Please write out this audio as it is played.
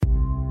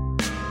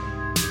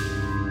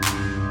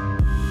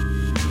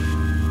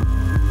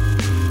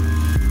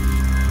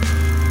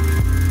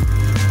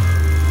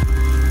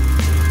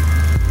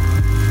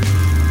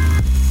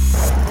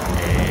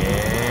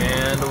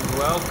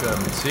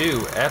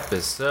to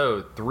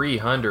episode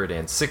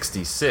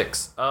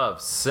 366 of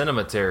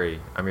Cinematary.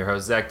 I'm your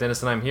host, Zach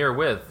Dennis, and I'm here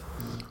with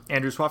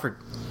Andrew Swafford.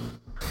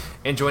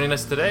 And joining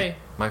us today,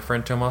 my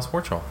friend Tomas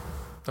Porchal.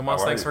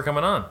 Tomas, thanks for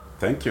coming on.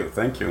 Thank you.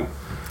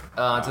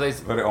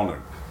 Today's very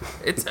honored.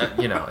 It's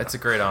it's a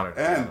great honor.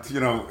 And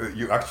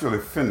you actually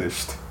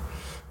finished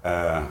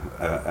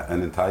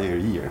an entire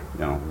year,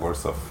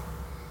 worth of.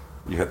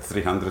 You had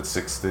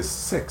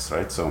 366,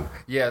 right? So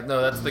yeah,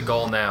 no, that's the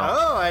goal now.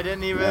 Oh, I didn't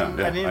think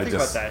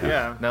about that.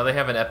 Yeah. Now they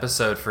have an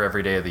episode for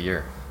every day of the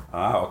year.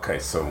 Ah, okay.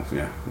 So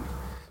yeah.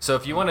 So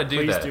if you want to do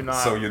Please that, do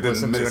not so you didn't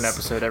listen to miss. an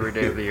episode every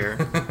day of the year.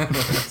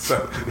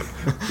 So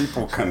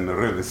people can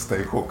really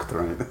stay hooked,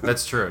 right?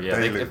 That's true. Yeah,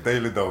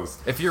 daily dose.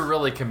 If you're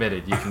really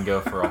committed, you can go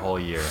for a whole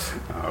year.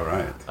 All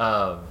right.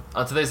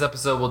 On today's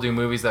episode, we'll do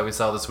movies that we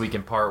saw this week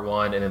in part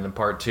 1, and then in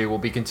part 2, we'll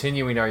be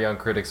continuing our Young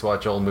Critics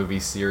Watch Old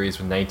Movies series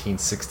with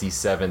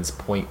 1967's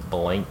Point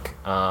Blank.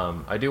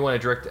 I do want to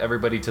direct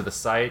everybody to the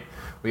site.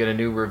 We got a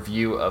new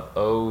review of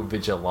O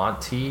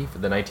Vigilante for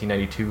the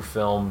 1992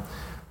 film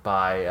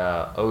by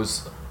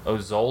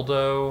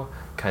Osoldo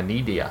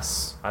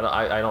Canedias. I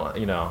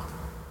don't,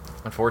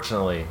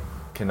 unfortunately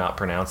cannot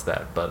pronounce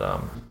that,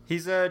 but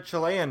He's a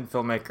Chilean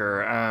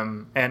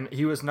filmmaker, and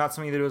he was not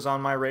something that was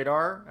on my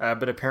radar,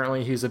 but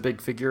apparently he's a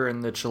big figure in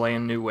the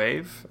Chilean New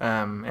Wave,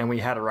 and we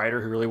had a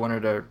writer who really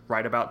wanted to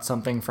write about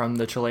something from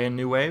the Chilean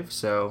New Wave,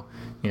 so,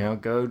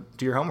 go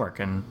do your homework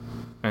and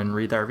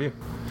read that review.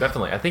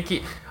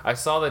 Definitely. I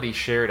saw that he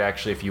shared,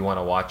 actually, if you want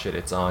to watch it,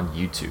 it's on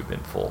YouTube in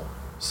full,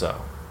 so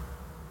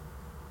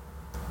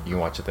you can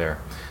watch it there.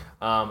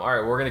 All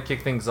right, we're going to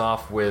kick things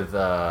off with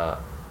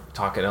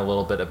talking a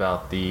little bit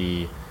about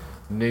the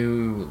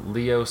new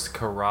Leos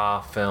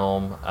Cara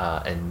film,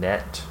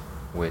 Annette,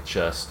 which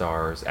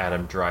stars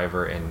Adam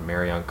Driver and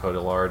Marion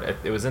Cotillard.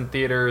 It was in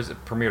theaters.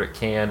 It premiered at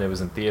Cannes. It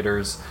was in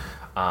theaters,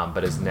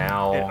 but is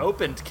now... It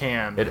opened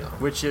Cannes,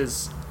 which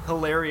is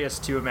hilarious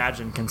to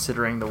imagine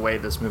considering the way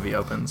this movie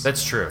opens.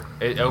 That's true.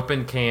 It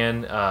opened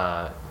Cannes,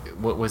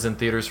 was in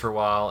theaters for a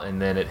while,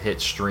 and then it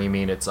hit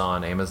streaming. It's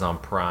on Amazon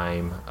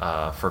Prime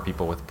for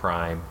people with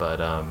Prime,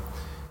 but...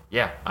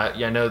 I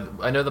know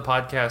the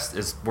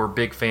podcast we're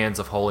big fans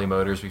of Holy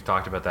Motors. We've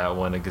talked about that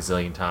one a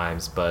gazillion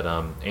times. But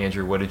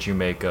Andrew, what did you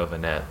make of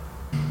Annette?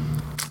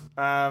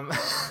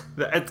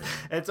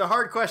 It's a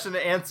hard question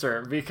to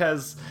answer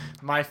because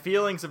my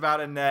feelings about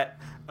Annette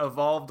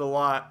evolved a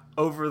lot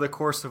over the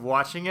course of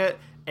watching it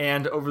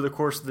and over the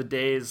course of the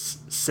days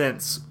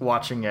since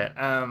watching it.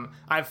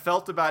 I've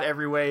felt about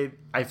every way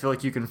I feel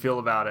like you can feel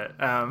about it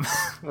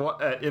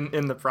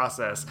in the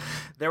process.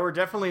 There were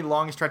definitely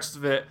long stretches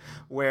of it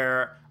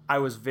where I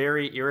was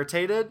very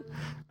irritated.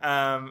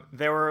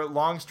 There were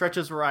long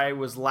stretches where I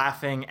was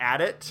laughing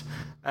at it.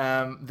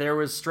 There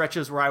was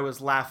stretches where I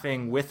was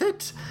laughing with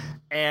it.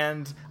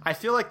 And I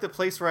feel like the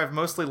place where I've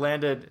mostly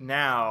landed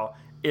now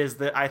is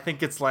that I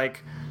think it's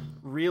like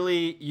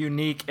really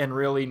unique and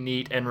really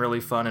neat and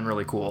really fun and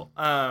really cool.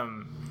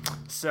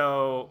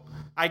 So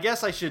I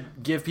guess I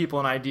should give people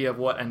an idea of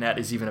what Annette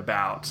is even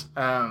about.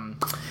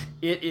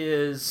 It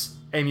is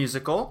a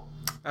musical.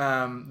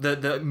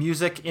 The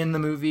music in the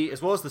movie,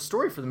 as well as the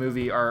story for the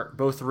movie, are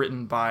both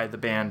written by the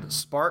band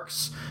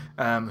Sparks,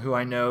 who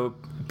I know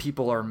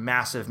people are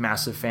massive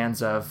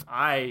fans of.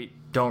 I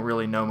don't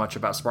really know much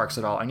about Sparks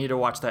at all. I need to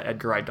watch that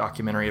Edgar Wright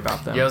documentary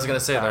about them. Yeah, I was going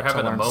to say, they're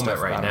having a moment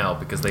right now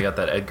because they got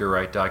that Edgar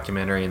Wright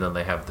documentary and then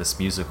they have this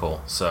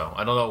musical. So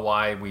I don't know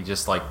why we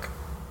just I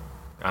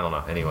don't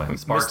know. Anyway,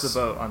 Sparks. Missed the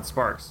boat on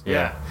Sparks.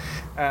 Yeah.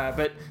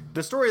 But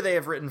the story they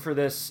have written for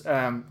this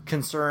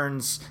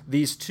concerns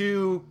these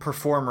two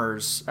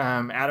performers.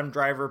 Adam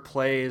Driver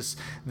plays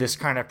this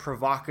kind of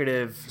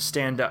provocative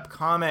stand-up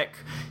comic.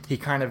 He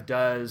kind of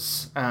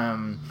does...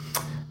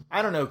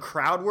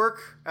 crowd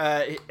work.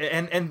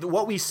 And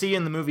what we see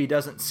in the movie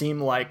doesn't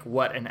seem like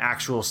what an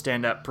actual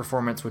stand-up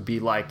performance would be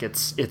like.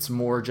 It's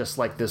more just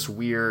like this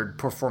weird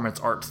performance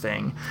art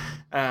thing.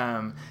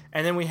 And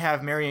then we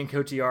have Marion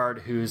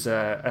Cotillard, who's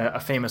a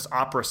famous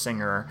opera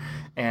singer,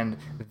 and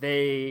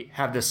they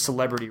have this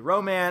celebrity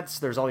romance.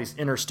 There's all these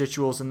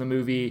interstitials in the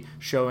movie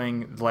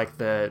showing like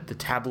the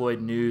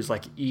tabloid news,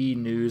 like E!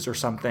 News or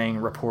something,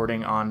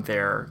 reporting on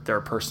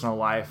their personal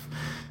life.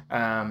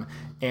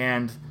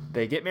 And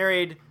they get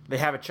married. They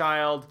have a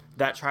child.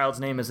 That child's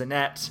name is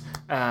Annette.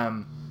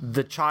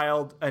 The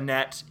child,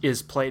 Annette,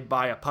 is played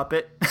by a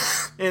puppet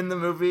in the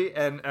movie,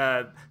 and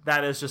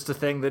that is just a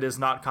thing that is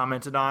not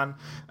commented on.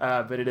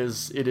 But it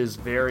is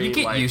very... You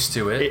get used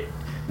to it.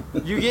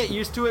 You get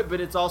used to it,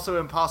 but it's also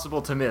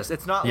impossible to miss.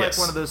 It's not Yes. like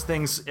one of those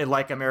things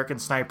like American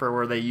Sniper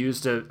where they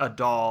used a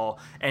doll,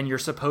 and you're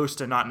supposed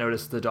to not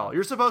notice the doll.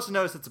 You're supposed to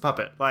notice it's a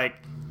puppet. Like,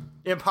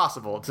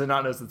 impossible to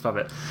not notice it's a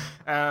puppet.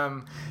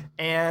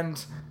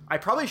 And... I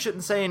probably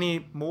shouldn't say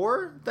any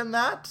more than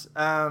that,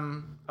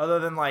 other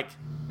than like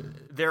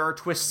there are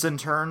twists and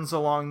turns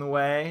along the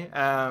way.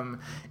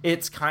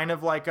 It's kind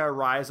of like a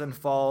rise and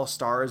fall,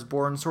 Star is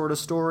Born sort of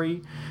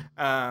story.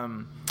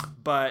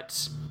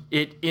 but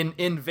it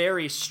in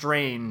very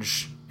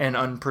strange and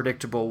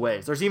unpredictable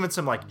ways. There's even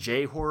some like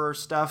J horror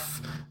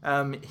stuff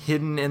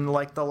hidden in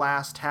like the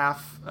last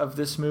half of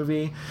this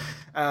movie.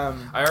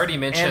 I already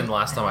mentioned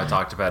last time I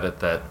talked about it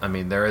that, I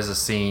mean, there is a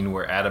scene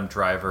where Adam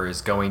Driver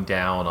is going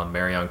down on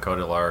Marion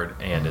Cotillard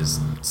and is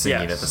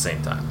singing Yes. at the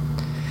same time.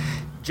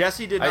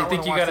 Jesse did not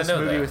want to watch this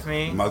movie with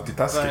me.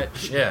 Multitasking.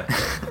 But Yeah.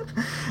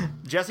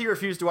 Jessie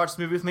refused to watch this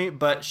movie with me,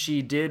 but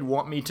she did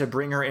want me to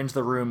bring her into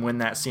the room when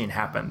that scene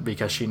happened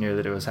because she knew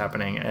that it was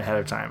happening ahead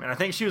of time. And I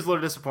think she was a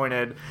little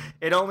disappointed.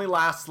 It only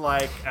lasts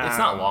like... It's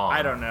not long.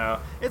 I don't know.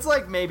 It's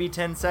like maybe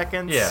 10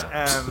 seconds.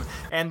 Yeah.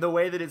 And the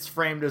way that it's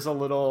framed is a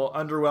little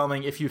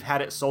underwhelming if you've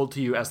had it sold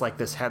to you as like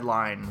this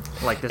headline,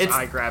 like this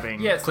eye-grabbing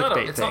Yeah, it's not,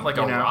 clickbait it's thing, not like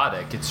you know?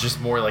 erotic. It's just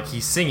more like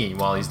he's singing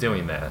while he's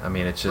doing that. I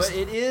mean, it's just... But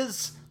it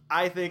is,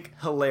 I think,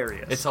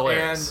 hilarious. It's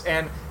hilarious.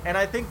 And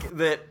I think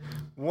that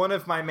one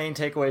of my main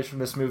takeaways from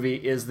this movie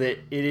is that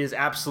it is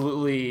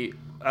absolutely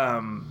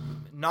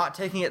not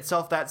taking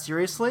itself that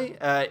seriously.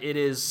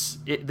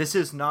 This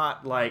is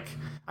not like...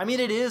 I mean,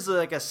 it is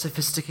like a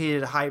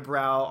sophisticated,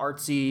 highbrow,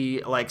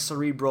 artsy, like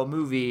cerebral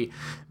movie,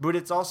 but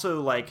it's also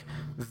like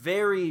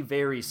very,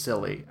 very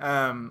silly.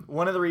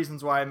 One of the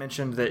reasons why I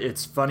mentioned that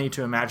it's funny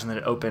to imagine that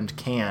it opened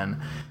Cannes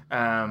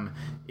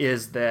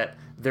is that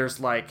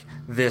there's like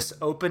this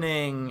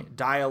opening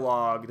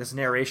dialogue, this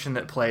narration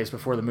that plays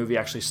before the movie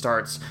actually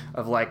starts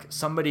of like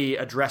somebody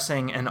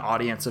addressing an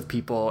audience of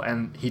people,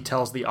 and he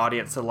tells the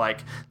audience that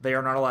like they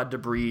are not allowed to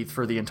breathe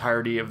for the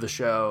entirety of the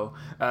show,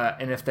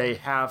 and if they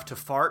have to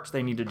fart,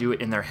 they need to do it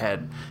in their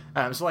head.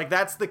 So like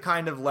that's the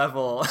kind of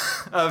level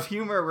of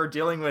humor we're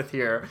dealing with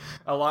here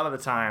a lot of the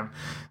time.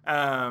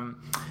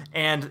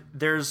 And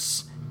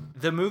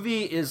the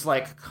movie is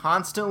like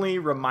constantly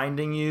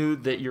reminding you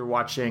that you're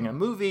watching a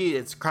movie.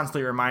 It's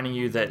constantly reminding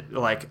you that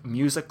like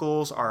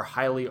musicals are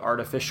highly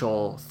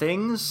artificial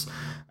things.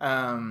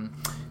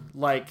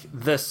 Like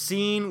the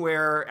scene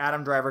where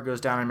Adam Driver goes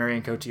down on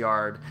Marion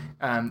Cotillard,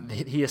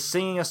 he is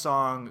singing a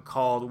song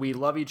called "We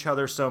Love Each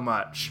Other So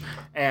Much,"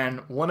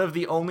 and one of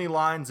the only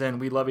lines in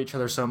 "We Love Each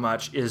Other So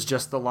Much" is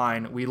just the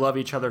line "We love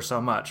each other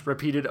so much,"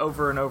 repeated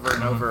over and over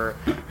and over,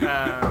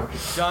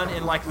 done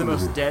in like the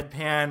most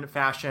deadpan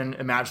fashion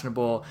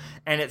imaginable,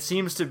 and it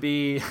seems to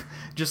be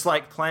just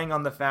like playing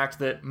on the fact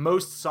that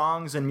most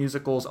songs and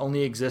musicals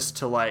only exist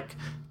to like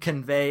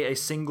convey a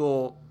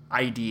single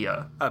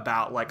idea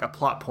about like a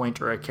plot point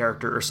or a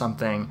character or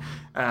something,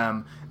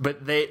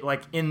 but they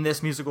like in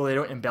this musical they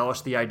don't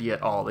embellish the idea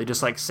at all. They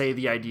just like say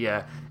the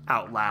idea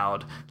out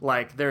loud.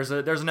 Like there's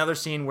another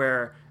scene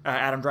where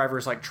Adam Driver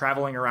is like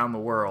traveling around the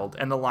world,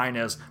 and the line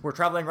is "We're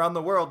traveling around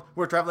the world,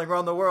 we're traveling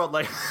around the world."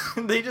 Like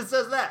he just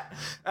says that,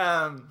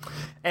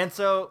 and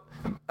so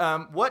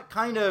what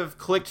kind of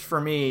clicked for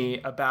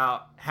me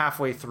about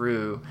halfway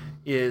through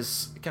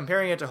is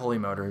comparing it to Holy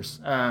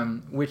Motors,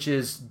 which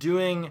is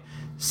doing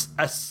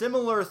a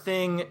similar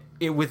thing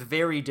with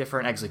very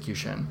different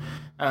execution.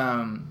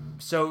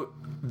 So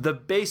the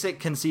basic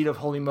conceit of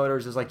Holy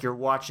Motors is like you're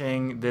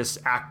watching this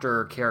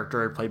actor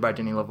character played by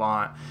Denny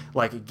Levant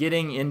like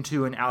getting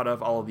into and out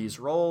of all of these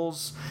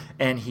roles,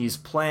 and he's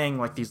playing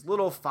like these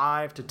little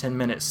 5 to 10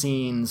 minute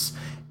scenes,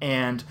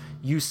 and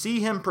you see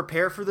him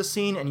prepare for the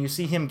scene and you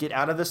see him get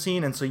out of the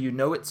scene, and so you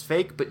know it's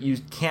fake, but you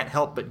can't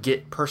help but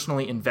get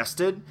personally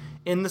invested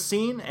in the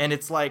scene, and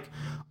it's like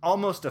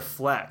almost a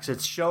flex.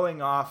 It's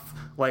showing off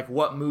like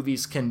what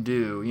movies can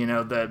do, you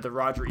know, the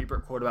Roger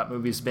Ebert quote about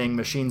movies being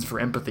machines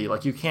for empathy.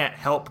 Like you can't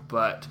help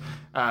but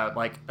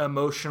like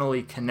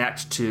emotionally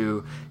connect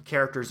to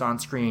characters on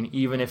screen,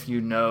 even if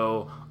you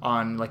know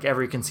on like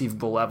every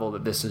conceivable level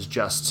that this is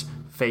just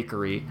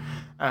fakery.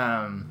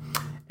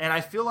 And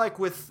I feel like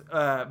with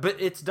but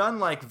it's done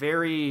like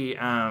very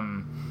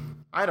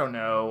I don't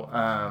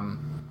know,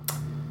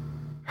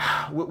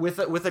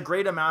 with a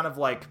great amount of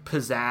like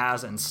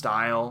pizzazz and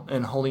style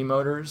in Holy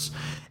Motors,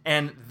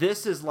 and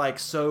this is like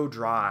so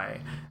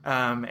dry,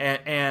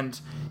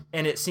 and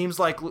it seems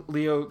like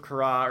Leo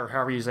Carra, or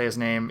however you say his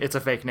name, it's a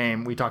fake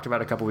name. We talked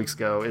about it a couple weeks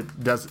ago.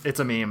 It's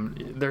a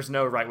meme. There's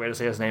no right way to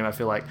say his name, I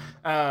feel like.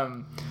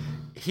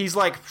 He's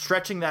like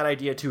stretching that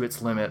idea to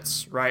its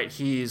limits, right?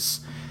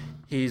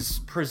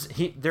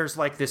 There's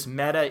like this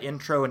meta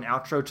intro and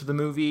outro to the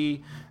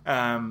movie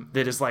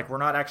that is like, we're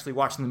not actually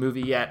watching the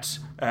movie yet.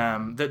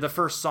 The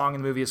first song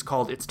in the movie is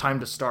called "It's Time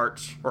to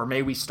Start," or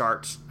 "May We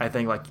Start," I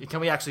think. Like,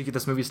 can we actually get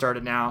this movie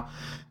started now?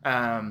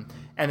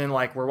 And then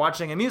like we're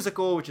watching a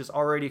musical, which is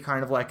already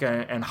kind of like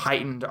an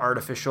heightened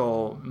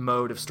artificial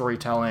mode of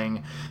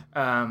storytelling.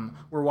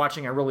 We're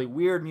watching a really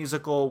weird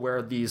musical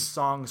where these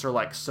songs are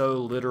like so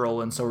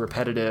literal and so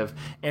repetitive,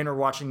 and we're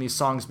watching these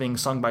songs being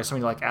sung by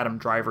somebody like Adam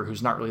Driver,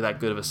 who's not really that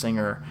good of a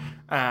singer.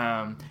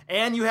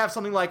 And you have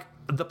something like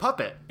The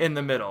Puppet in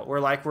the middle, where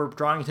like we're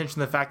drawing attention to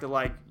the fact that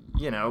like,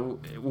 you know,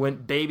 when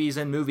babies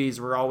in movies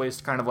were always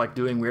kind of like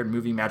doing weird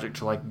movie magic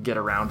to like get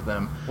around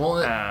them. Well,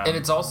 and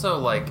it's also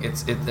like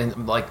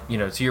and like, you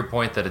know, to your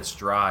point that it's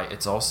dry,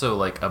 it's also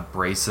like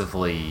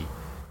abrasively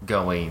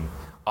going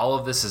all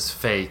of this is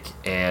fake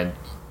and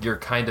you're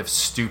kind of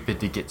stupid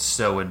to get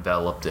so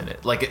enveloped in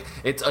it. Like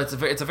it's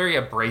a very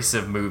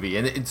abrasive movie,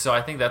 and so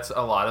I think that's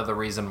a lot of the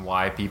reason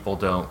why people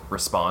don't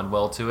respond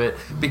well to it,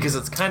 because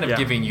it's kind of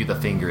giving you the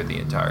finger the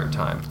entire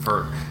time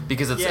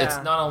because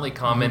it's not only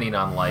commenting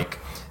on like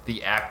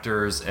the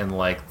actors and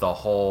like the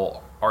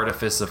whole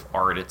artifice of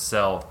art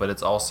itself, but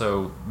it's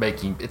also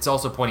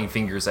pointing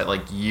fingers at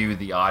like you,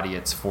 the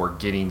audience, for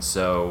getting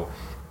so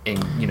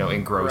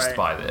engrossed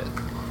by it.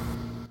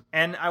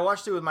 And I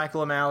watched it with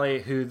Michael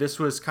O'Malley, who this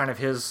was kind of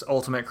his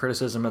ultimate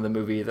criticism of the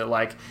movie, that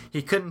like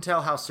he couldn't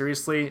tell how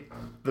seriously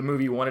the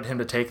movie wanted him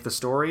to take the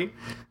story,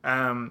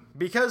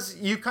 because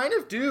you kind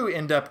of do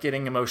end up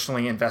getting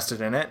emotionally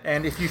invested in it.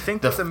 And if you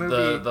think that the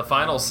movie, the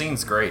final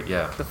scene's great,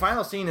 the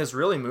final scene is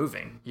really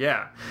moving,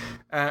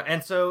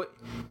 and so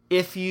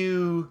if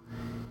you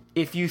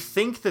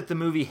think that the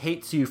movie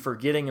hates you for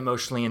getting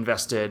emotionally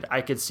invested,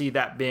 I could see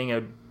that being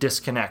a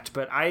disconnect.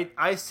 But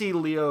I see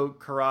Leo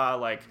Cara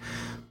like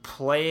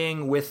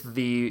playing with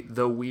the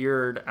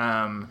weird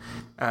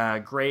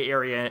gray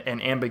area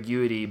and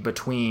ambiguity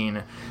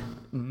between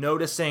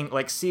noticing,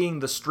 like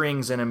seeing the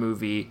strings in a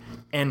movie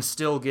and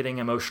still getting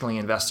emotionally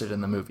invested in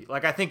the movie.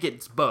 Like I think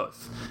it's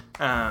both.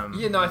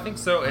 I think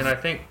so, and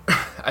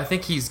I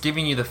think he's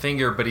giving you the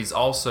finger, but he's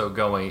also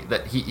going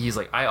that he's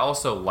like, I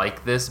also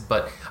like this,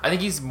 but I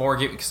think he's more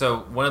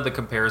so one of the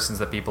comparisons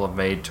that people have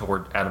made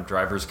toward Adam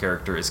Driver's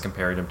character is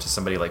comparing him to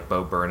somebody like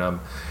Bo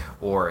Burnham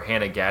or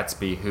Hannah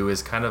Gadsby, who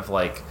is kind of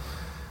like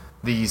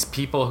these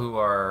people who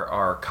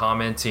are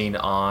commenting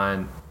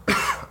on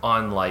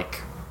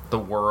like the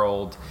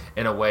world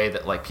in a way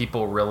that like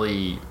people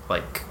really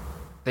like,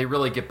 they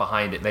really get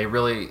behind it. They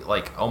really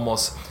like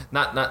almost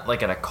not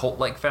like in a cult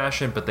like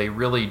fashion, but they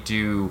really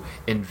do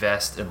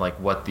invest in like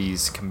what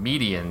these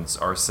comedians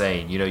are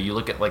saying. You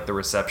look at like the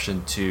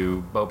reception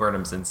to Bo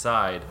Burnham's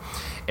Inside,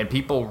 and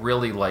people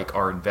really like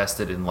are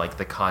invested in like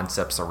the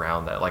concepts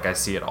around that. Like I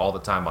see it all the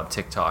time on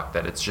TikTok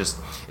that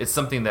it's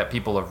something that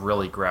people have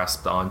really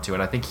grasped onto,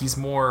 and I think he's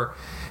more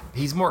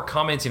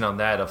commenting on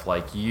that of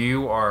like,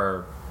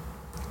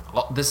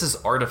 this is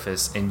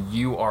artifice, and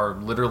you are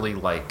literally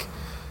like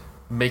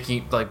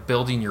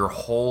building your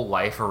whole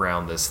life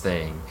around this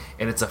thing,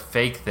 and it's a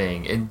fake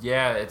thing, and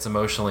it's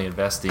emotionally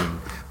investing,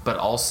 but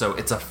also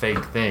it's a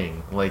fake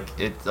thing. Like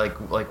it's like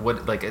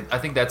what, like I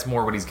think that's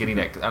more what he's getting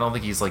at. I don't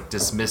think he's like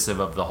dismissive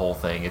of the whole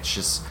thing. It's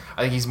just,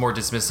 I think he's more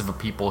dismissive of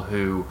people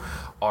who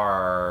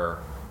are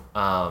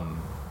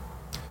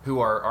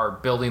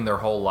building their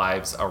whole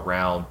lives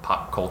around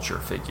pop culture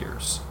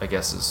figures, I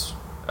guess is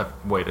a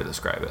way to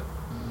describe it.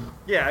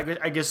 Yeah,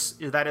 I guess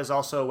that is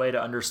also a way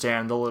to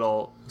understand the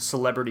little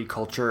celebrity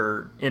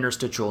culture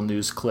interstitial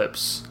news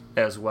clips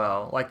as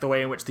well. Like the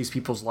way in which these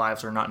people's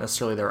lives are not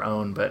necessarily their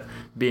own, but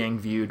being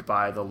viewed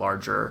by the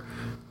larger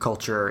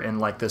culture in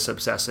like this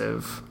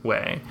obsessive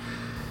way.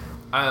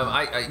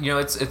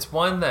 It's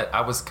one that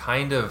I was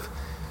kind of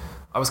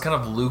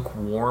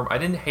lukewarm. I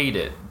didn't hate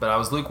it, but I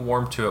was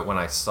lukewarm to it when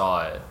I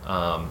saw it.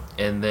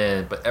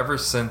 But ever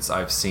since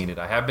I've seen it,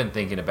 I have been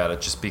thinking about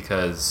it, just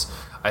because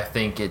I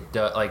think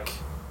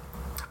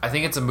I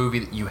think it's a movie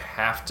that you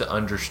have to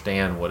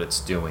understand what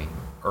it's doing,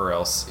 or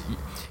else.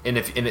 And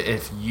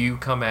if you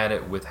come at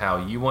it with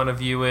how you want to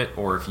view it,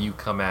 or if you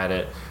come at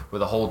it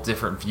with a whole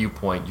different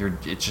viewpoint,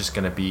 it's just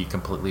going to be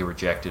completely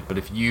rejected. But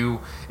if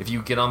you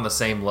get on the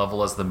same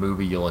level as the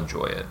movie, you'll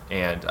enjoy it.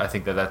 And I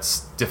think that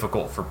that's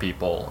difficult for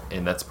people,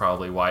 and that's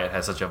probably why it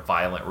has such a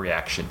violent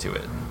reaction to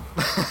it.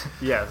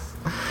 Yes.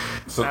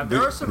 So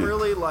there are some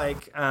really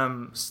like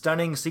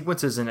stunning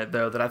sequences in it,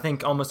 though, that I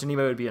think almost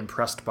anybody would be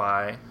impressed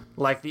by.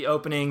 Like the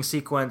opening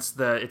sequence,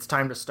 the "It's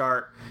Time to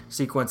Start"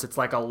 sequence. It's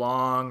like a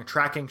long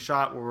tracking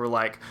shot where we're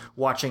like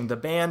watching the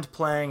band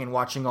playing and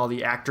watching all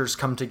the actors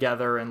come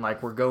together, and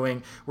like we're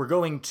going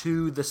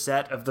to the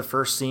set of the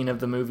first scene of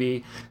the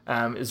movie.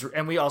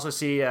 And we also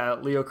see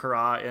Leo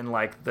Cara in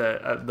like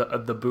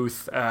the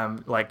booth,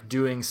 like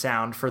doing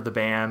sound for the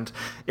band.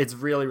 It's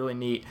really, really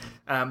neat.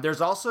 There's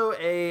also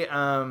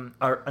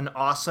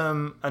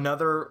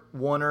another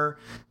Warner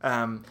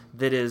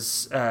that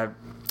is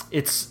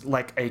it's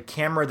like a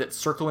camera that's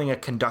circling a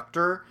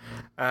conductor.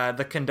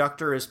 The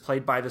conductor is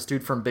played by this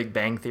dude from Big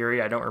Bang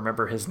Theory. I don't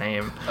remember his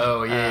name.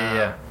 Oh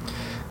yeah.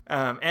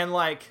 And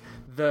like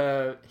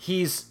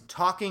he's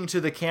talking to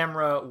the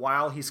camera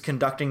while he's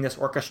conducting this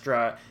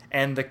orchestra,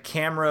 and the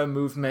camera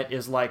movement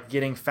is like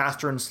getting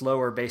faster and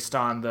slower based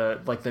on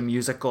the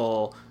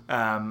musical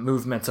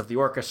movements of the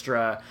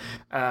orchestra,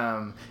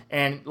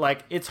 and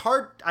like it's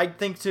hard, I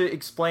think, to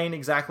explain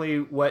exactly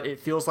what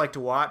it feels like to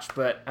watch,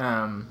 but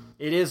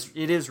it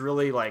is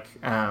really like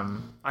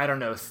I don't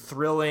know,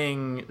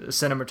 thrilling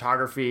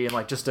cinematography, and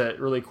like just a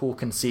really cool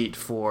conceit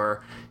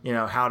for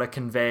how to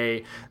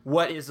convey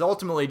what is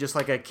ultimately just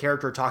like a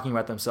character talking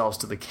about themselves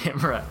to the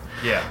camera.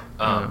 Yeah.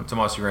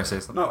 Tomas, you were going to say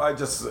something? No, I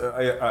just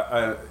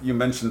you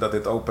mentioned that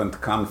it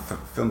opened Cannes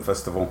Film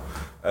Festival.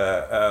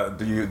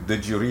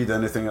 Did you read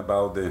anything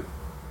about the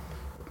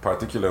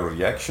particular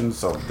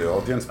reactions of the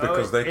audience?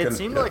 Because it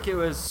seemed like it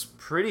was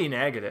pretty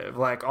negative,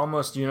 like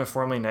almost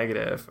uniformly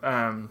negative.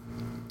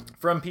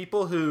 from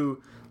people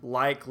who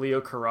like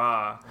Leo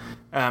Carra,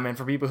 and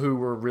for people who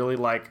were really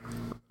like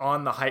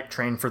on the hype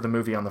train for the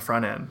movie on the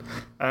front end.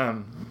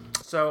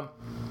 So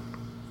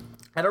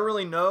I don't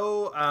really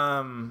know.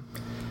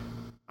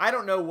 I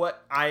don't know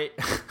what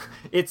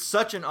it's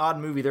such an odd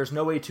movie. There's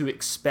no way to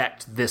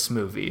expect this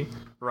movie,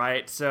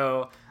 right?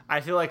 So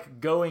I feel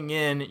like going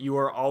in, you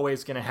are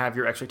always going to have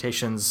your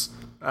expectations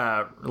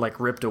like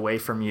ripped away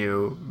from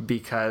you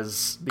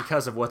because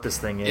of what this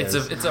thing is.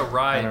 It's a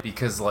ride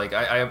because like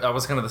I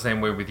was kind of the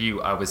same way with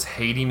you. I was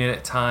hating it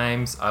at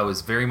times. I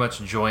was very much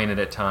enjoying it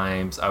at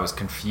times. I was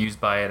confused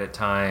by it at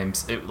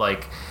times.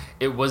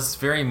 It was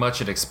very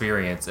much an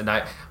experience, and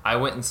I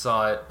went and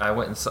saw it.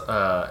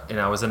 And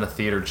I was in a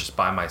theater just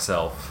by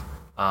myself.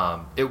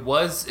 It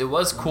was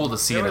cool to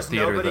see in a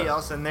theater. There was nobody though.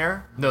 else in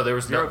there? No, there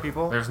was Zero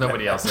people? There's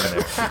nobody else in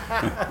there.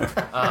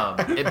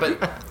 But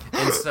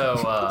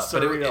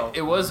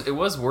it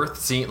was worth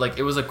seeing. Like,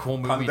 it was a cool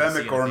movie. Pandemic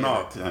to see in or a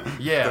not? theater.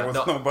 Yeah. Yeah. There was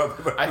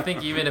nobody there. I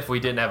think even if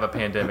we didn't have a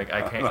pandemic,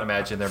 I can't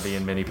imagine there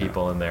being many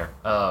people in there.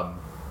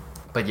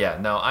 But yeah,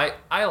 no, I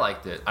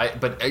liked it.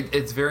 But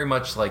it's very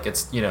much like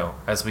it's,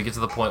 as we get to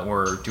the point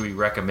where do we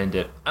recommend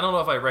it? I don't know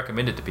if I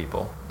recommend it to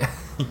people.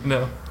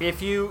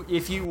 If you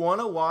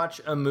want to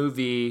watch a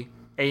movie,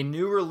 a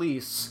new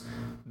release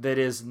that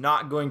is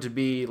not going to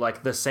be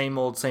like the same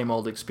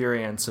old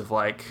experience of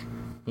like,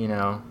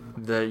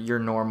 your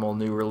normal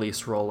new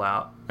release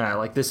rollout.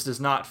 Like, this does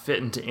not fit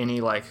into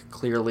any like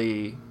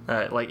clearly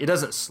it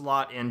doesn't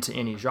slot into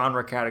any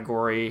genre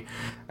category.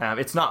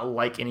 It's not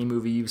like any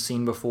movie you've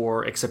seen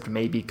before, except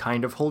maybe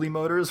kind of Holy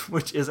Motors,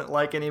 which isn't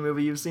like any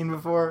movie you've seen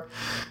before.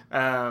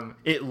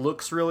 It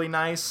looks really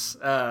nice.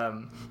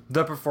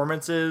 The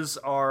performances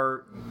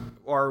are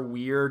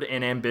weird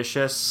and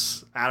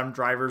ambitious. Adam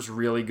Driver's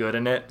really good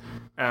in it.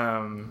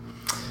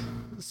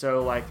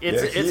 So like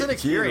it's an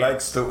experience. He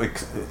likes to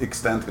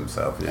extend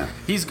himself. Yeah,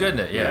 he's good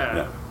in it.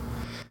 Yeah.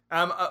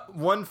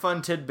 One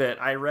fun tidbit: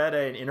 I read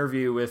an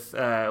interview with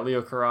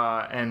Leo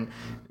Carra, and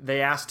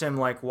they asked him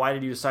like, "Why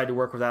did you decide to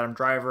work with Adam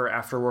Driver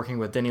after working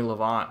with Denis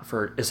Lavant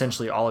for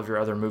essentially all of your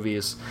other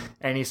movies?"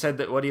 And he said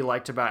that what he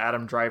liked about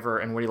Adam Driver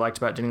and what he liked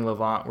about Denis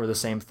Lavant were the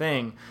same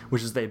thing,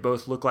 which is they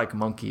both look like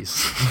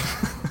monkeys.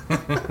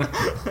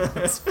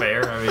 That's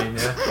fair. I mean,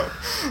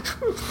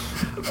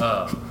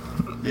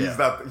 yeah. He's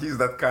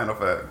that kind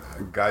of a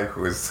guy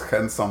who is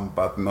handsome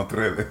but not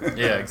really.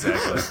 Yeah,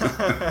 exactly.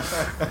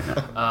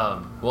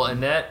 Well,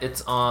 Annette,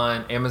 it's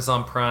on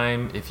Amazon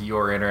Prime. If you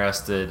are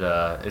interested,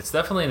 it's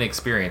definitely an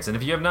experience. And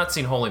if you have not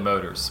seen Holy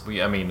Motors,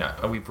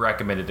 we've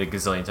recommended it a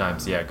gazillion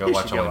times. Yeah, go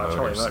watch Holy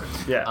Motors.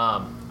 Yeah.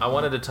 I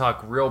wanted to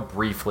talk real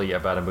briefly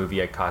about a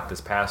movie I caught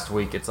this past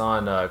week. It's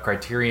on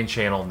Criterion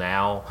Channel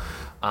now.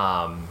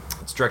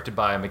 It's directed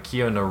by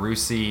Mikio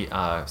Narusi,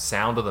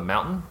 Sound of the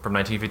Mountain from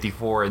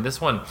 1954. And this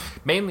one,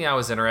 mainly I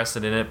was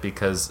interested in it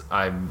because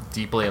I'm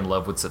deeply in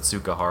love with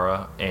Setsuko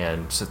Hara,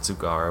 and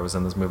Setsuko Hara was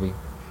in this movie.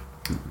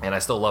 And I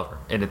still love her.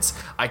 And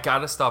I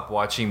gotta stop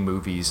watching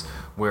movies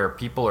where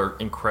people are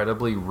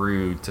incredibly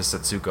rude to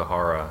Setsuko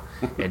Hara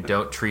and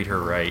don't treat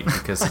her right,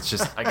 because it's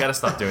just, I gotta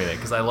stop doing it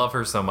because I love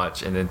her so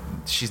much, and then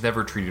she's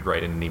never treated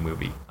right in any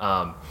movie.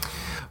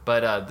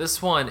 But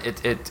this one,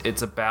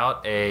 it's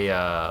about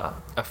a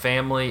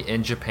family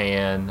in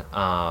Japan,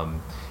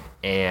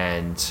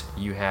 and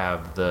you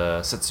have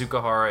the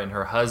Setsuko Hara and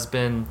her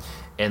husband,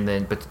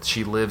 but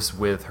she lives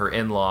with her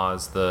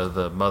in-laws,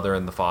 the mother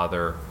and the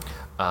father,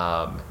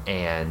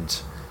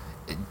 and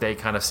they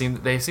seem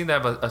to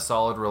have a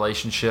solid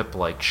relationship.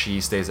 Like, she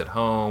stays at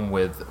home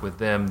with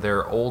them.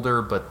 They're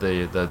older, but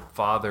the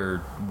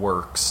father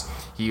works.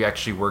 He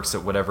actually works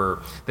at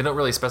whatever, they don't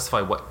really specify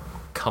what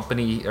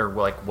company or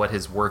like what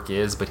his work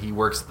is, but he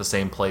works at the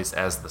same place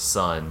as the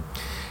son,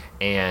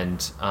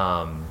 and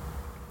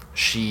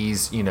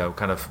she's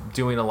kind of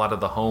doing a lot of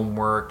the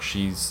homework.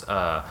 She's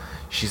not,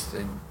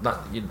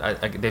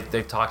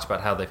 they've talked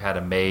about how they've had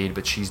a maid,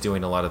 but she's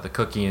doing a lot of the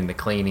cooking and the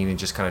cleaning and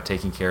just kind of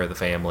taking care of the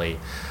family,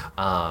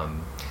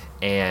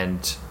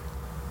 and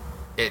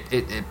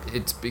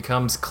it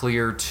becomes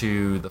clear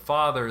to the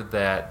father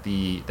that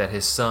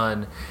his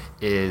son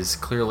is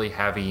clearly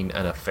having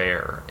an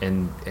affair,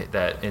 and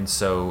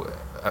so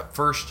at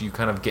first you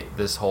kind of get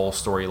this whole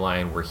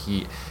storyline where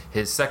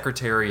his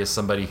secretary is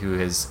somebody who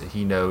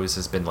he knows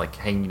has been like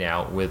hanging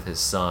out with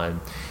his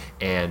son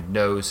and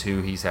knows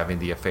who he's having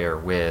the affair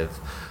with,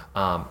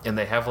 and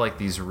they have like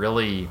these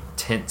really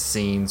tense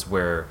scenes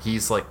where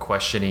he's like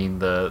questioning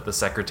the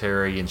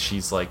secretary, and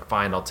she's like,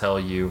 "Fine, I'll tell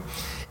you."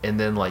 And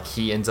then like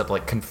he ends up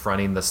like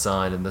confronting the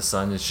son, and the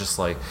son is just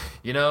like,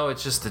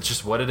 it's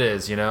just what it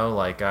is,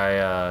 like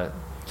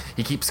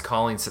he keeps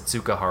calling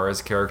Setsuko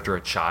Hara's character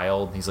a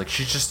child. He's like,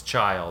 she's just a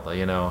child,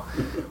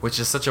 which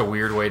is such a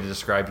weird way to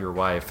describe your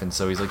wife. And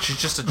so he's like,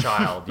 she's just a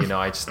child,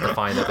 I just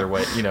define other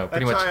way,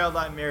 pretty much. A child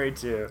I'm married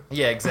to.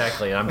 Yeah,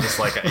 exactly. And I'm just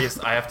like,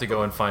 I have to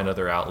go and find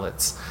other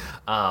outlets.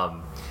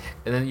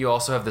 And then you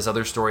also have this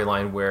other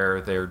storyline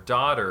where their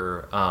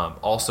daughter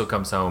also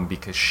comes home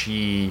because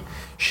she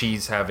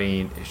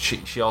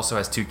also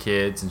has two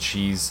kids, and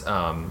she's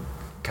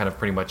kind of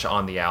pretty much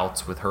on the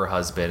outs with her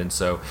husband, and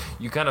so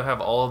you kind of have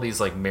all of these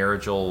like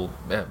marital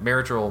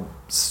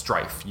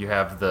strife. You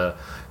have the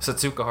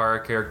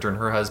Satsukahara character and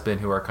her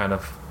husband who are kind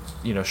of,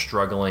 you know,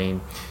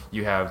 struggling.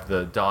 You have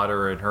the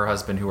daughter and her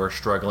husband who are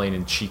struggling,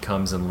 and she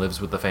comes and lives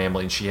with the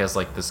family, and she has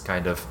like this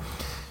kind of,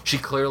 she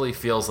clearly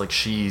feels like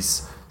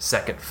she's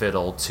second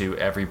fiddle to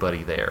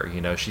everybody there.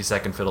 You know, she's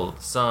second fiddle to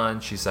the son,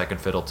 she's second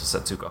fiddle to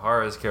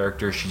Satsukahara's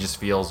character. She just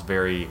feels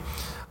very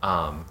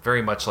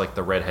very much like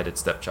the redheaded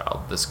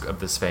stepchild of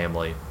this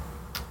family.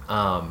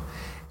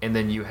 And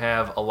then you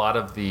have a lot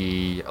of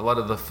the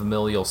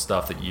familial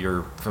stuff that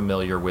you're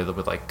familiar with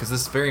like, because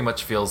this very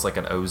much feels like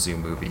an Ozu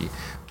movie,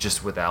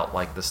 just without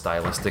like the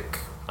stylistic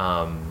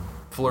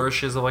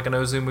flourishes of like an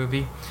Ozu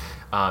movie.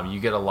 You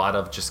get a lot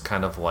of just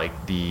kind of like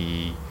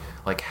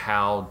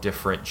how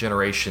different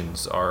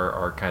generations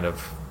are kind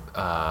of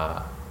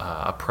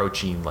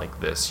approaching like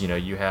this. You know,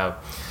 you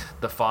have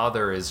the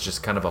father is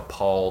just kind of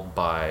appalled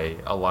by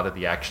a lot of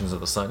the actions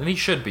of the son, and he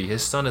should be.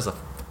 His son is a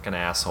fucking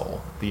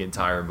asshole the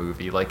entire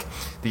movie. Like,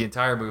 the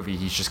entire movie,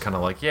 he's just kind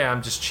of like, yeah,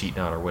 I'm just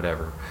cheating on her,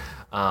 whatever.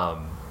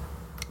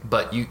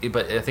 But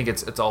I think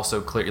it's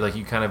also clear, like,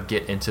 you kind of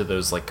get into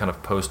those like kind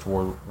of post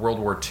World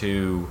War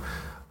II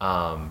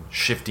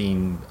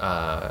shifting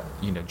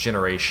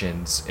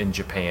generations in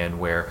Japan,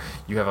 where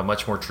you have a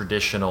much more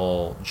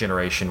traditional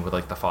generation with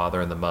like the father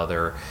and the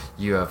mother.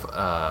 You have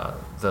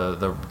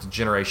the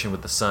generation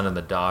with the son and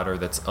the daughter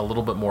that's a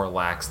little bit more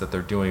lax, that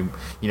they're doing,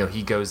 you know,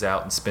 he goes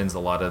out and spends a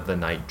lot of the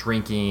night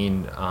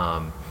drinking,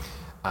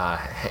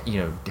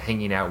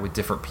 hanging out with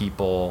different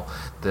people.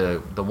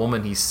 The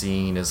woman he's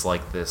seeing is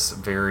like this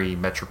very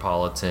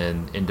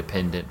metropolitan,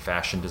 independent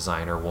fashion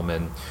designer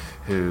woman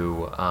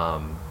who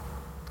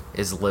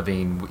is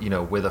living, you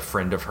know, with a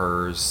friend of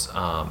hers,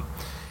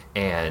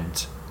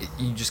 and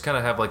you just kind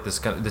of have like this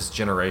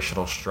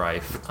generational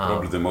strife. It's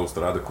probably the most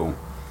radical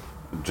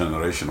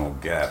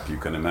generational gap you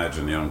can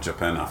imagine, you know, in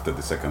Japan after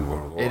the Second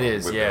World War. It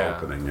is, with yeah. The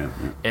opening, yeah.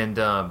 And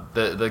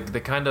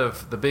the kind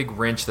of the big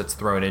wrench that's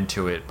thrown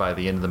into it by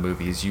the end of the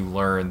movie is you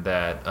learn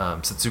that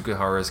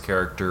Satsukahara's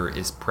character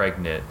is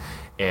pregnant,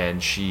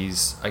 and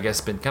she's, I guess,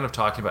 been kind of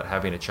talking about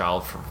having a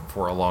child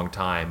for a long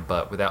time,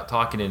 but without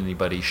talking to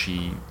anybody,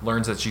 she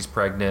learns that she's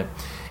pregnant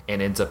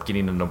and ends up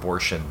getting an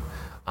abortion.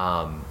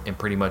 And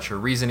pretty much her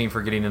reasoning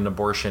for getting an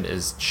abortion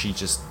is she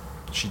just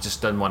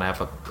doesn't want to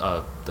have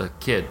a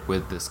kid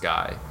with this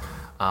guy.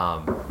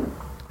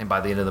 And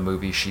by the end of the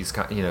movie, she's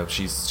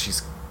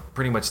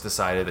pretty much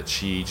decided that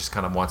she just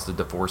kind of wants to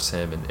divorce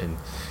him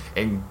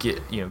and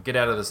get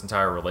out of this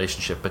entire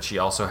relationship. But she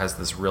also has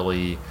this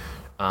really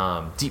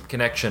deep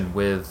connection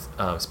with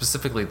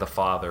specifically the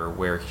father,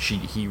 where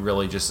he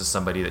really just is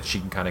somebody that she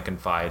can kind of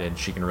confide in,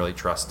 she can really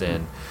trust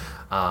in.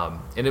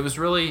 And it was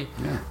really,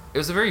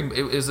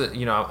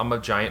 I'm a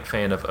giant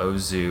fan of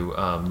Ozu.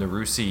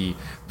 Narusi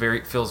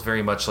feels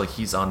very much like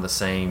he's on the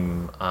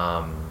same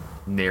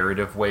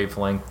narrative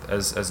wavelength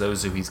as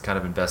Ozu. He's kind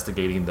of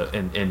investigating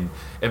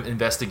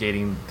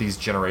investigating these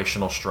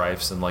generational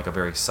strifes in like a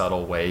very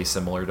subtle way,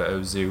 similar to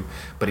Ozu,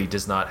 but he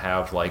does not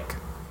have like,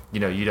 you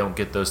know, you don't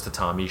get those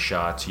tatami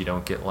shots, you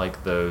don't get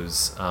like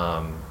those,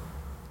 the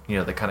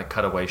kind of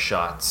cutaway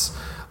shots,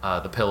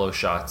 the pillow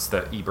shots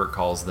that Ebert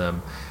calls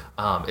them.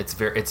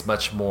 It's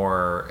much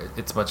more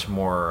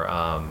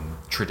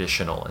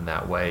traditional in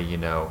that way, you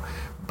know,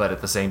 but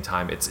at the same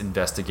time, it's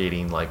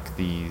investigating like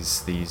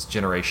these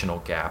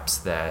generational gaps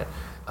that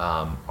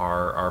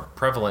are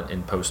prevalent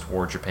in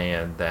post-war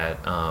Japan, that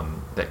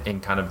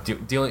and kind of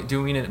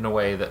doing it in a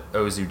way that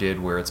Ozu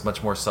did, where it's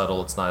much more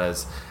subtle, it's not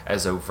as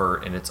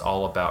overt, and it's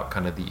all about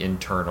kind of the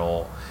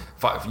internal,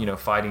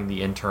 fighting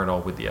the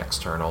internal with the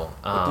external.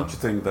 But don't you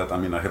think that, I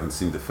mean, I haven't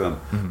seen the film,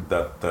 mm-hmm.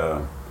 that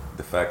the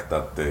fact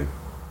that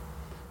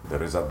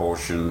there is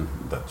abortion,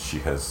 that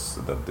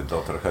the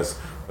daughter has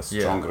a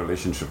strong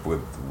relationship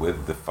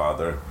with the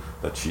father,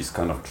 that she's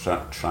kind of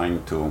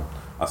trying to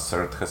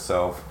assert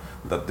herself,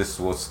 that this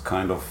was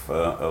kind of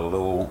a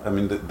little, I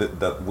mean,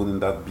 that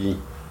wouldn't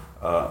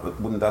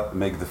that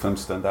make the film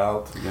stand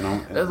out, you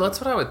know?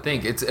 That's what I would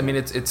think.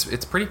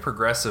 It's pretty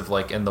progressive,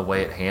 like in the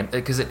way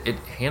because it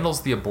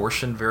handles the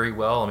abortion very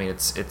well. I mean,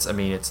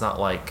 it's not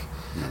like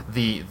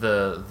the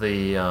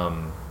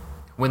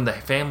when the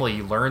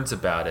family learns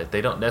about it,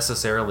 they don't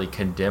necessarily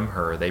condemn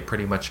her. They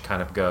pretty much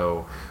kind of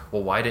go,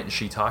 well, why didn't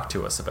she talk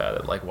to us about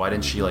it? Like, why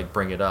didn't she like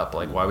bring it up?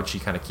 Like, why would she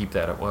kind of keep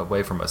that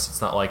away from us?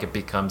 It's not like it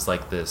becomes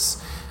like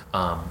this.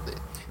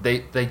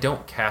 They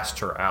don't cast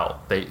her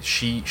out.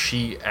 She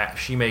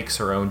makes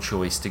her own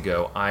choice to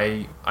go,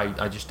 I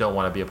just don't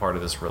want to be a part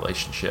of this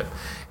relationship.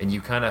 And you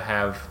kind of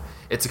have,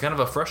 it's a kind of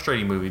a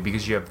frustrating movie,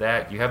 because you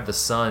have the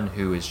son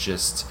who is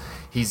just,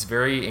 he's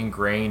very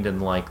ingrained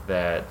in like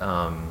that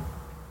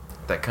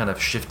that kind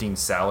of shifting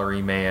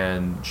salary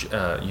man,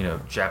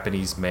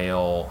 Japanese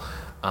male,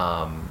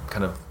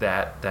 kind of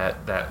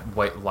that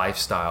white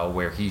lifestyle,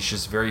 where he's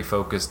just very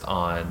focused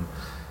on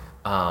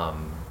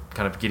kind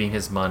of getting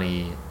his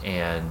money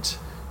and,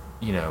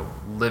 you know,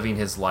 living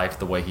his life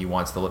the way he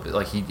wants to live it.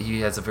 Like he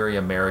has a very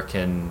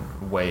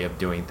American way of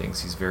doing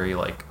things. He's very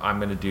like, I'm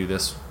going to do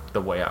this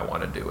the way I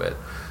want to do it.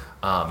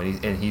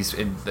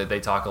 They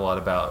talk a lot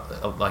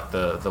about like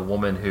the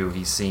woman who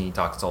he's seen. He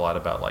talks a lot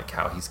about like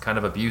how he's kind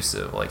of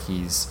abusive. Like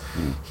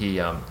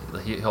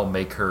he'll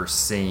make her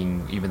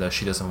sing even though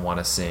she doesn't want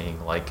to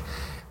sing. Like,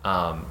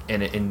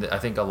 and I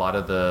think a lot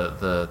of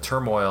the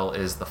turmoil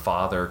is the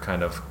father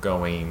kind of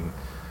going,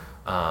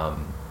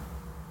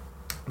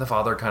 the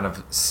father kind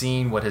of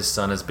seeing what his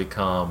son has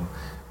become,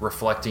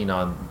 reflecting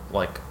on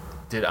like,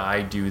 did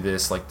I do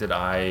this? Like,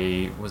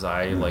 was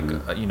I like,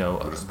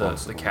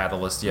 the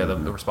catalyst,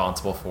 the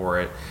responsible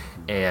for it?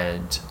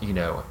 And,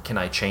 can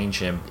I change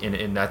him?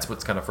 And that's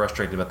what's kind of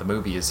frustrating about the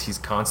movie is he's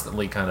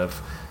constantly kind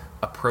of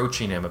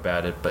approaching him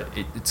about it, but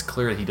it's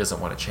clear that he doesn't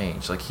want to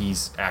change. Like,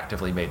 he's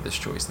actively made this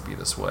choice to be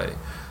this way.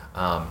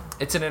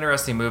 It's an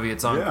interesting movie.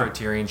 It's on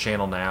Criterion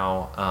Channel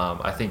now.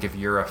 I think if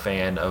you're a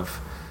fan of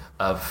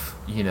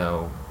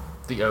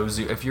the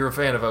Ozu, if you're a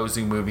fan of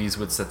Ozu movies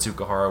with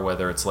Setsuko Hara,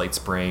 whether it's Late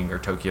Spring or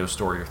Tokyo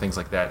Story or things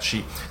like that,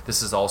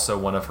 this is also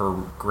one of her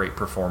great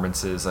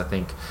performances. I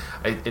think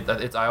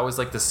I always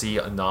like to see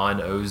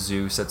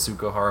non-Ozu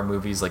Setsuko Hara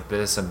movies like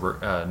this, and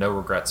No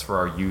Regrets for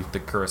Our Youth, the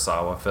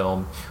Kurosawa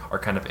film, are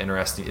kind of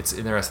interesting. It's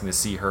interesting to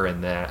see her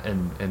in that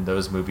and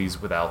those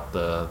movies without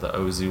the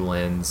Ozu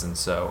lens, and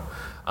so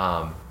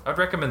I'd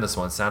recommend this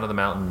one, Sound of the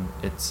Mountain.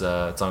 It's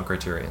on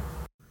Criterion.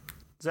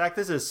 Zach,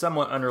 this is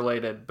somewhat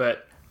unrelated,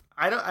 but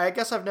I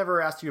guess I've never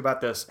asked you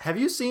about this. Have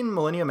you seen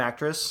Millennium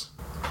Actress?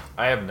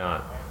 I have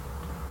not.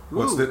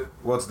 What's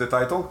the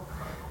title?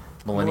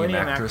 Millennium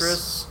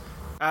Actress.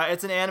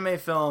 It's an anime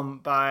film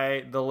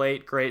by the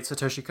late great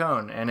Satoshi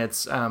Kon, and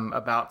it's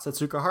about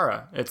Setsuko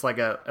Hara. It's like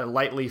a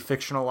lightly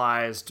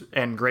fictionalized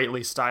and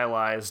greatly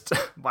stylized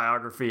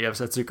biography of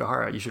Setsuko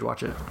Hara. You should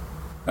watch it.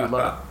 You'd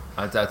love it.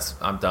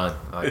 I'm done.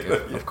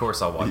 Of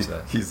course I'll watch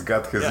that. He's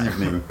got his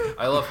evening.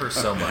 I love her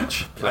so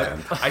much.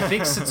 I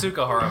think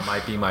Setsuko Hara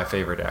might be my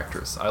favorite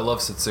actress. I love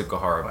Setsuko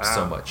Hara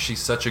so much.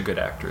 She's such a good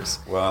actress.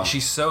 Wow.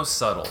 She's so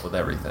subtle with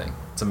everything.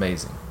 It's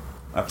amazing.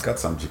 I've got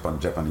some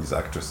Japanese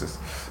actresses.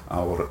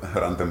 I'll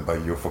run them by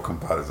you for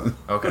comparison.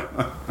 Okay.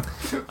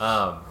 Andrew,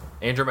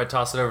 I'm going to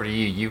toss it over to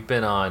you. You've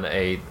been on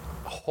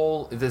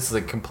this is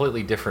a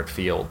completely different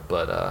field,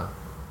 but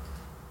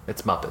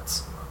it's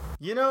Muppets.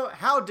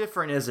 How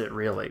different is it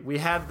really? We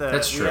had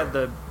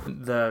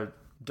the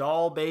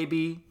doll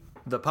baby,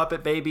 the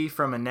puppet baby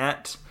from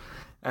Annette,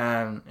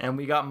 and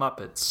we got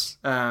Muppets.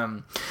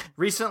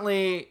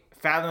 Recently,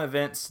 Fathom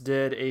Events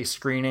did a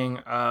screening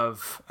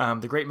of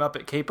The Great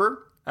Muppet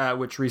Caper,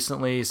 which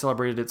recently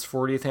celebrated its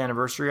 40th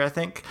anniversary, I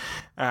think.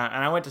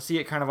 And I went to see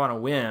it kind of on a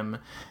whim,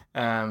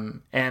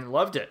 and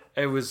loved it.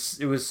 It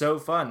was so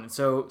fun,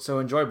 so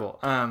enjoyable.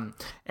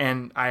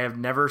 And I have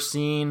never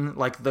seen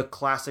like the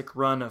classic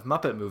run of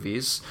Muppet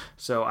movies,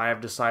 so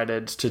I've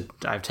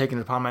taken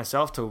it upon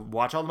myself to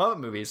watch all the Muppet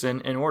movies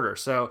in order.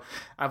 So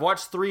I've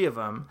watched 3 of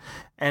them,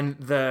 and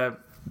the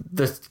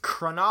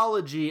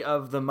chronology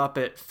of the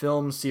Muppet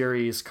film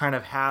series kind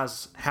of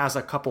has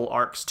a couple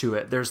arcs to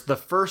it. There's the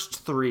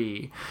first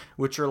 3,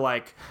 which are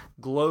like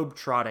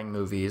globe-trotting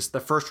movies.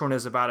 The first one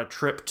is about a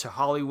trip to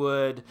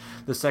Hollywood.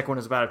 The second one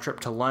is about a trip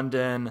to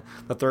London.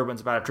 The third one's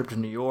about a trip to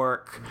New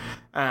York.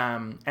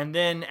 And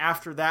then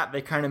after that,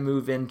 they kind of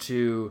move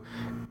into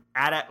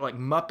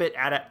Muppet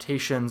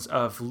adaptations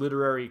of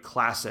literary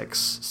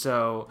classics.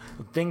 So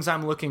things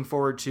I'm looking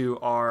forward to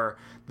are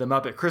The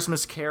Muppet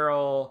Christmas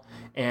Carol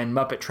and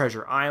Muppet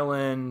Treasure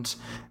Island.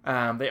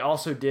 They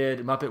also did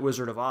Muppet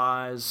Wizard of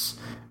Oz.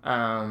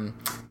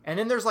 And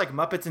then there's like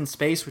Muppets in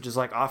Space, which is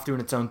like off doing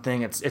its own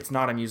thing. It's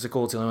not a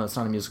musical. It's the only one that's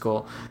not a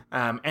musical.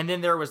 And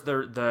then there was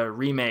the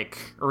remake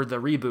or the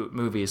reboot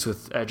movies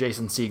with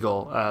Jason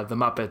Segel, The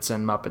Muppets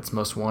and Muppets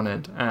Most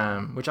Wanted,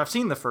 which I've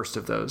seen the first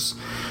of those.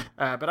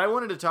 But I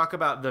wanted to talk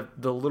about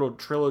the little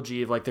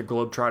trilogy of like the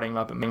globetrotting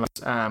Muppet movies.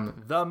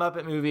 The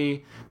Muppet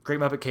Movie, Great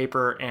Muppet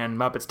Caper, and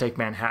Muppets Take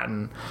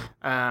Manhattan.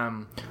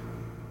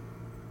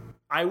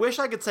 I wish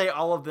I could say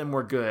all of them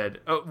were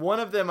good. One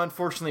of them,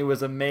 unfortunately,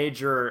 was a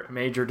major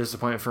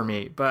disappointment for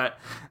me. But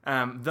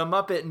The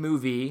Muppet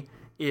Movie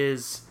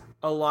is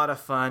a lot of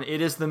fun.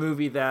 It is the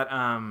movie that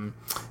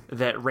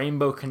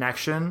Rainbow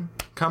Connection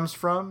comes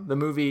from. The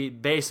movie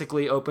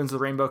basically opens the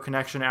Rainbow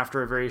Connection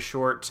after a very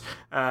short,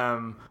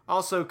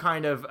 also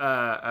kind of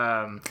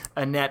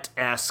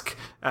Annette-esque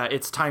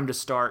It's Time to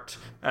Start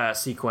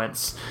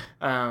sequence.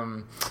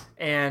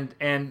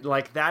 And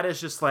like that is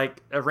just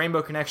like a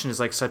Rainbow Connection is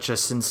like such a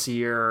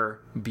sincere,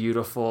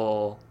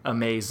 beautiful,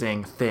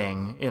 amazing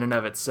thing in and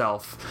of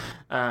itself.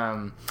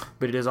 But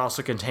it is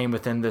also contained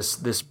within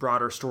this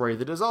broader story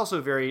that is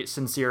also very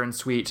sincere and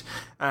sweet.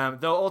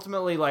 Though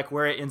ultimately, like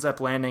where it ends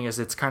up landing is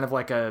it's kind of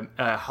like a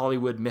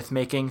Hollywood myth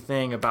making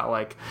thing about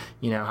like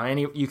how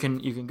you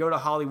can go to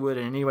Hollywood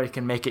and anybody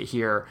can make it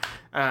here.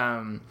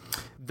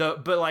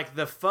 But like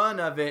the fun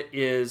of it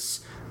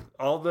is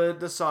all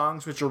the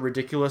songs, which are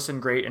ridiculous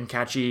and great and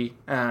catchy,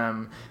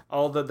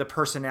 all the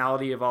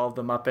personality of all of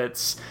the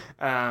Muppets,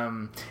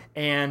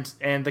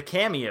 and the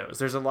cameos.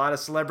 There's a lot of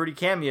celebrity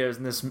cameos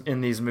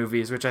in these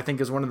movies, which I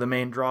think is one of the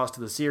main draws to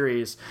the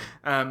series.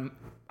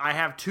 I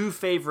have two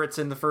favorites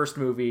in the first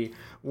movie.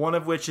 One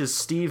of which is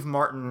Steve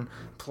Martin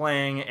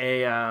playing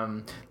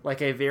a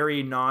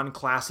very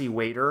non-classy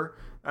waiter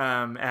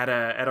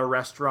at a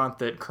restaurant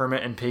that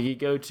Kermit and Piggy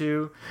go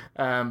to,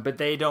 but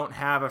they don't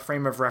have a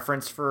frame of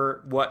reference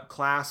for what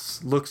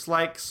class looks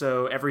like,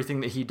 so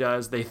everything that he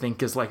does they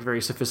think is like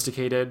very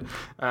sophisticated.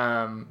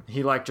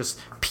 He like just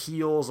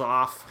peels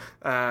off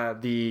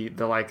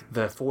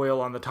the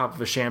foil on the top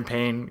of a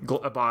champagne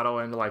bottle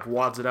and like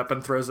wads it up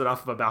and throws it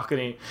off of a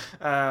balcony.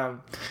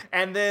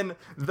 And then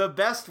the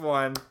best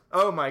one,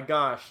 oh my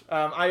gosh,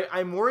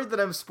 I'm worried that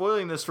I'm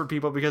spoiling this for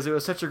people because it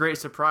was such a great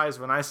surprise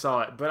when I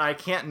saw it, but I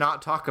can't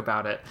not talk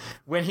about it.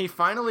 When he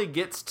finally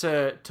gets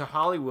to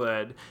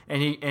Hollywood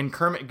and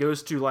Kermit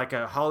goes to like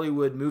a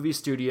Hollywood movie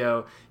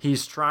studio,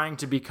 he's trying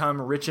to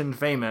become rich and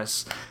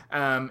famous,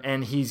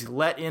 and he's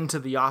let into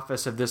the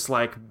office of this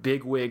like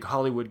bigwig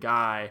Hollywood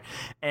guy,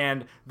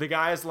 and the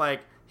guy's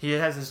like, he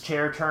has his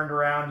chair turned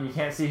around, you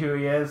can't see who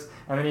he is,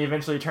 and then he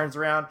eventually turns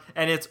around,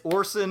 and it's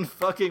Orson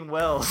fucking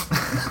Welles.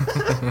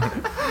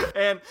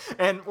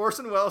 and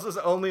Orson Welles'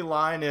 only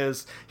line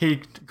is,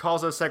 he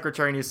calls his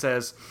secretary and he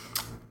says,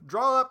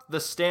 "Draw up the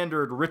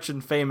standard rich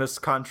and famous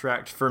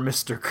contract for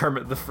Mr.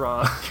 Kermit the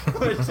Frog."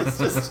 Which is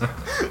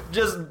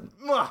just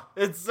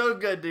it's so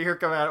good to hear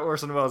come out of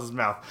Orson Welles'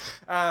 mouth.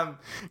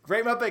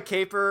 Great Muppet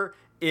Caper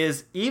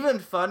is even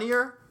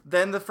funnier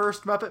than the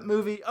first Muppet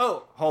movie.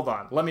 Oh, hold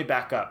on. Let me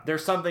back up.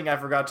 There's something I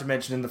forgot to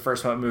mention in the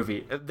first Muppet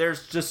movie.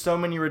 There's just so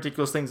many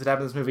ridiculous things that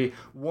happen in this movie.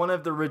 One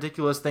of the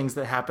ridiculous things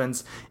that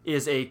happens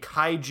is a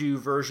kaiju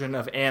version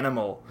of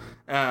Animal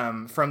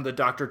from the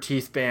Dr.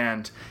 Teeth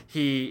band.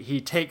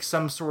 He takes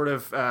some sort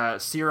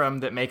of serum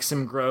that makes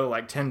him grow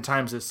like 10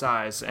 times his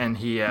size, and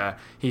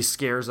he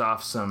scares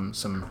off some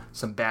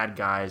bad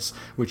guys,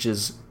 which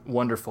is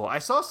wonderful. I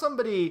saw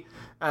somebody...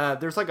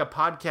 there's like a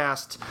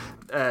podcast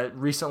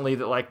recently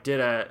that like did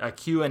a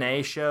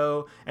Q&A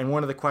show, and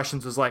one of the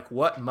questions was like,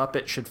 what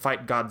Muppet should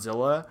fight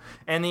Godzilla?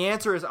 And the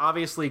answer is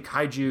obviously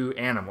Kaiju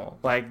Animal.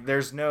 Like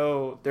there's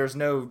no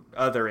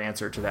other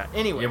answer to that.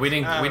 Anyway, yeah, we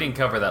didn't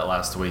cover that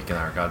last week in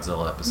our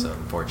Godzilla episode,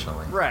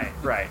 unfortunately.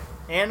 Right.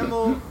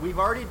 Animal, we've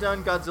already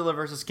done Godzilla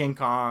versus King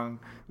Kong.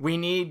 We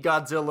need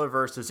Godzilla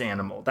versus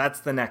Animal.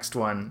 That's the next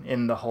one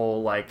in the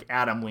whole like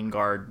Adam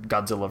Wingard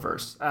Godzilla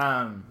verse.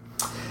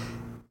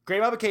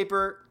 Great Muppet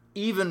Caper,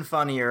 even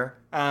funnier,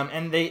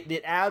 and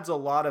it adds a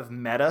lot of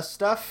meta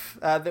stuff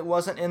that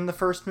wasn't in the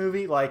first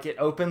movie. Like it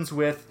opens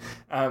with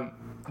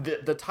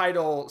the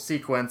title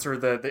sequence or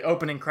the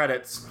opening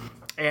credits,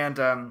 and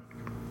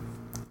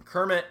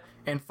Kermit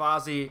and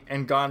Fozzie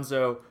and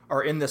Gonzo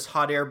are in this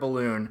hot air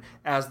balloon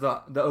as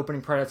the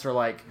opening credits are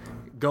like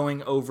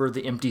going over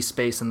the empty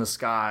space in the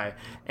sky,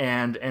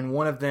 and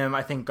one of them,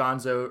 I think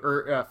Gonzo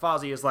or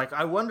Fozzie, is like,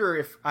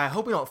 I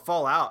hope we don't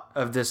fall out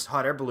of this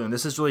hot air balloon.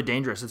 This is really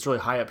dangerous. It's really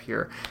high up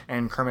here.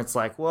 And Kermit's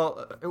like,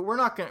 well, we're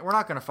not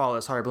gonna follow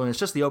this hot air balloon. It's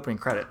just the opening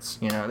credits.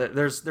 You know,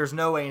 there's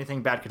no way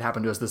anything bad could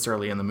happen to us this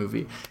early in the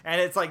movie.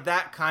 And it's like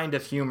that kind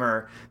of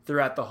humor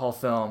throughout the whole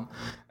film.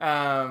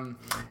 And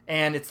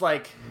it's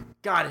like,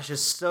 God, it's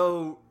just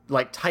so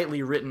like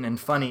tightly written and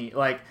funny,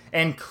 like,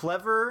 and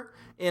clever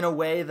in a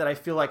way that I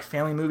feel like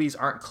family movies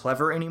aren't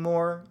clever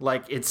anymore.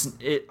 Like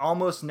it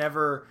almost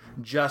never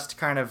just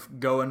kind of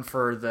going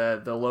for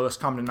the lowest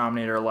common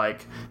denominator,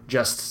 like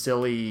just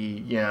silly,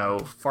 you know,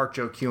 fart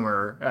joke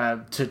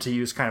humor, to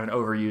use kind of an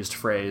overused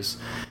phrase.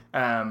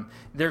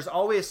 There's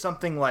always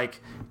something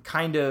like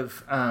kind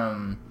of,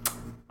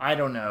 I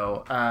don't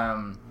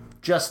know,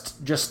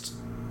 just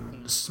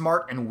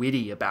smart and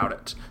witty about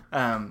it,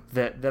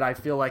 that I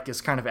feel like is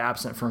kind of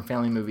absent from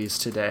family movies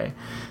today.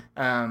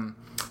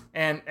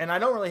 And I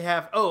don't really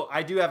have... Oh,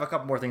 I do have a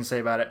couple more things to say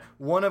about it.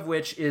 One of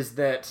which is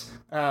that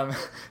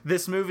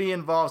this movie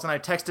involves... And I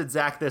texted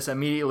Zach this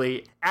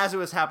immediately as it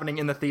was happening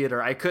in the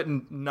theater. I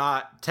couldn't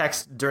not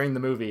text during the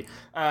movie.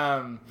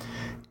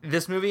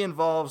 This movie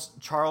involves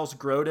Charles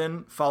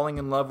Grodin falling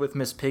in love with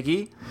Miss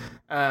Piggy.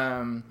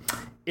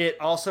 It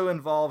also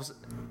involves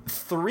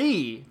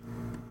 3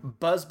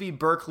 Busby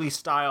Berkeley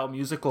style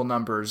musical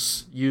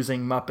numbers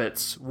using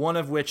Muppets, one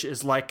of which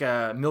is like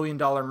a $1 Million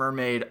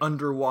Mermaid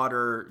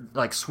underwater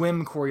like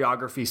swim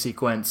choreography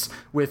sequence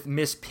with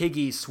Miss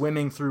Piggy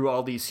swimming through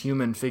all these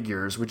human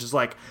figures, which is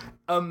like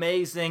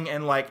amazing.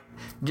 And like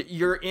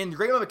you're in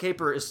Great Muppet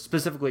Caper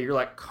specifically, you're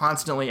like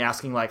constantly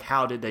asking like,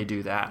 how did they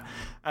do that?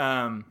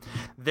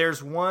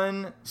 There's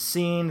one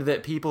scene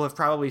that people have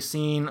probably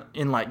seen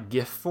in like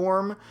GIF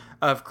form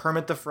of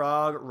Kermit the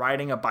Frog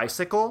riding a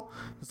bicycle.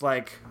 It's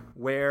like,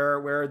 where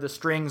are the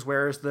strings?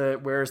 Where's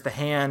the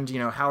hand? You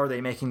know, how are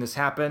they making this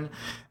happen?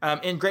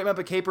 In Great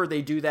Muppet Caper,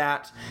 they do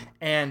that,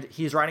 and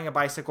he's riding a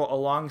bicycle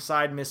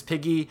alongside Miss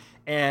Piggy,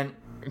 and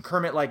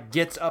Kermit like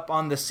gets up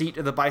on the seat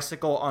of the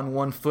bicycle on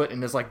one foot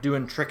and is like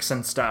doing tricks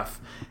and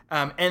stuff.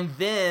 And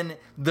then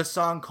the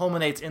song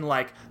culminates in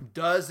like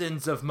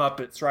dozens of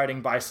Muppets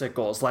riding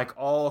bicycles, like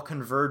all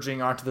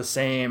converging onto the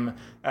same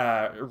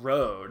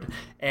road.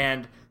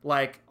 And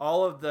like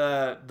all of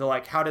the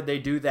like, how did they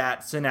do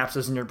that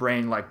synapses in your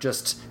brain like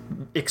just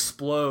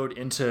explode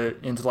into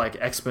like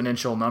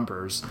exponential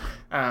numbers.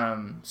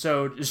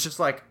 So it's just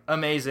like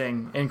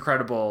amazing,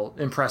 incredible,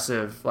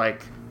 impressive.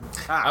 Like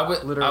I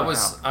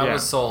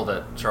was sold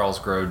that Charles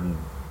Grodin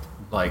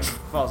like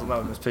falls in love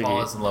with Miss Piggy.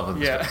 Falls in love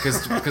with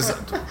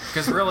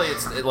because really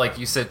it's like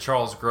you said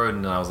Charles Grodin,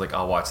 and I was like,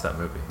 I'll watch that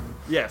movie.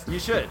 Yes, you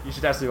should. You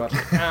should absolutely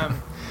watch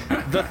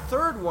it. The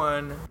third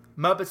one,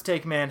 Muppets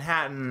Take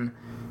Manhattan,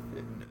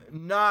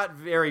 not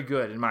very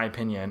good in my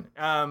opinion.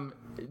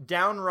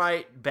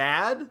 Downright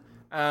bad.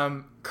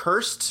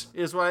 Cursed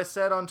is what I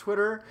said on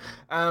Twitter.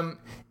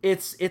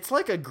 It's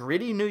like a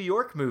gritty New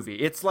York movie.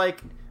 It's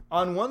like,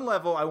 on one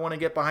level, I want to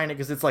get behind it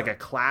because it's like a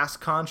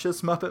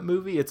class-conscious Muppet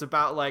movie. It's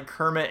about like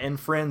Kermit and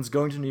friends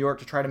going to New York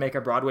to try to make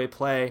a Broadway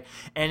play,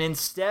 and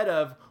instead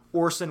of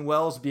Orson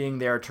Welles being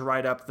there to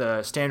write up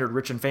the standard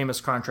Rich and Famous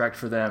contract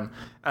for them,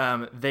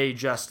 they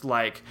just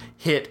like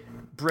hit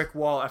brick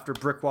wall after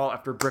brick wall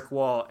after brick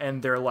wall,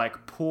 and they're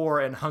like poor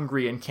and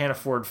hungry and can't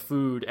afford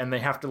food, and they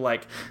have to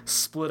like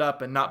split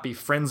up and not be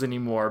friends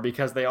anymore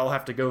because they all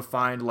have to go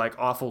find like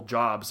awful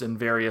jobs in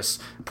various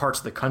parts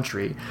of the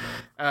country.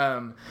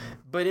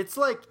 But it's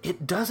like,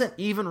 it doesn't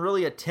even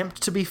really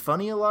attempt to be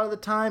funny a lot of the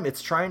time.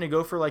 It's trying to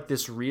go for like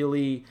this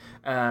really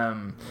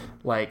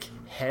like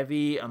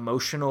heavy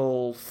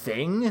emotional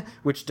thing,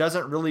 which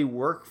doesn't really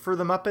work for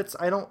the Muppets,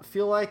 I don't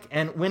feel like.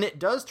 And when it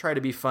does try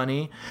to be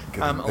funny,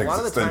 a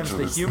lot of the times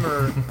the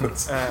humor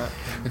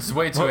it's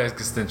way too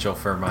existential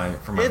for my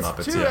Muppets.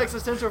 It's too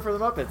existential for the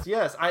Muppets.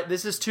 Yes,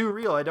 this is too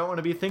real. I don't want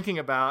to be thinking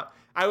about.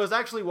 I was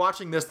actually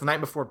watching this the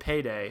night before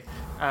payday,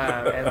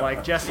 and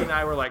like Jesse and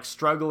I were like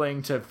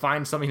struggling to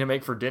find something to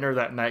make for dinner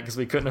that night because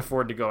we couldn't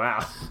afford to go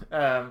out.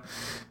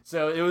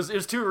 So it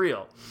was too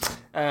real.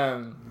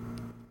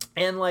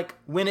 And like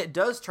when it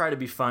does try to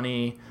be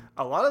funny,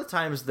 a lot of the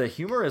times the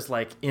humor is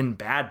like in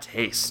bad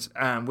taste,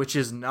 which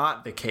is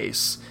not the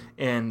case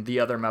in the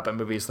other Muppet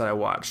movies that I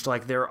watched.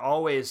 Like they're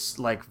always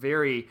like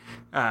very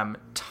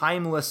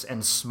timeless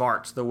and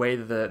smart the way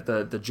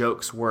the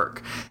jokes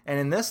work. And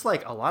in this,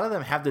 like a lot of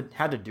them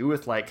had to do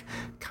with like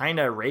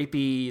kind of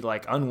rapey,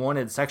 like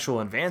unwanted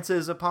sexual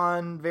advances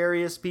upon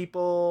various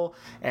people,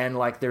 and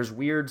like there's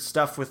weird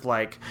stuff with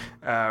like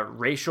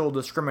racial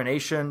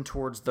discrimination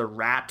towards the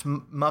rat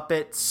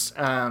Muppets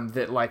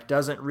that like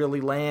doesn't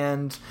really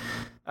land.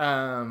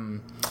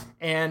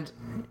 And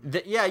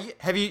do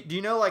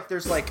you know, like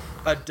there's like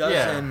a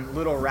dozen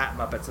little rat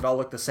Muppets that all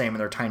look the same and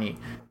they're tiny.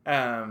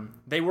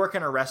 They work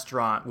in a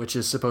restaurant, which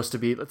is supposed to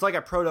be, it's like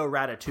a proto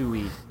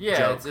Ratatouille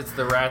joke. It's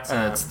the rats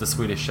and it's the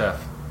Swedish Chef.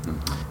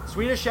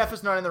 Swedish Chef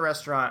is not in the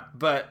restaurant,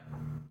 but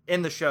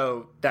in the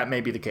show that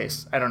may be the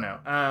case. I don't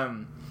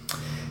know.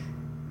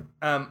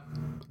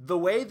 The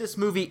way this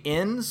movie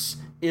ends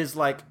is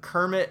like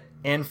Kermit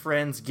and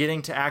friends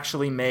getting to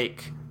actually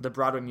make the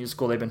Broadway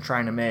musical they've been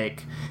trying to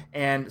make.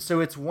 And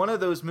so it's one of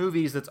those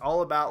movies that's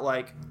all about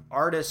like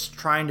artists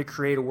trying to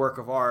create a work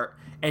of art,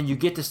 and you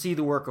get to see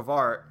the work of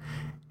art.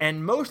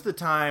 And most of the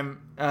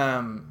time,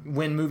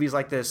 when movies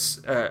like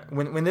this,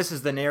 when this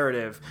is the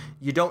narrative,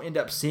 you don't end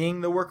up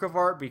seeing the work of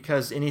art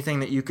because anything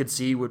that you could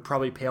see would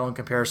probably pale in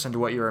comparison to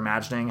what you're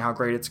imagining how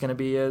great it's going to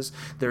be is.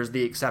 There's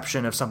the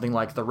exception of something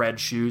like The Red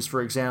Shoes,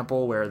 for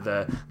example, where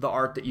the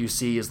art that you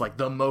see is like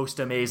the most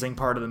amazing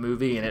part of the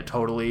movie, and it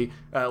totally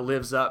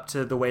lives up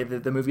to the way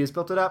that the movie has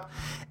built it up.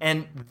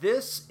 And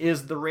this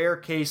is the rare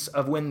case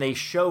of when they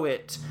show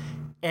it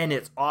and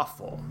it's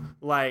awful.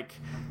 Like,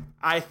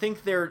 I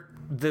think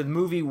the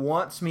movie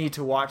wants me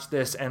to watch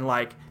this and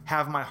like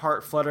have my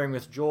heart fluttering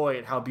with joy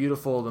at how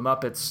beautiful the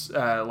Muppets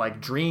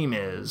like dream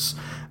is,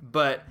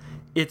 but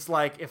it's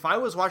like if I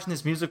was watching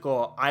this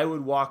musical, I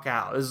would walk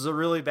out. This is a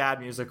really bad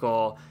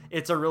musical.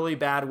 It's a really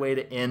bad way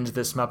to end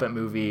this Muppet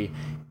movie,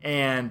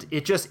 and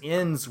it just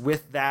ends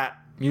with that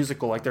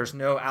musical. Like there's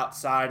no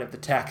outside of the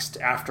text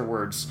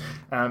afterwards,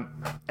 and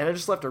it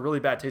just left a really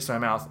bad taste in my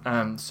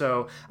mouth.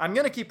 So I'm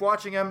gonna keep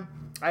watching them.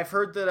 I've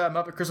heard that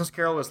Muppet Christmas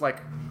Carol was like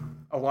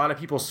a lot of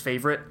people's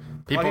favorite.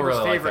 People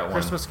really like that one.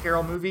 Christmas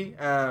Carol movie,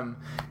 and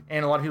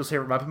a lot of people's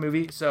favorite Muppet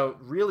movie. So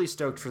really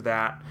stoked for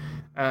that.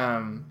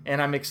 And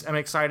I'm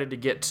excited to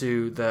get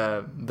to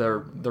the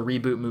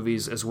reboot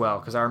movies as well,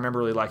 because I remember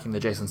really liking the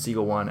Jason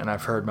Segel one, and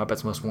I've heard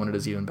Muppets Most Wanted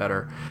is even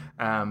better.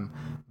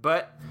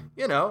 But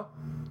you know,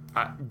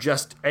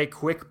 just a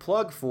quick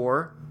plug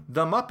for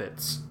the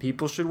Muppets.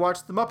 People should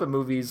watch the Muppet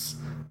movies.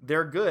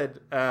 They're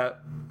good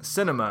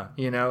cinema.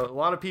 You know, a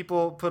lot of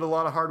people put a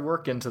lot of hard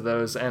work into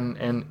those,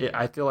 and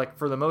I feel like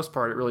for the most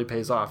part it really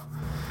pays off.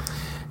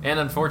 And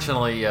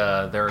unfortunately,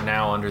 they're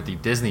now under the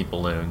Disney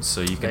balloon,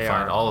 so you can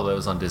find all of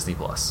those on Disney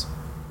Plus.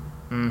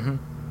 Mm-hmm.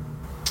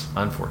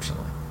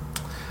 Unfortunately.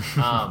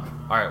 All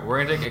right,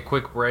 we're gonna take a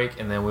quick break,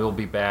 and then we'll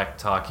be back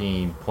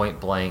talking Point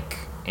Blank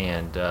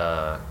and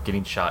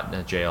getting shot in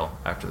a jail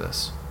after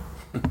this.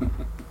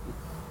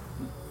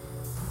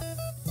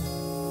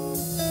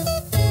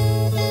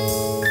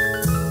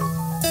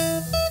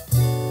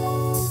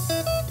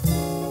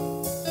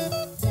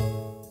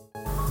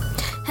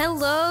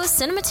 Hello,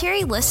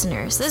 Cinematary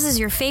listeners. This is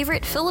your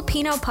favorite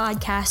Filipino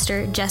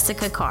podcaster,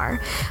 Jessica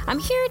Carr. I'm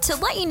here to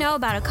let you know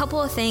about a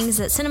couple of things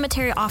that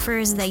Cinematary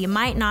offers that you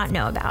might not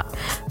know about.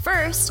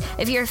 First,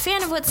 if you're a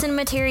fan of what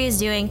Cinematary is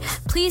doing,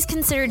 please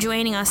consider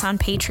joining us on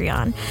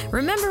Patreon.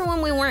 Remember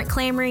when we weren't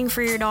clamoring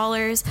for your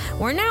dollars?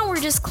 Well, now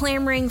we're just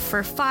clamoring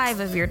for 5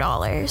 of your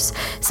dollars.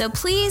 So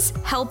please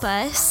help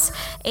us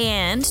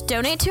and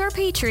donate to our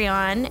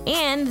Patreon,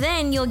 and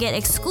then you'll get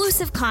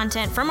exclusive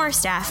content from our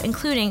staff,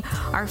 including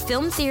our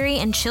Film Theory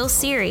and Chill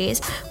series,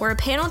 where a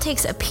panel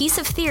takes a piece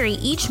of theory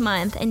each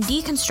month and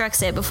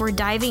deconstructs it before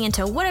diving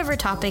into whatever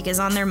topic is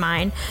on their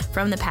mind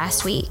from the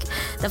past week.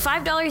 The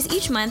 $5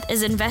 each month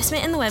is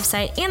investment in the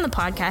website and the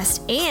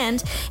podcast,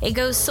 and it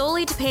goes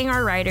solely to paying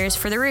our writers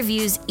for the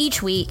reviews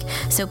each week,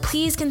 so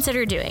please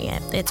consider doing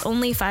it. It's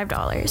only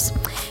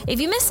 $5.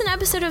 If you missed an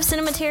episode of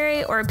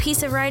Cinematary or a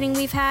piece of writing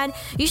we've had,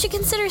 you should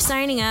consider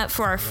signing up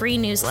for our free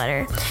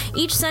newsletter.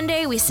 Each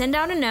Sunday, we send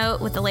out a note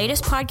with the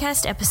latest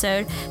podcast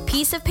episode,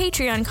 piece of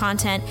Patreon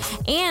content,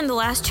 and the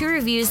last 2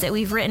 reviews that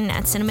we've written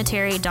at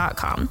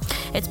cinematary.com.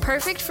 It's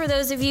perfect for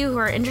those of you who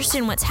are interested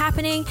in what's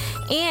happening,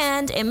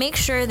 and it makes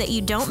sure that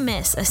you don't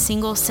miss a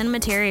single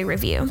Cinematary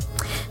review.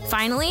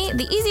 Finally,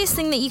 the easiest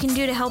thing that you can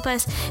do to help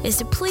us is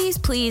to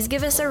please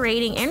give us a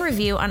rating and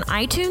review on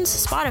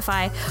iTunes,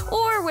 Spotify,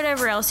 or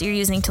whatever else you're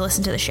using to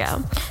listen to the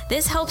show.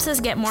 This helps us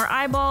get more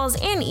eyeballs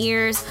and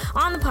ears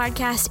on the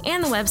podcast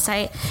and the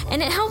website,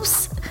 and it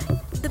helps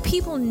the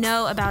people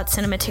know about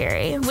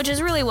Cinematary, which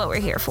is really what we're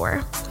here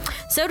for.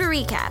 So to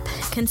recap,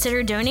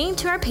 consider donating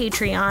to our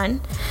Patreon,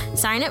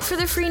 sign up for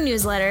the free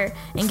newsletter,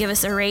 and give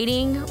us a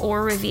rating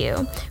or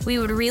review. We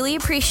would really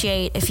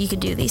appreciate if you could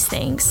do these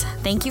things.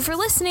 Thank you for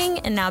listening,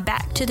 and now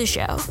back to the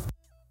show.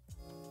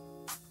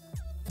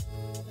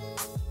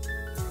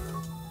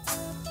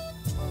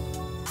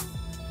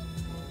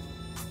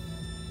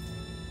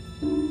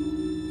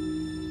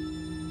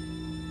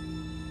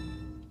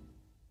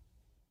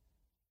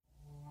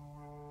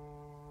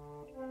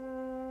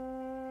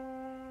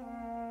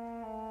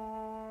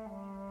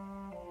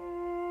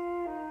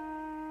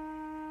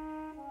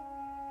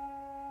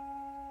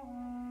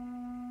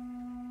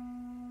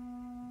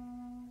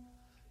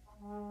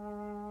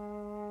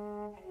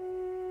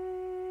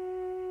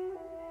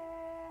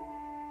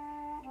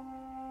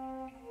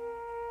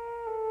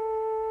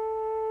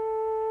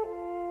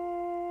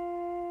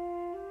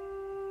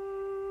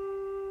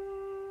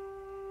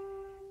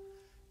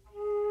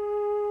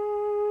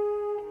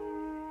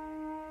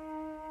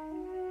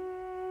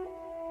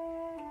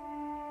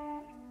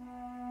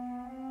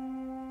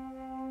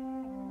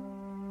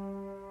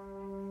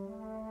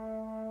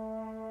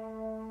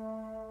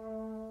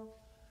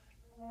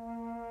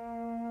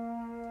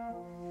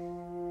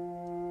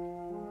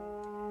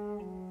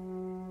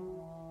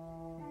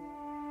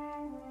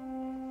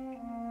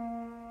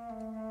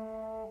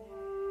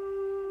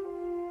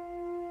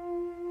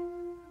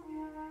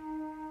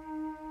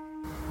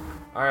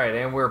 Alright,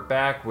 and we're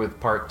back with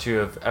part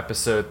 2 of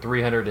episode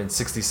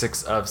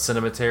 366 of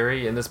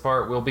Cinematary. In this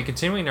part, we'll be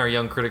continuing our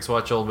Young Critics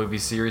Watch Old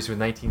Movies series with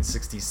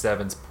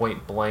 1967's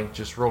Point Blank.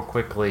 Just real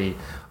quickly,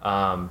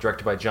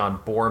 directed by John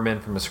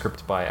Boorman from a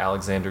script by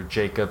Alexander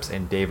Jacobs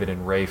and David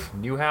and Rafe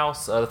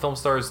Newhouse. The film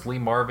stars Lee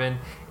Marvin,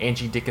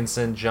 Angie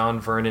Dickinson, John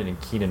Vernon,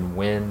 and Keenan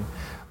Wynn.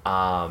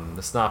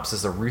 The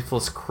synopsis: a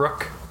ruthless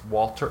crook,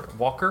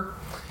 Walker,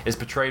 is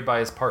betrayed by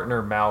his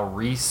partner Mal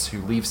Reese,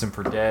 who leaves him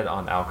for dead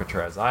on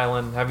Alcatraz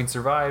Island. Having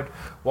survived,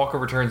 Walker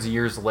returns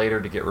years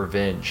later to get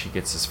revenge. He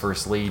gets his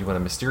first lead when a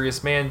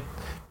mysterious man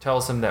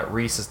tells him that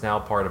Reese is now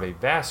part of a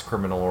vast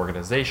criminal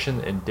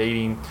organization and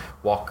dating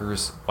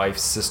Walker's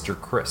wife's sister,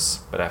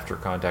 Chris. But after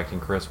contacting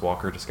Chris,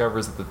 Walker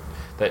discovers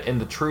that in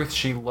the truth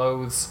she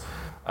loathes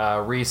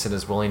Reese and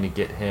is willing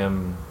to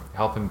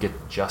help him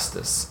get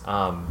justice.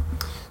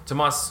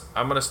 Tomas,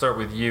 I'm going to start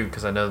with you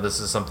because I know this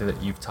is something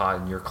that you've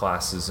taught in your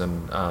classes,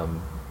 and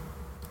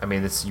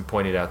you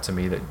pointed out to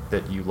me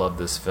that you love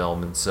this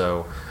film, and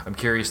so I'm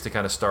curious to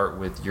kind of start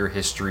with your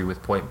history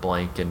with Point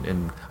Blank,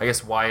 and I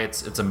guess why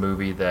it's a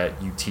movie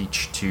that you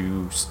teach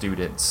to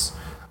students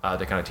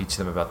to kind of teach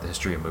them about the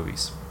history of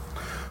movies.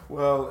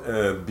 Well,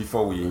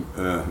 before we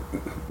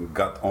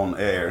got on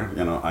air,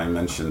 I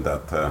mentioned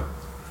that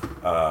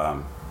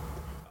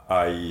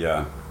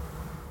I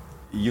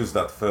used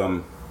that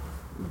film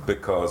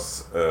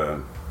because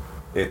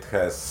it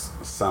has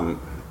some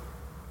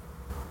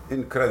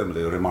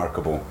incredibly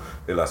remarkable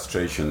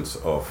illustrations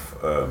of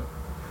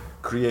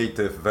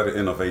creative, very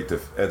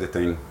innovative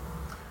editing,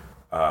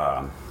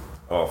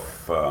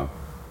 of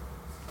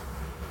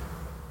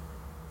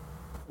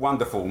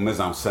wonderful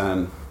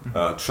mise-en-scène,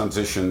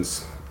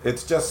 transitions.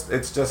 It's just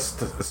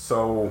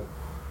so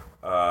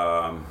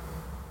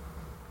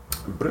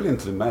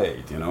brilliantly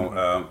made,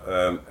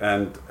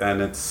 and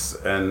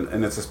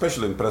it's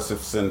especially impressive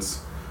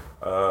since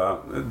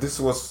this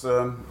was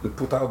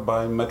put out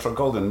by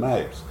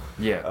Metro-Goldwyn-Mayer,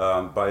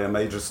 by a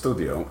major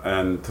studio,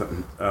 and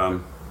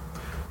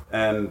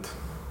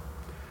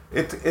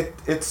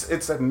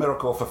it's a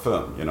miracle of a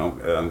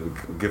film,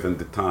 given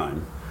the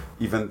time,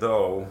 even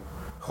though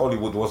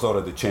Hollywood was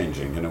already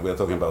changing. You know, we're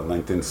talking about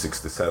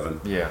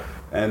 1967. Yeah.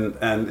 And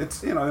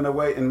it's, you know,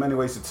 in many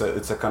ways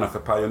it's a kind of a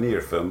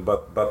pioneer film,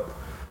 but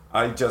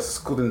I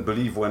just couldn't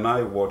believe when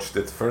I watched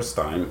it first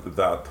time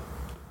that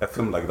a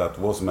film like that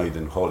was made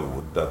in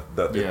Hollywood,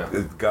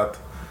 that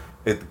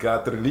it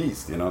got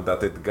released, you know,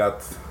 that it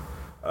got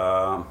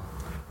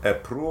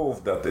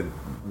approved, that it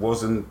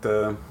wasn't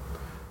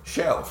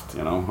shelved,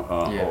 you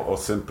know, or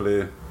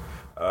simply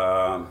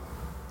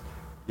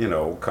you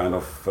know, kind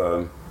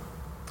of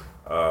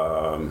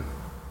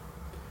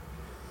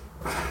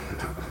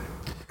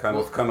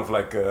kind of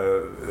like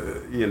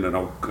you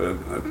know,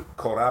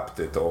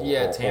 corrupted or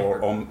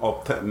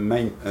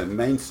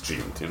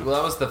mainstreamed. You know? Well,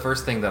 that was the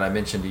first thing that I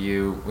mentioned to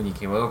you when you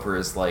came over.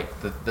 Is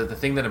like the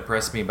thing that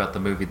impressed me about the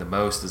movie the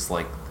most is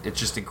like it's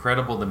just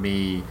incredible to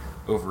me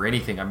over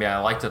anything. I mean, I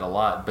liked it a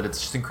lot, but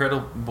it's just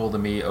incredible to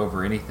me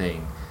over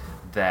anything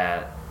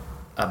that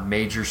a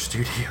major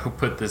studio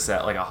put this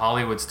out, like a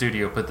Hollywood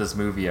studio put this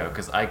movie out,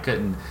 because I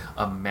couldn't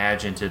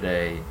imagine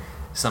today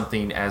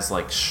something as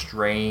like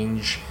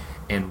strange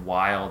and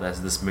wild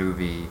as this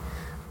movie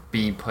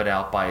being put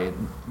out by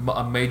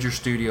a major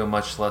studio,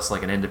 much less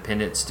like an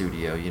independent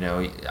studio, you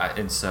know.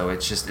 And so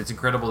it's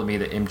incredible to me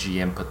that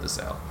MGM put this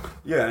out.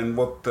 Yeah, and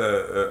what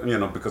you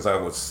know, because I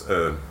was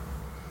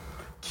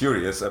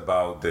curious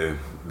about the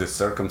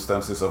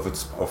circumstances of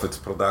its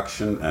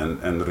production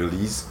and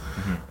release,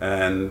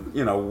 and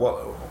you know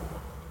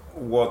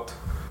what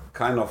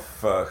kind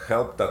of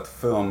helped that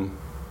film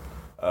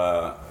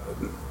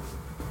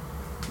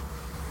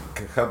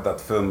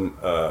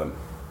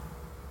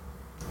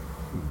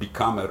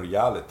become a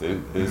reality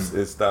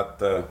is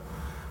that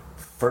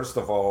first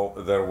of all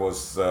there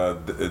was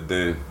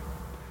there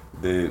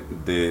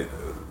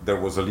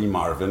was a Lee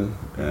Marvin,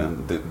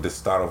 and the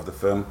star of the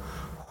film,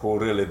 who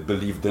really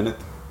believed in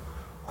it,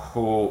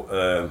 who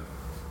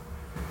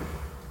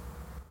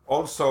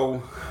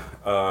also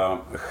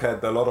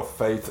had a lot of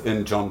faith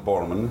in John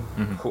Borman,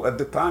 who at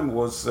the time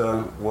was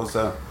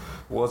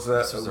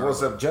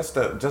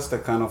just a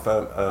kind of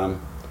a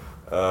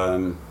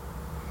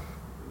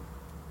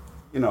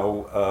you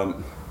know,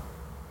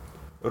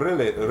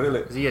 really.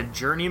 Is he a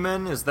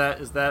journeyman? Is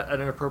that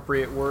an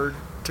appropriate word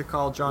to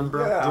call John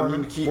Borman? Yeah, I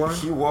mean, he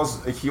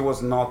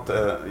was not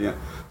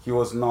he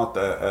was not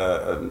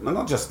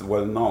not just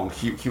well known.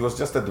 He was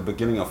just at the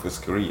beginning of his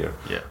career.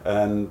 Yeah.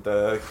 And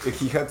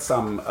he had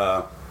some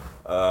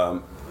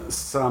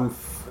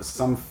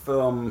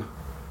film.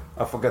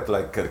 I forget,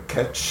 like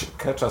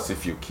Catch Us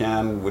If You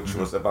Can, which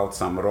was about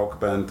some rock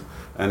band,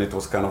 and it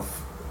was kind of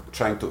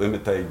trying to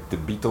imitate the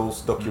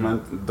Beatles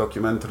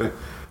documentary.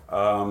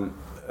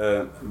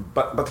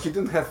 But he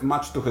didn't have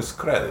much to his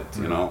credit,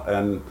 you know,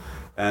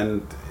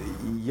 and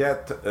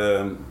yet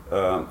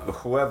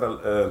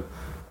whoever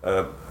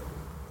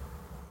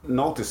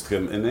noticed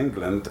him in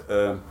England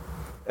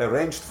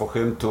arranged for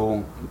him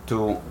to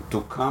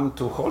come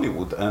to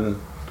Hollywood and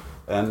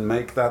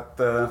make that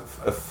a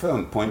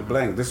film, Point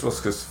Blank. This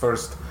was his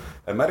first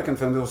American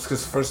film. It was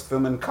his first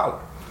film in color.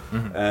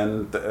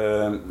 And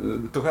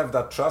to have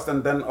that trust,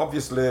 and then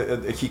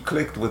obviously he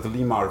clicked with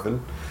Lee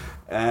Marvin,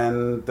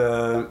 and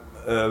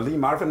Lee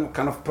Marvin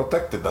kind of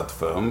protected that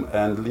film,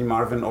 and Lee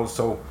Marvin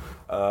also,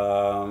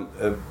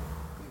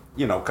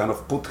 you know, kind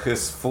of put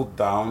his foot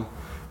down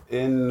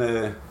in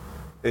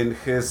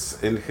his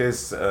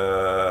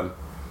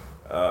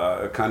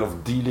kind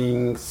of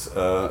dealings,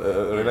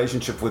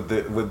 relationship with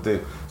the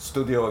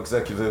studio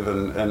executive,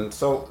 and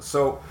so.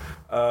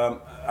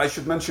 I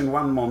should mention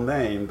one more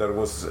name. There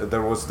was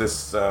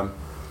this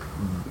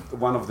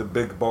one of the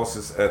big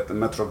bosses at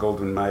Metro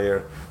Goldwyn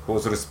Mayer who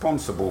was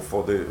responsible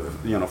for the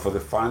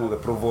final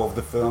approval of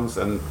the films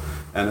and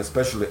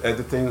especially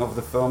editing of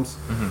the films,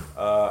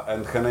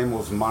 and her name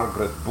was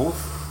Margaret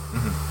Booth,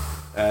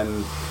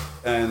 and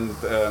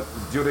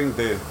during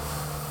the,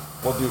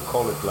 what do you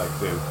call it, like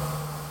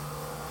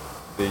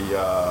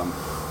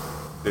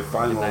the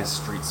final, a nice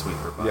street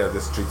sweeper. Yeah,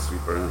 the street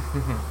sweeper.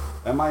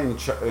 Am I am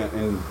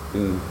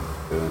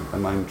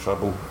I in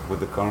trouble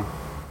with the car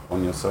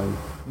on your side?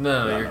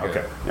 No, you're good.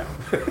 Okay, yeah.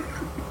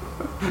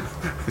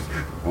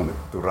 Wanted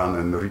to run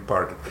and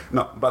repark it.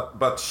 No,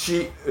 but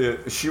she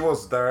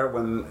was there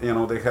when, you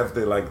know, they have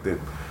the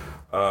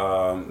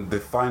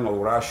final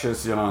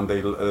rushes, you know, and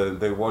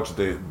they watch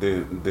the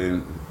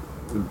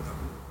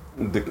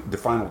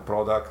final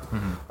product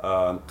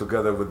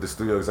together with the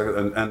studio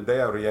executive, and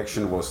their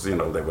reaction was, you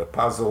know, they were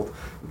puzzled.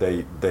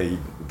 They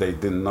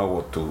didn't know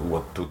what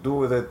to do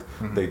with it.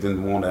 They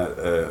didn't want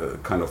to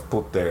kind of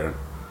put their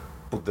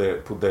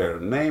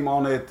name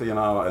on it, you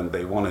know, and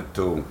they wanted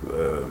to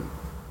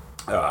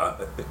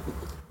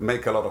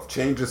make a lot of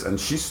changes. And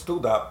she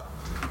stood up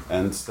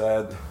and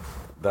said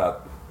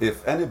that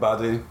if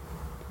anybody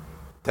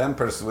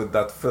tampers with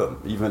that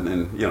film, even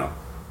in, you know,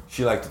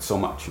 she liked it so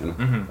much, you know,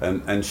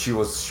 and she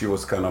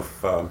was kind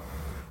of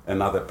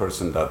another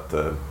person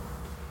that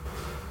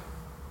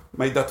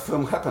made that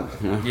film happen.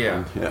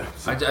 Yeah. Yeah.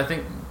 So. I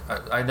think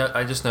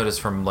I just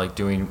noticed from like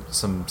doing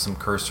some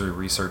cursory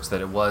research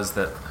that it was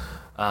that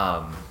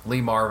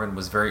Lee Marvin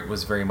was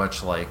very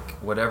much like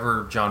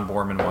whatever John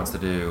Borman wants to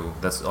do.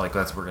 That's what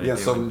we're gonna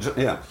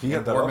do. He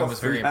had a lot of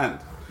free hand.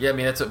 Yeah, I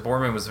mean that's what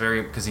Borman was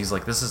very, because he's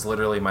like, this is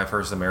literally my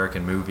first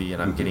American movie,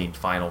 and I'm getting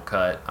final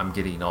cut. I'm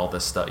getting all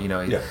this stuff.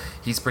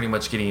 He's pretty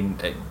much getting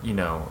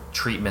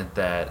treatment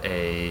that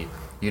a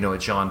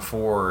John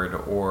Ford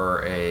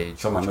or a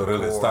someone George really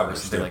Moore or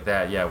established something like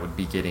that, would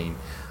be getting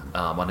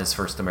on his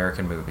first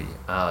American movie.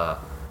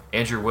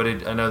 Andrew,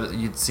 I know that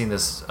you'd seen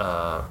this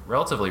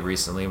relatively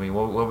recently. I mean,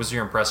 what was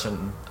your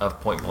impression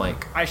of Point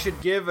Blank? I should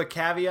give a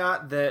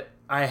caveat that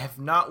I have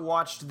not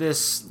watched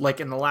this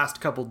in the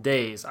last couple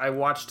days. I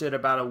watched it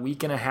about a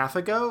week and a half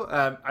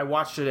ago. I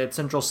watched it at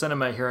Central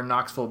Cinema here in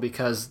Knoxville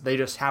because they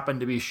just happened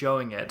to be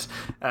showing it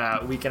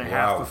a week and a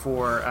half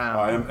before.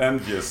 I am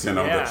envious,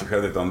 that you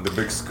had it on the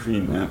big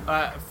screen.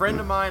 A friend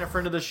of mine, a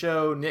friend of the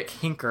show, Nick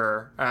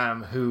Hinker,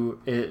 who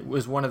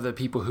was one of the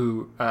people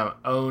who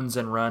owns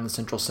and runs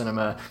Central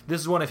Cinema.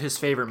 This is one of his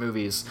favorite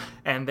movies,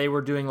 and they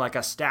were doing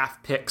a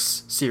staff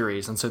picks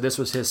series, and so this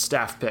was his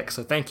staff pick.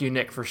 So thank you,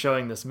 Nick, for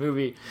showing this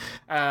movie.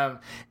 And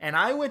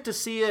I went to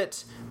see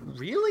it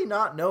really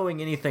not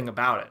knowing anything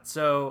about it.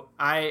 So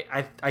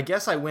I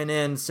guess I went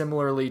in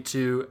similarly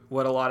to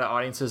what a lot of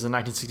audiences in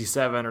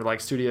 1967 or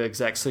studio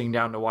execs sitting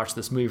down to watch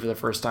this movie for the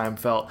first time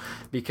felt,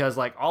 because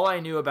all I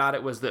knew about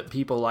it was that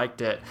people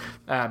liked it.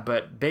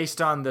 But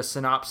based on the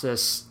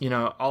synopsis,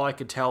 all I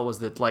could tell was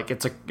that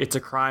it's a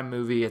crime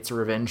movie, it's a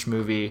revenge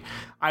movie.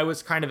 I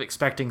was kind of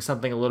expecting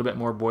something a little bit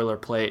more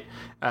boilerplate,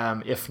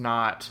 if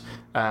not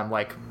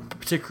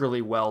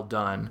particularly well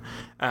done.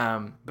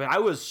 But I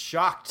was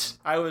shocked.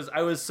 I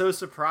was so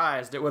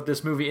surprised at what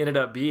this movie ended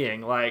up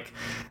being. Right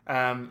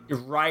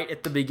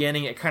at the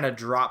beginning, it kind of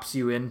drops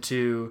you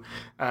into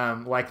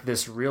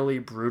this really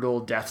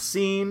brutal death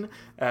scene.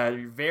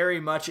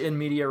 Very much in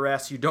media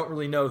res. You don't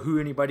really know who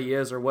anybody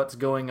is or what's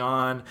going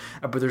on,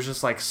 but there's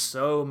just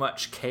so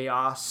much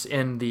chaos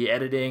in the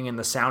editing and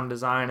the sound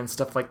design and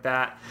stuff like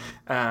that.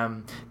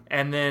 And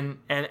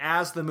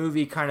as the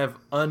movie kind of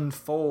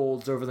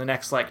unfolds over the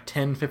next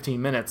 10-15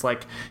 minutes,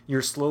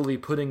 you're slowly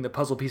putting the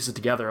puzzle pieces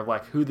together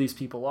of who these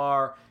people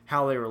are,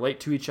 how they relate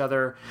to each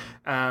other,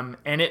 and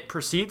it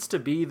proceeds to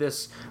be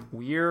this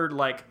weird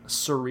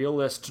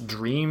surrealist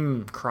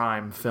dream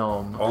crime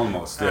film.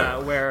 Almost, yeah.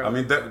 Where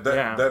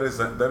there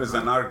is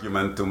an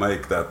argument to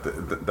make that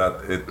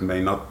it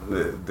may not,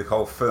 the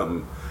whole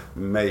film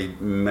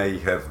may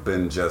have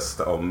been just,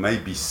 or may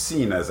be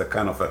seen as a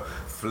kind of a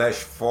flash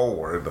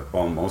forward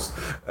almost,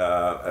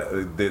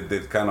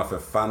 the kind of a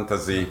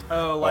fantasy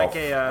of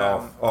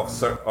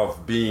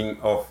being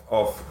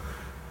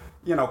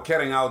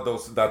carrying out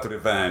that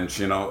revenge,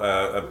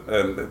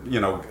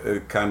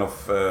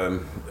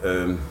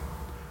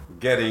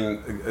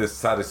 getting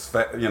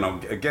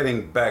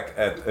getting back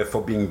at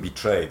for being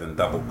betrayed and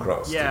double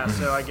crossed. Yeah,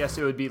 so I guess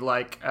it would be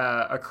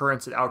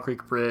Occurrence at Owl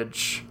Creek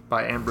Bridge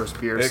by Ambrose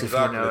Bierce.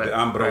 Exactly, if you know the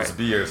Ambrose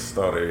Bierce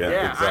story.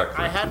 Yeah,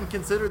 exactly. I hadn't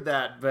considered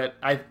that, but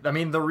I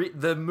mean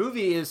the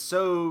movie is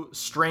so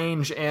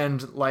strange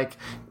and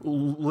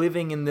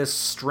living in this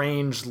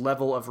strange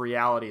level of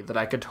reality that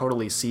I could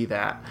totally see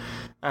that.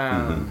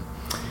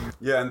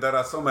 Yeah, and there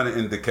are so many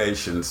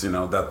indications,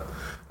 that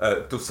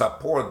to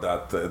support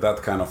that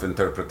kind of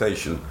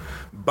interpretation.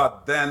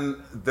 But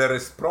then there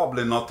is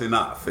probably not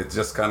enough. It's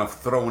just kind of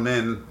thrown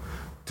in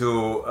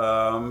to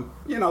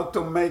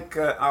to make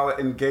our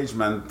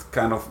engagement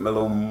kind of a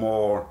little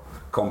more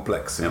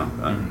complex,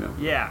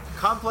 Yeah,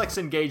 complex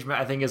engagement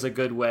I think is a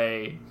good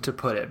way to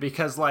put it,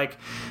 because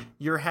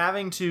you're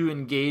having to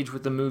engage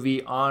with the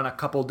movie on a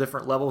couple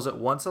different levels at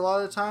once a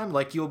lot of the time.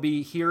 You'll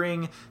be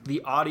hearing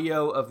the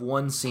audio of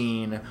one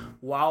scene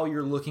while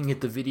you're looking at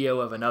the video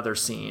of another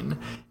scene,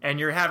 and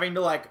you're having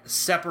to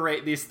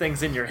separate these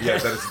things in your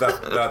head. Yeah, there is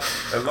that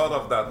a lot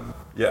of that.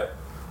 Yeah,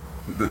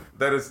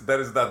 there is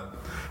that.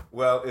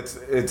 Well,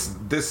 it's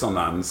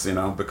dissonance,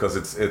 because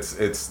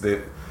it's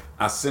the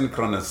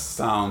asynchronous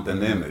sound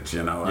and image,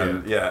 and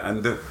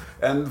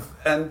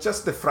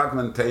just the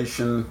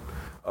fragmentation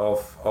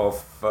of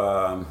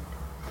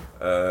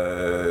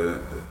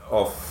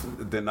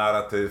the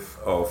narrative,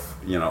 of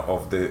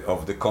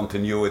the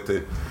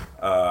continuity.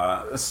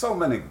 So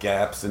many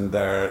gaps in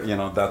there,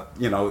 that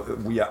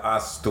we are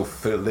asked to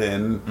fill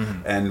in,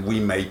 and we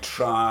may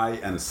try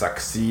and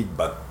succeed,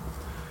 but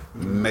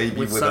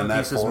maybe with an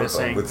effort or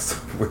with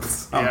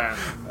some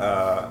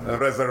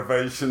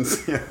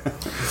reservations.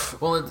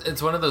 Well,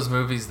 it's one of those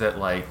movies that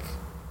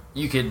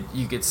you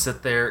could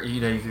sit there,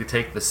 you could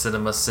take the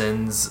cinema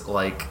sins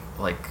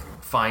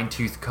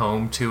fine-tooth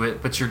comb to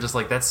it, but you're just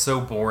that's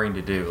so boring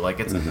to do.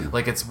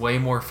 It's way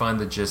more fun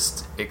to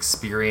just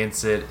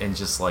experience it and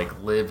just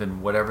live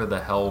in whatever the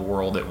hell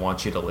world it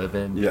wants you to live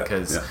in,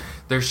 because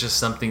there's just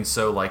something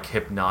so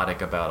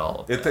hypnotic about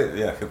all of it.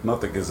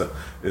 Hypnotic is a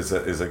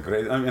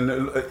great. I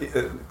mean,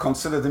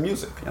 consider the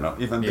music.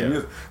 Even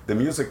the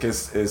music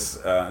is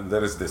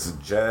there is this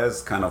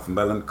jazz kind of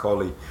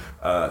melancholy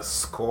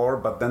score,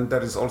 but then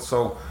there is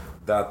also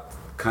that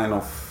kind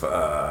of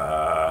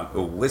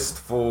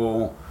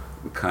wistful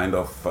kind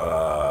of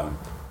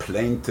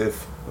plaintive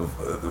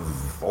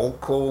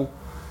vocal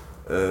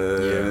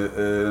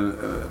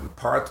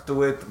part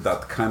to it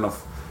that kind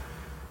of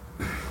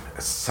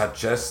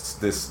suggests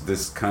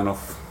this kind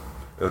of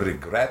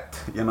regret,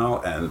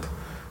 and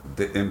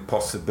the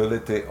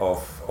impossibility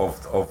of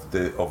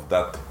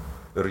that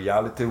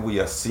reality we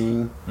are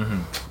seeing,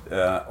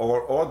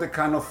 or the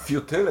kind of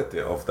futility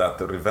of that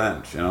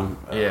revenge,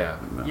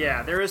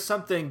 Yeah, there is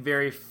something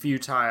very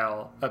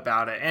futile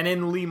about it, and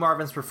in Lee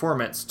Marvin's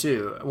performance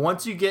too.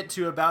 Once you get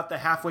to about the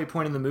halfway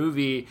point in the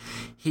movie,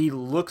 he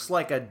looks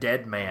like a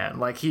dead man.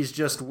 Like he's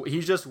just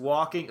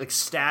walking, like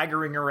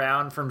staggering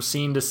around from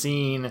scene to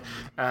scene,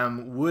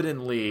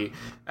 woodenly,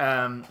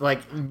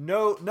 like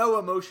no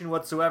emotion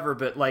whatsoever,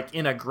 but like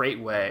in a great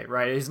way,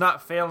 right? He's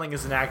not failing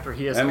as an actor.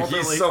 He is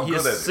he's so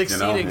good at it,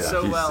 succeeding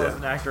so well as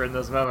an actor in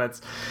those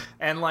moments.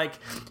 And like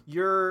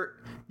you're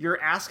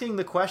asking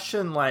the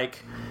question, like,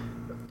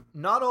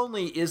 not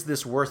only is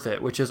this worth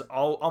it, which is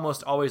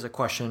almost always a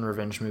question in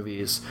revenge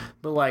movies,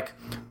 but like,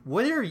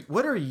 what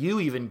are you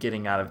even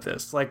getting out of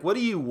this? Like, what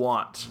do you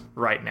want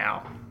right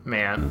now,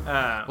 man?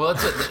 Well,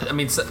 I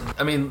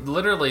mean,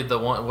 literally the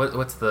one.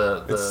 What's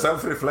the? It's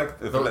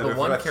self-reflective. The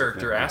one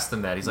character asked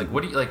him that. He's like,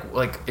 "What do you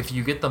like? If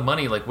you get the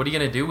money, like, what are you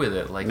gonna do with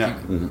it? Like,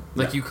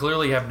 you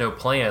clearly have no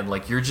plan.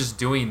 Like, you're just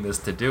doing this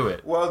to do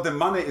it." Well, the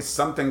money is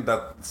something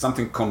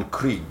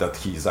concrete that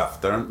he's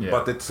after,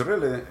 but it's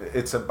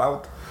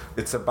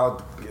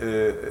about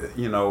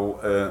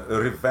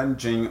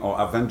revenging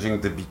or avenging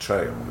the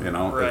betrayal,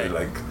 right.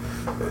 Like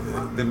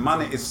the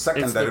money is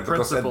secondary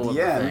because at the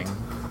end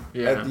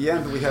At the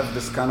end, we have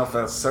this kind of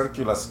a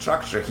circular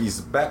structure.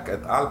 He's back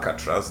at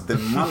Alcatraz. The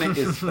money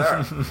is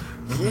there.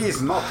 He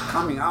is not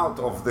coming out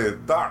of the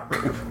dark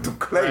to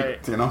claim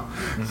it,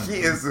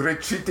 He is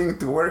retreating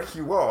to where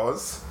he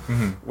was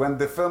when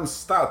the film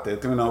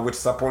started, which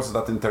supports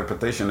that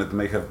interpretation. It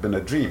may have been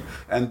a dream.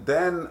 And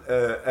then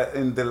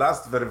in the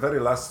very, very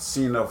last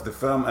scene of the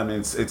film, and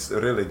it's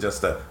really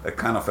just a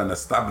kind of an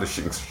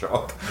establishing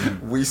shot,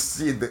 we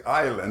see the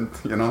island,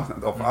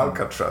 of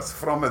Alcatraz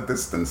from a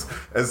distance,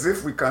 as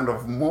if we kind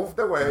of moved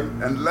away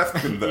and left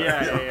him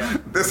there.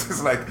 This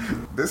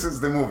is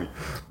the movie.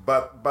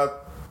 But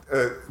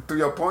to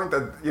your point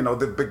that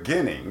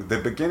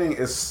the beginning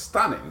is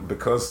stunning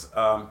because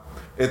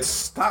it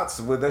starts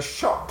with a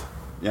shot.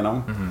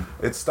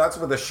 It starts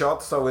with a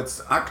shot, so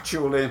it's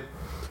actually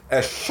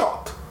a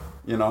shot.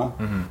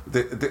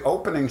 The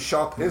opening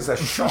shot is a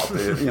shot.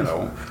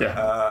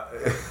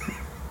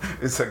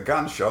 It's a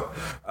gunshot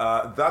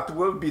that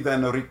will be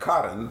then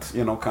recurrent.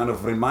 Kind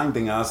of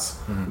reminding us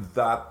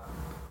that.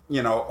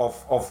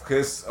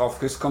 Of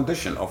his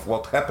condition, of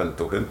what happened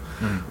to him,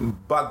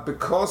 but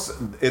because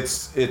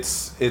it's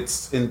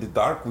in the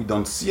dark, we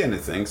don't see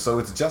anything, so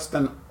it's just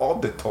an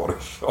auditory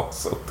shot,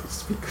 so to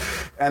speak.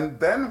 And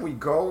then we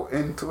go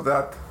into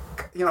that.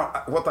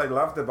 What I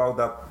loved about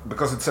that,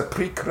 because it's a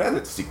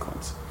pre-credit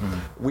sequence.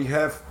 We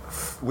have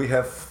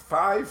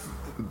 5,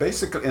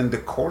 basically in the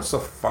course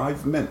of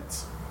 5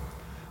 minutes,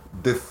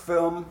 the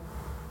film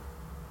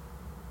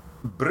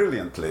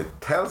brilliantly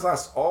tells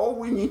us all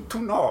we need to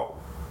know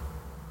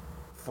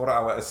for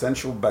our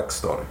essential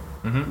backstory.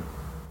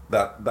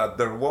 That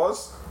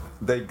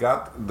they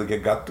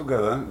got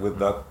together with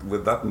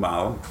that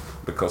Mal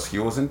because he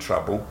was in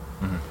trouble.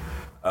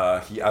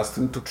 He asked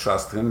him to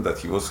trust him, that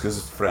he was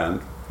his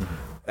friend,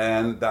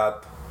 and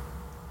that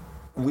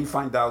we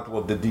find out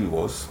what the deal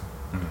was.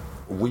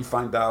 We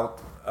find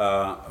out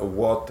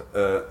what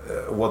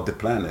the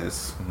plan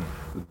is.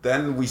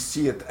 Then we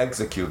see it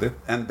executed,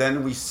 and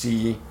then we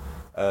see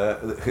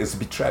his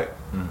betrayal.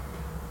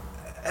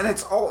 And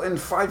it's all in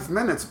 5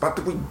 minutes, but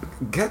we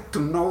get to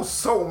know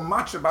so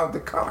much about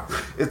the character.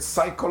 It's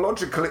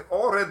psychologically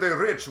already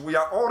rich. We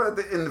are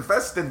already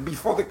invested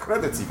before the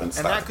credits even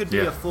start. And that could be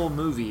a full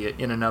movie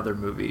in another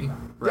movie,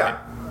 right? Yeah,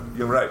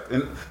 you're right.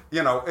 And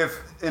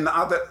if in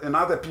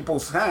other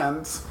people's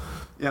hands,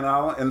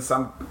 in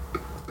some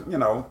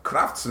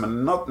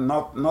craftsman, not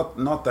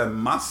a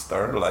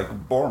master like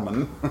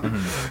Borman,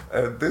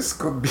 this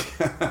could be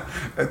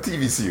a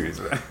TV series,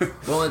 right?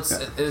 Well,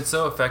 it's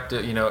so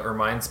effective. It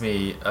reminds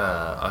me.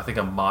 I think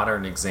a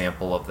modern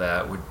example of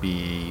that would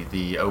be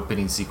the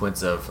opening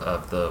sequence of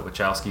the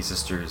Wachowski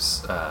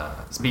sisters'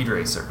 Speed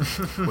Racer,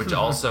 which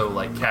also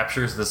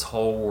captures this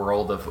whole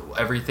world of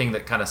everything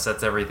that kind of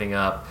sets everything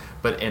up,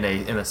 but in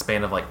a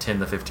span of 10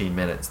 to 15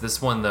 minutes. This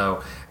one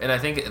though, and I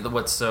think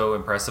what's so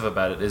impressive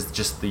about it is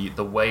just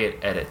the way it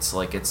edits.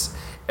 It's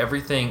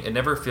everything. It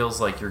never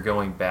feels like you're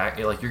going back.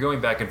 You're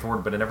going back and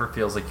forward, but it never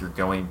feels like you're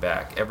going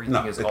back.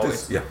 Everything is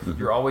always.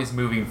 You're always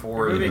moving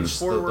forward. You're moving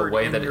forward the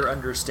way in that your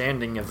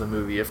understanding of the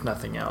movie, if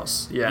nothing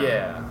else.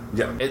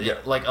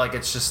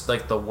 It's just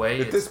the way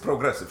it is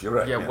progressive. You're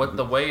right. Yeah. What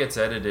the way it's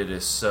edited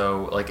is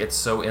so it's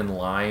so in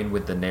line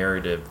with the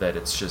narrative that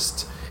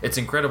it's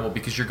incredible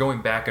because you're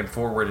going back and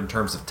forward in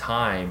terms of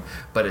time,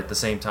 but at the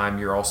same time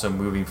you're also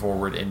moving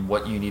forward in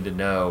what you need to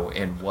know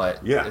and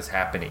what is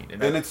happening.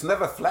 And it's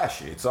never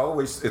flashy. It's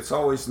always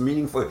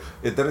meaningful.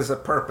 There is a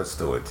purpose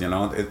to it.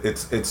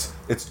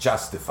 It's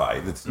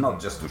justified. It's not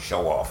just to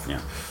show off.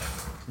 Yeah.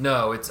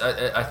 No, it's.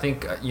 I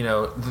think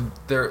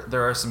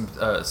there are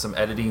some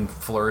editing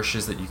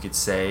flourishes that you could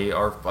say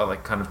are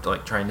like kind of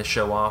like trying to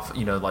show off.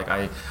 Like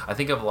I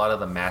think of a lot of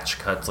the match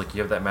cuts. Like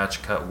you have that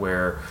match cut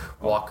where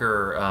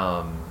Walker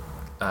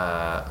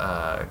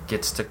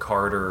gets to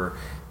Carter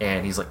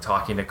and he's like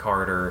talking to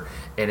Carter,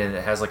 and then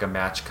it has like a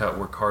match cut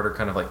where Carter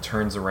kind of like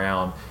turns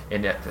around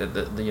and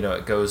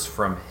it goes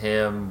from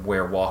him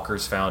where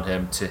Walker's found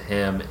him to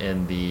him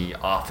in the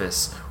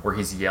office where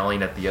he's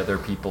yelling at the other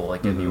people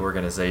like in the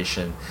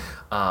organization.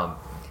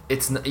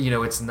 It's not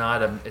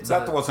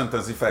that wasn't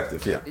as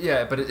effective.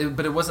 Yeah, but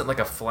it wasn't like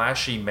a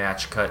flashy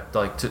match cut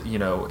like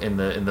in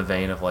the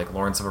vein of like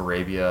Lawrence of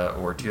Arabia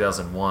or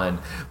 2001,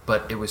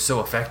 but it was so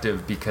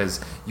effective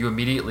because you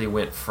immediately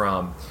went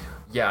from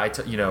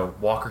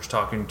Walker's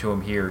talking to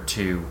him here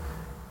to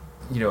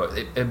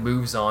it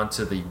moves on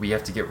to the we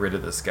have to get rid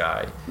of this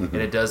guy, and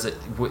it does it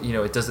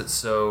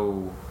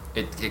so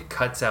it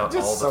cuts out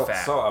just all the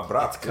fat. So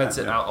abrupt. It cuts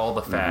out all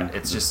the fat.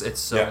 It's just it's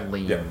so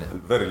lean. Yeah,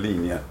 very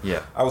lean.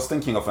 Yeah. I was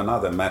thinking of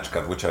another match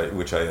cut which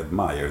I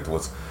admired.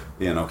 Was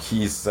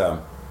he's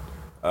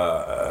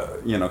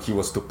he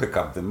was to pick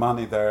up the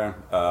money there,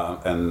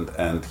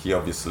 and he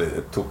obviously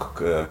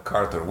took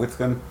Carter with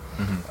him,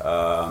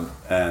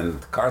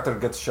 and Carter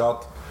gets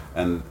shot,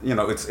 and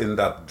it's in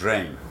that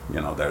drain,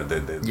 there,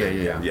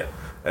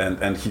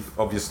 and he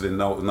obviously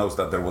knows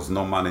that there was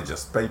no money,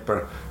 just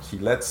paper. He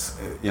lets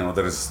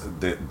there is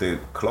the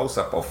close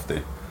up of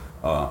the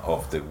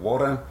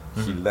water.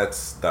 He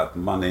lets that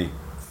money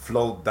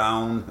flow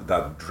down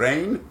that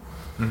drain,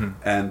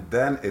 and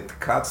then it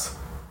cuts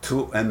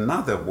to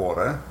another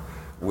water,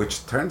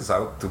 which turns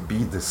out to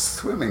be the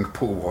swimming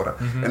pool water,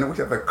 and we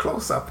have a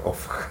close-up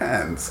of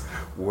hands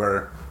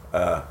where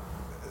a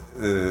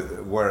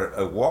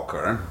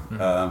Walker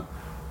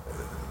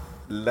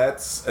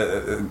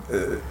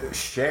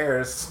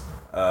shares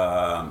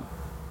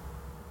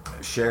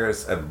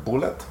a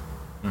bullet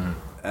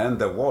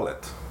and a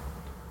wallet.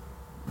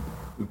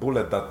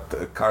 Bullet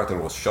that Carter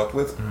was shot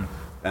with,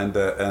 and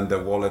the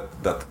wallet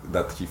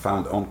that he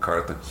found on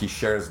Carter, he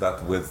shares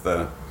that with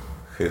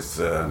his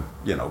kind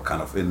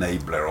of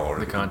enabler or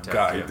the contact,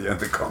 guide,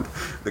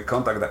 the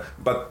contact.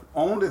 But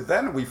only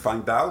then we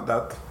find out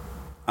that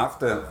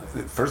after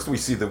first we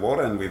see the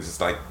water and we're just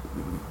like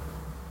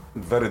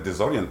very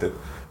disoriented,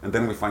 and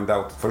then we find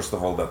out first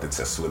of all that it's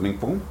a swimming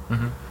pool.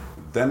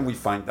 Then we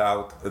find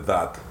out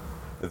that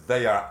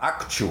they are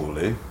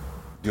actually,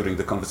 during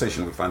the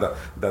conversation we find out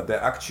that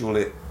they're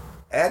actually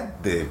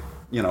at the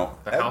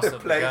at the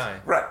place,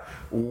 right,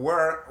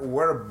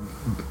 where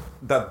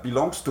that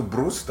belongs to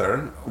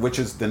Brewster, which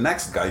is the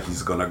next guy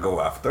he's gonna go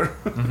after.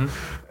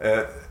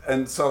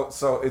 And so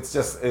it's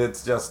just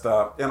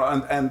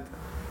and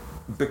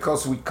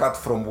because we cut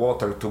from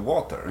water to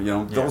water,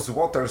 those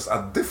waters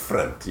are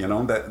different,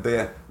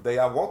 that they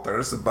are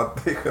waters, but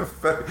they have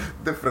very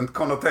different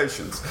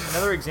connotations.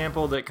 Another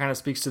example that kind of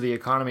speaks to the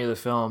economy of the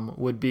film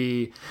would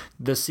be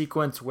the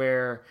sequence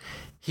where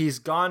he's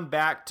gone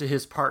back to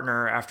his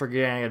partner after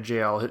getting out of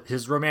jail,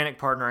 his romantic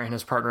partner and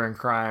his partner in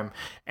crime,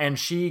 and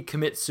she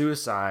commits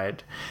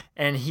suicide,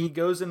 and he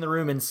goes in the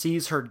room and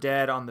sees her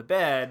dead on the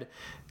bed,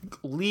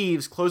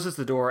 leaves, closes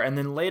the door, and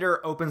then later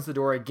opens the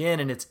door again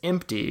and it's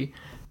empty.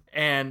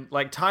 And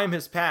like time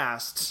has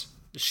passed,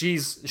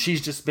 she's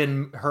just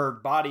been, her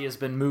body has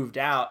been moved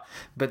out,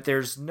 but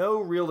there's no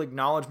real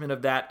acknowledgement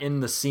of that in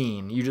the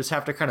scene. You just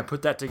have to kind of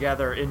put that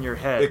together in your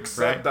head.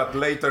 Except that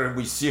later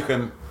we see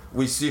him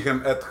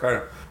at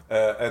her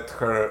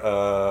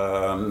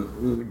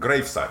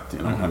gravesite.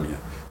 I mean,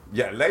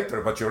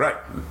 later, but you're right.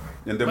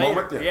 In the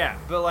moment,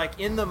 but like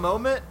in the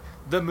moment,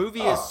 the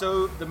movie is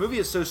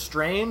so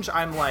strange.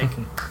 I'm like,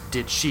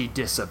 did she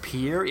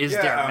disappear? Is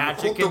there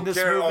magic in this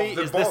movie?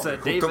 Is this a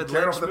David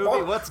Lynch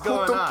movie? What's going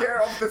on? Who took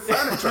care of the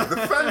furniture?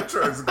 The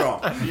furniture is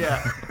gone.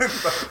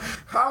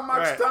 How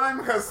much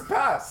time has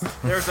passed?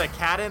 There's a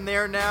cat in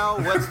there now.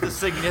 What's the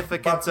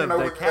significance of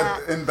the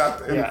cat?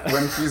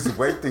 When he's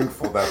waiting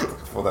for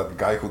that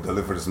guy who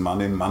delivers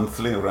money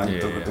monthly,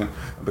 right?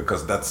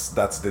 Because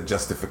that's the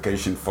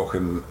justification for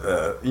him,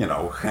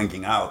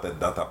 hanging out at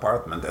that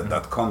apartment, at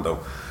that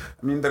condo.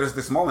 I mean, there is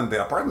this moment. The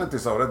apartment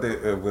is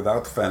already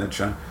without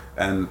furniture,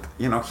 and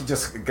he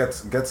just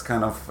gets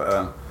kind of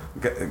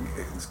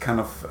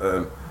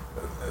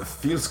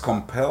feels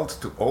compelled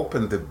to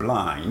open the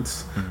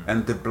blinds,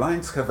 and the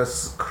blinds have a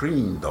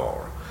screen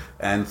door,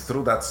 and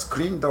through that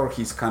screen door,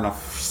 he's kind of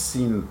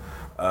seen,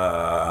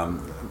 kind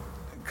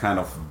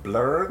of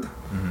blurred,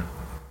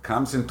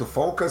 comes into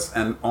focus,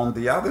 and on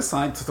the other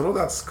side, through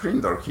that screen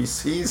door, he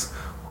sees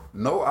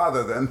no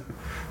other than.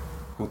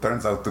 Who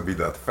turns out to be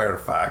that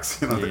Fairfax,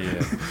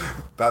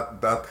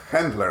 that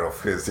handler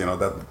of his,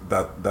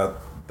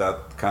 that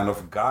kind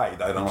of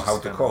guide. I don't know how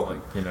to call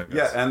him.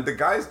 And the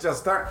guy's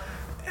just there.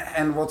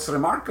 And what's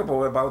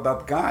remarkable about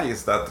that guy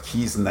is that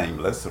he's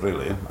nameless,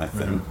 really. I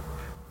think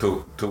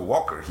to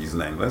Walker, he's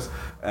nameless,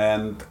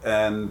 and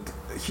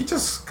he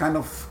just kind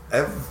of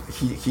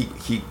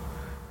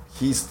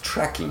he's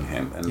tracking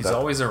him, and He's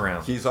always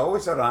around. He's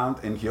always around,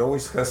 and he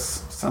always has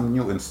some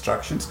new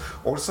instructions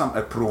or some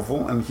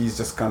approval, and he's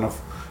just kind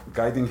of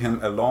guiding him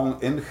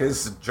along in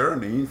his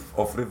journey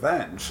of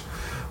revenge.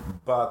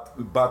 But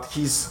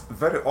he's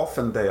very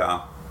often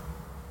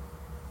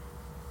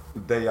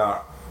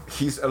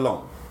he's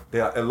alone. They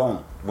are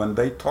alone. When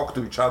they talk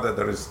to each other,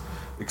 there is,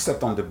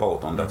 except on the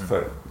boat, on that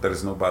ferry, there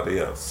is nobody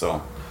else.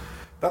 So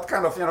that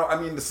kind of, I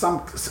mean,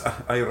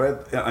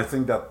 I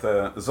think that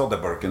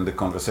Soderbergh in the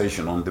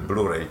conversation on the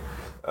Blu-ray,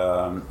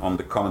 on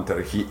the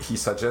commentary, he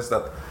suggests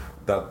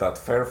that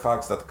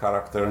Fairfax, that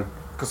character,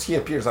 because he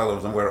appears out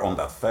of nowhere on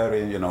that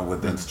ferry,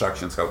 with the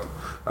instructions how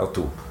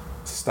to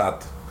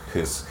start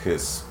his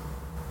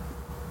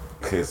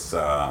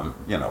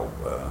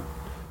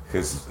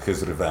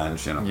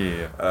revenge.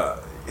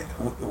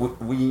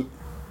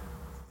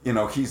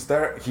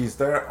 He's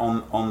there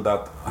on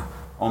that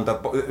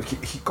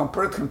he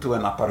compared him to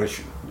an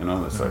apparition.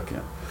 It's like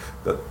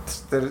that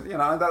there,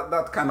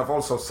 that kind of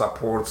also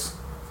supports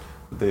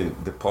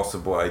the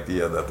possible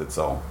idea that it's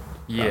all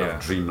kind of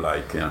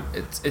dreamlike.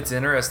 It's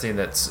interesting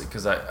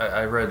because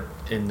I read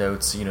in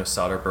notes,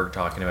 Soderbergh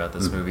talking about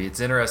this movie. It's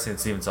interesting that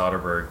Steven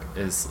Soderbergh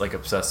is like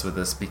obsessed with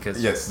this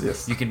because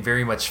yes. You can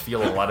very much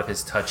feel a lot of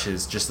his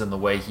touches just in the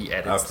way he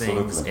edits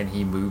things and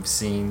he moves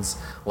scenes,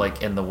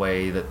 like in the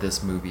way that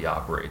this movie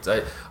operates.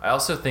 I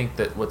also think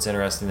that what's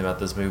interesting about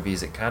this movie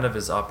is it kind of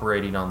is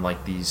operating on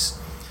like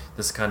this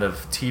kind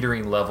of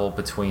teetering level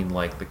between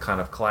like the kind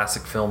of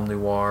classic film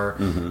noir,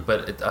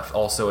 but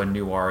also a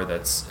noir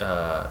that's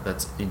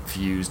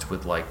infused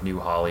with like new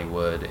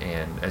Hollywood,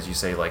 and as you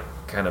say, like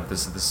kind of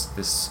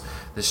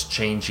this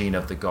changing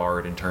of the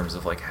guard in terms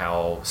of like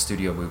how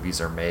studio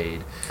movies are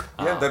made.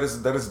 There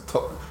is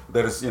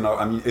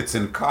I mean, it's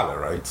in color,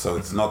 right? So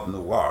it's not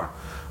noir,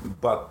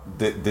 but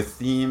the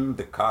theme,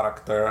 the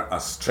character are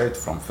straight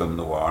from film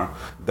noir.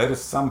 There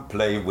is some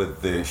play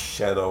with the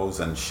shadows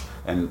and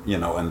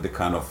the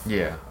kind of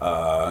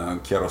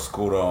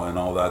chiaroscuro and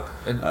all that.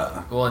 And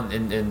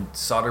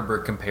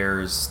Soderbergh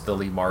compares the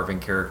Lee Marvin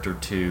character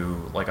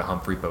to like a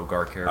Humphrey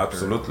Bogart character.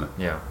 Absolutely.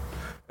 Yeah.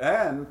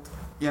 And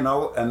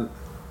and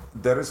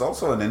there is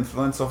also an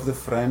influence of the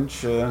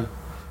French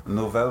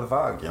nouvelle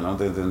vague,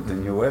 the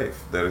new wave.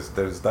 There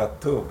is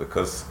that too,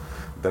 because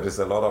there is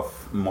a lot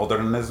of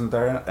modernism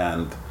there,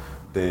 and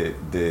the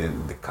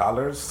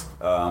colors,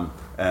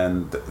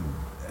 and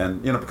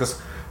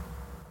because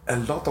a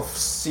lot of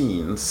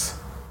scenes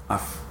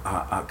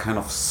are kind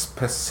of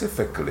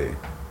specifically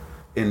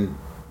in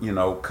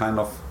kind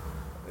of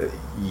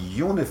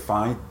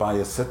unified by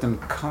a certain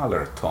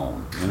color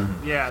tone.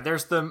 Yeah,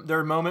 there's the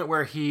moment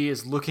where he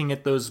is looking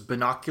at those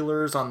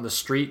binoculars on the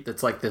street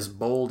that's like this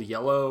bold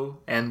yellow,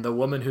 and the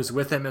woman who's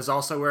with him is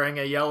also wearing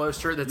a yellow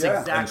shirt that's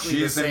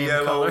exactly the same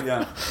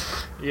color.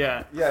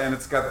 Yeah, and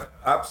it's got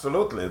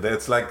absolutely.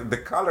 It's like the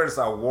colors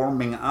are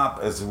warming up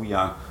as we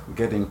are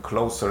getting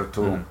closer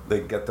to.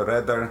 They get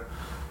redder.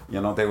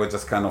 They were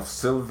just kind of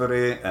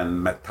silvery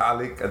and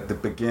metallic at the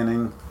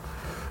beginning.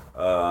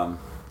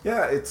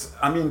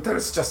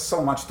 There's just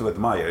so much to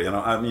admire,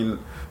 I mean,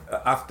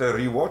 after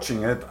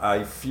rewatching it,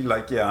 I feel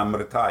like, I'm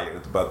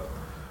retired, but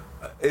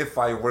if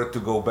I were to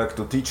go back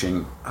to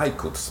teaching, I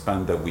could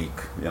spend a week,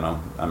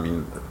 I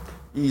mean,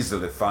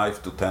 easily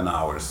 5 to 10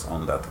 hours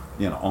on that,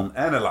 on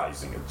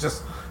analyzing it,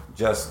 just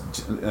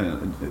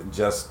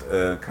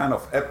kind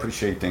of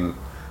appreciating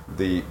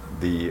the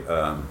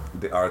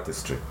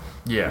artistry.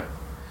 Yeah.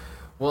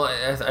 Well,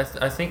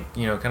 I think,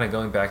 kind of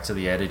going back to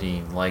the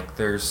editing, like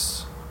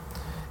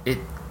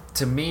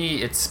to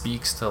me it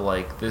speaks to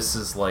like this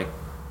is like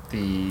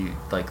the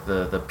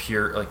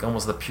pure, like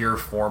almost the pure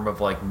form of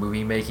like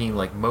movie making.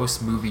 Like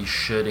most movies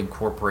should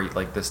incorporate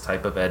like this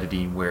type of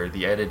editing where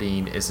the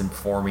editing is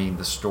informing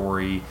the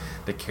story,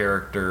 the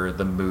character,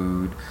 the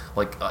mood.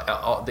 Like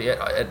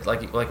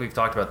like we've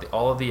talked about,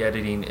 all of the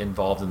editing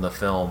involved in the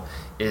film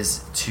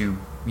is to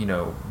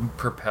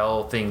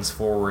propel things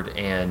forward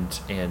and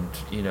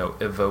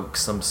evoke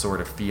some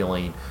sort of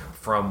feeling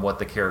from what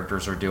the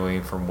characters are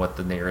doing, from what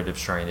the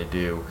narrative's trying to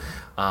do.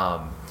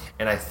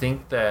 And I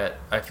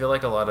feel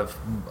like a lot of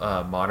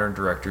modern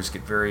directors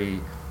get very,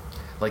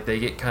 like they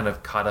get kind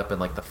of caught up in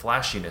like the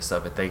flashiness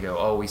of it. They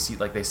go,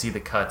 they see the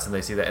cuts and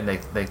they see that, and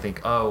they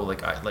think, I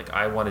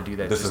want to do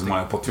that. This is my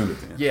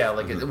opportunity. Yeah,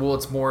 like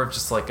it's more of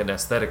just like an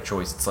aesthetic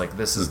choice. It's like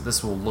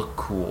this will look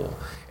cool.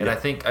 And I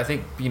think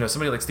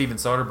somebody like Steven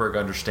Soderbergh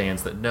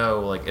understands that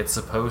it's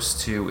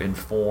supposed to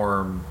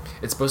inform,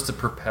 it's supposed to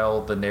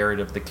propel the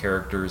narrative, the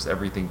characters,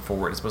 everything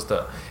forward. It's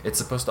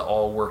supposed to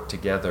all work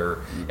together.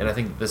 And I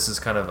think this is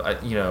kind of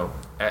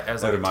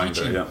as like a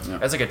reminder,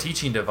 as like a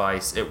teaching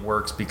device, it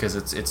works because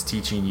it's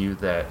teaching you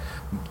that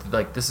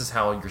like this is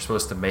how you're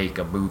supposed to make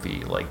a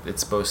movie. Like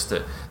it's supposed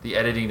to, the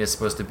editing is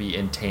supposed to be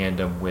in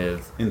tandem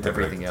with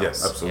everything else.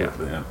 Yes,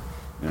 absolutely. Yeah.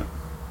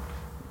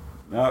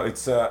 No,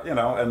 it's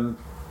and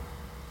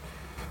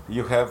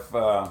you have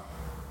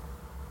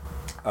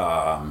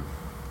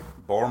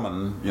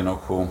Borman,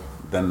 who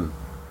then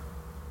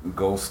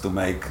goes to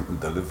make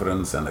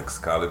Deliverance and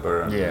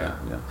Excalibur. And, yeah.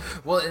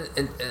 Well,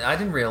 and I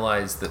didn't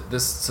realize that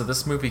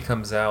this movie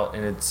comes out,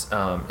 and it's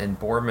and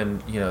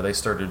Boorman, they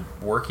started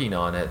working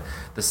on it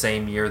the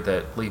same year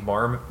that Lee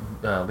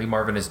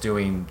Marvin is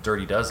doing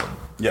Dirty Dozen.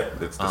 Yeah,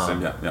 it's the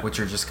same. Yeah. Which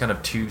are just kind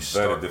of two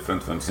very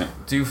different films. Yeah.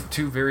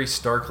 Two very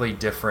starkly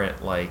different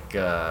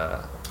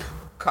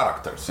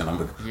characters,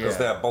 because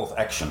they are both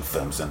action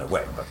films in a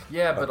way.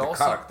 But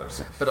also characters.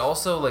 Yeah. But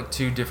also like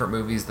two different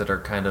movies that are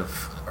kind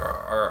of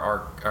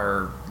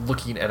are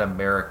looking at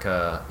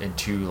America in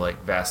two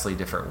like vastly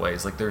different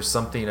ways. Like there's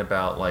something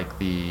about like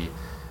the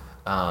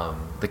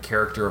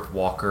character of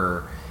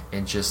Walker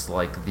and just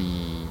like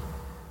the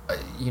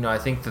I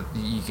think that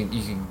you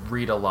can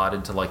read a lot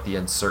into like the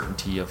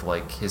uncertainty of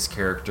like his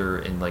character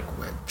and like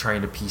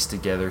trying to piece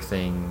together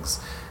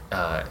things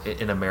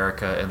in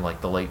America in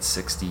like the late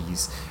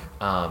 60s.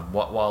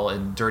 While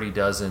in Dirty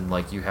Dozen,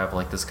 like you have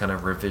like this kind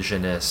of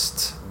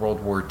revisionist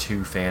World War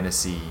II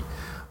fantasy,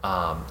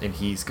 and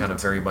he's kind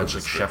of very much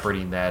like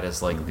shepherding that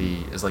as like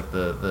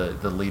the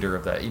leader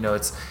of that.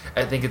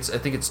 I think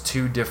it's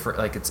two different.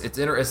 Like it's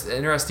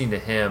interesting to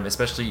him,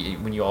 especially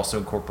when you also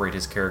incorporate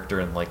his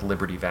character in like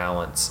Liberty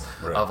Valance,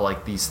 right, of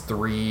like these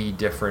three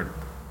different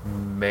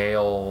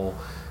male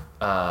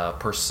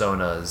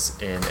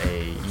personas in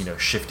a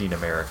shifting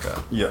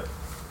America. Yeah.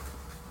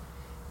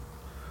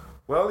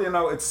 Well,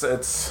 it's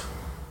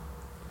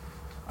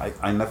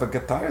I never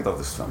get tired of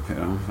this film.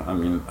 I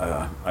mean,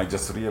 I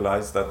just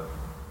realized that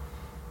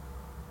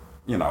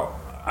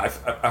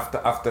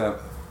after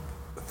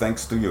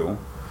thanks to you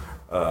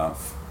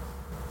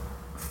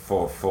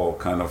for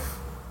kind of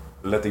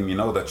letting me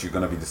know that you're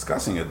going to be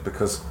discussing it,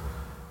 because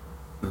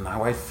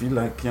now I feel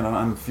like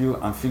I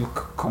feel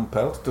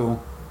compelled to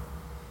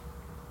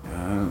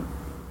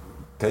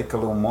take a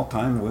little more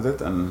time with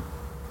it and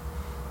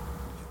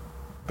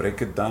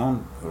break it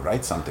down,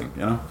 write something,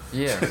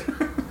 Yeah.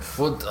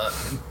 Well,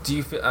 do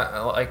you feel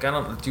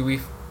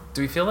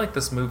do we feel like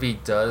this movie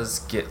does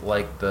get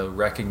like the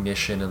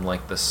recognition and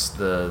like the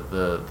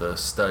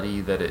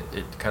study that it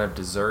kind of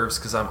deserves?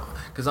 Because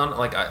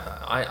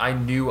I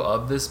knew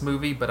of this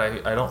movie, but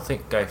I don't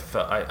think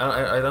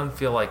I don't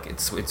feel like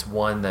it's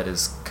one that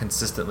is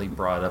consistently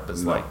brought up as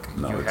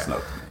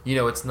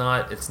it's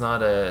not.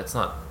 It's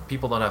not.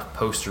 People don't have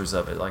posters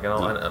of it. Like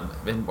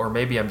or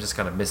maybe I'm just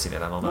kind of missing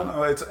it. I don't know.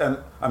 No,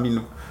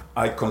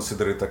 I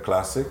consider it a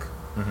classic,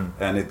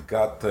 and it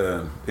got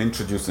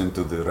introduced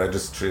into the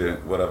registry,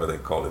 whatever they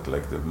call it,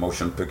 like the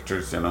motion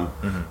pictures,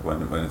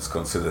 when it's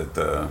considered,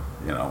 a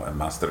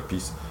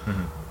masterpiece.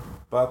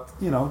 But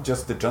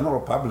just the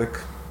general public,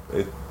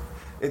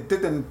 it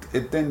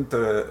didn't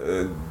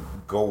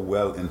go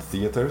well in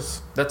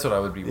theaters. That's what I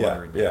would be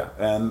wondering. Yeah,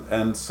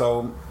 and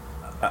so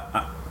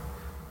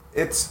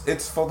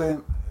it's for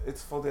the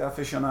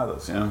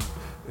aficionados,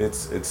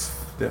 It's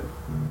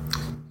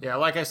Yeah,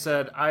 like I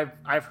said,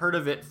 I've heard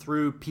of it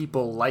through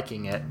people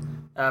liking it,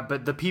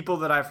 but the people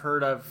that I've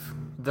heard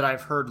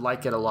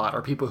like it a lot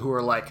are people who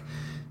are like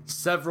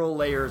several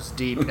layers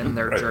deep in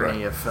their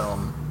journey of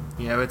film.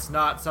 It's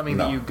not something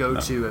that you go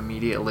to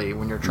immediately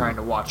when you're trying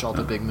to watch all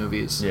the big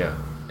movies. Yeah,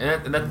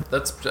 and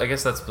that's I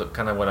guess that's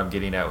kind of what I'm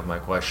getting at with my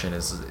question.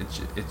 Is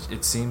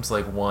it seems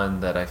like one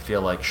that I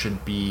feel like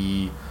should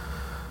be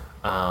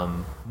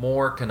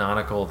more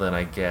canonical than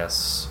I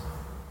guess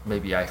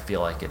maybe I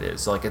feel like it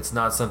is. Like it's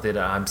not something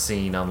that I'm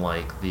seeing on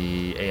like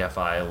the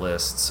AFI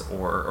lists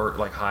or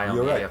like high on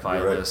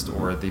AFI list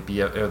or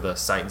the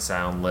Sight and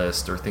Sound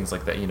list or things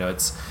like that.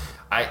 It's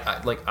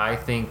I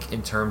think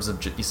in terms of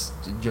just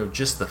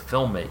the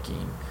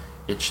filmmaking,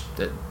 it should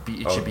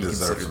be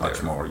considered much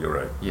there. more. You're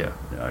right. Yeah,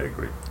 I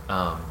agree.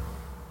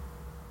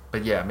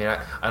 But yeah, I mean,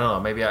 I don't know.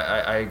 Maybe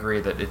I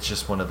agree that it's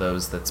just one of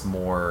those that's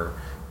more.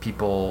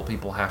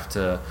 People have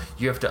to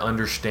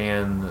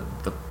understand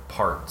the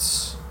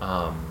parts.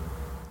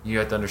 You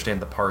have to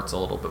understand the parts a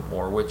little bit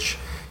more, which,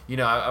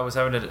 I was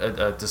having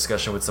a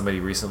discussion with somebody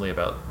recently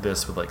about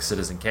this with like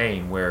Citizen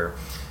Kane, where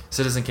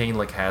Citizen Kane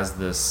like has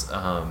this,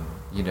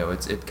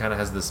 it kind of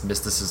has this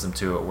mysticism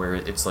to it where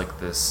it's like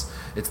this,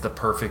 it's the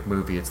perfect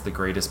movie, it's the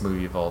greatest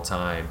movie of all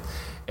time.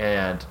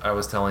 And I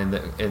was telling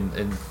that,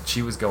 and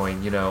she was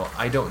going,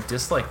 I don't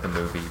dislike the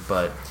movie,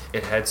 but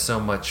it had so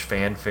much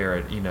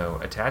fanfare,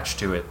 attached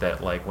to it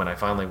that like when I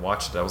finally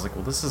watched it, I was like,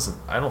 well,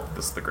 I don't think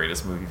this is the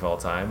greatest movie of all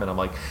time. And I'm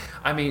like,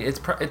 I mean, it's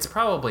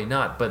probably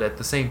not, but at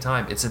the same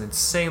time, it's an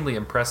insanely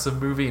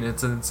impressive movie and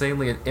it's an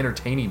insanely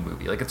entertaining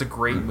movie. Like it's a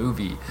great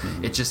movie.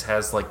 Mm-hmm. It just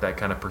has like that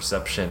kind of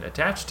perception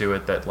attached to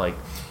it that like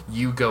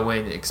you go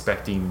in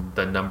expecting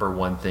the number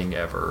one thing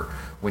ever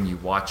when you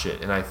watch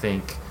it. And I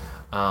think,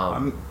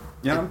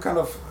 I'm kind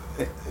of.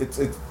 It's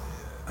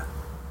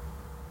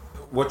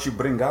what you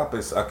bring up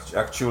is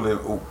actually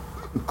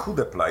could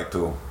apply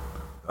to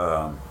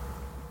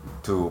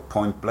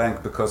Point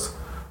Blank, because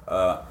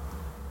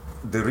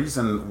the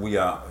reason we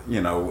are,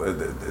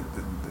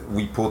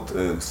 we put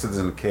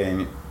Citizen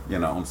Kane,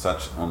 on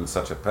such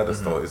a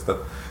pedestal, mm-hmm. is that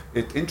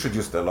it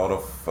introduced a lot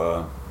of,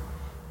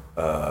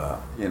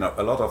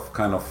 a lot of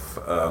kind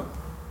of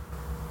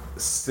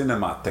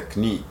cinema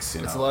techniques.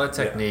 It's a lot of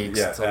techniques.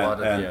 Yeah, it's a lot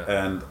of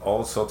and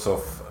all sorts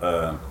of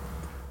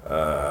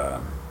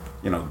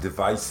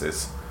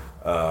devices,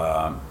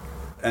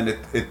 and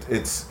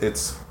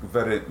it's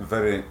very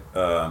very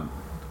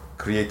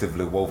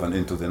creatively woven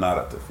into the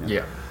narrative.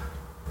 Yeah.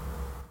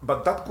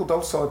 But that could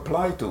also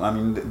apply to, I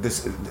mean,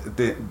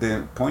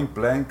 the Point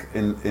Blank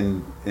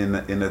in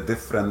a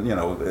different,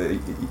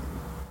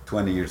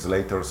 20 years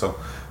later or so,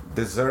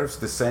 deserves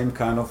the same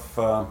kind of.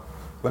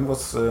 When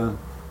was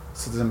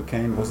Citizen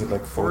Kane? Was it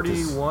like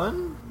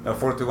 41?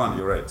 41.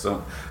 You're right.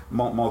 So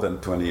more than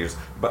 20 years.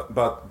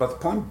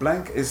 But Point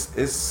Blank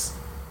is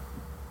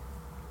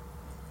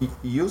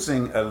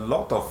using a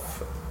lot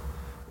of,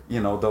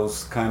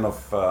 those kind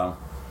of.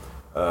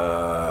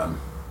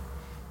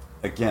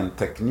 Again,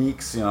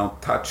 techniques,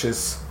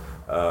 touches,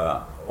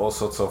 all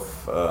sorts of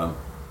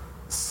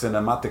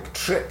cinematic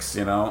tricks,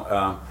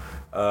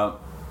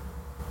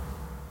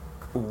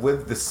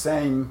 with the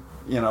same,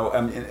 in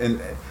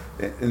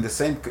the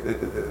same,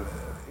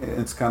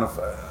 it's kind of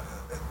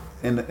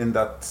in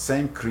that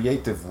same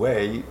creative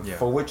way,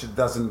 for which it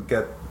doesn't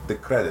get the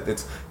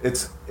credit.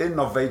 It's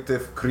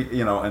innovative,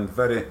 and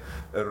very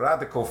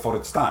radical for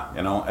its time,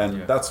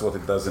 and that's what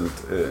it doesn't,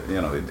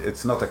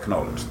 it's not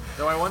acknowledged.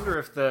 Though I wonder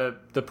if the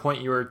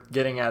point you were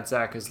getting at,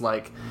 Zach, is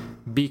like,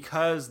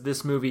 because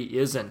this movie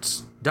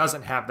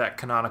doesn't have that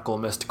canonical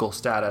mystical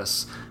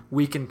status,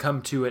 we can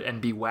come to it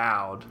and be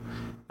wowed.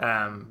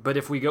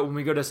 But when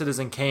we go to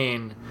Citizen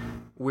Kane,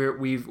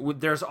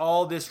 there's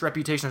all this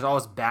reputation, there's all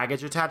this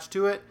baggage attached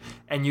to it,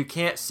 and you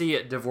can't see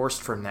it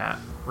divorced from that,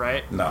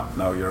 right?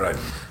 No, you're right.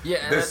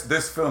 Yeah.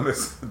 This film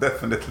is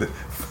definitely,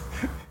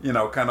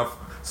 kind of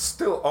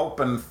still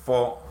open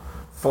for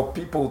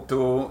people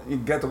to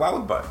get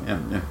wowed by.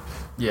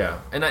 Yeah,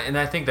 and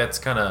I think that's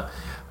kind of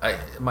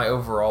my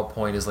overall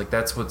point is like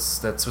that's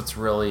what's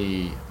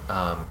really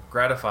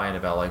gratifying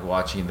about like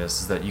watching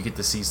this, is that you get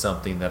to see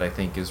something that I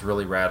think is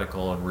really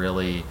radical and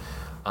really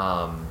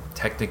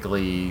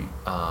technically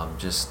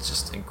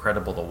just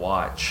incredible to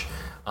watch.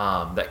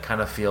 That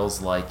kind of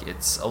feels like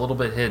it's a little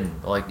bit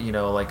hidden, like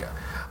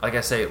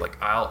I say, like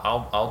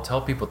I'll tell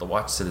people to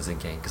watch Citizen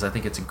Kane because I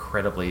think it's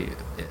incredibly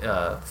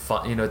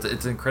fun.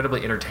 It's an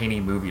incredibly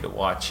entertaining movie to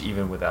watch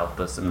even without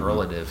the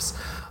superlatives.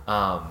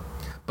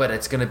 But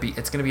it's gonna be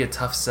a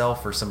tough sell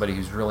for somebody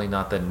who's really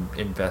not that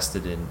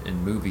invested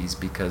in movies,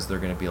 because they're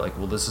gonna be like,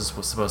 well, this is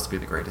supposed to be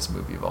the greatest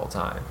movie of all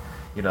time.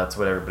 That's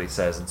what everybody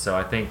says, and so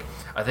I think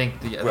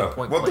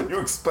Point what Blank, do you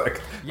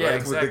expect? Yeah, right,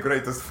 exactly. With the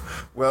greatest.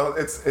 Well,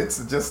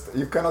 it's just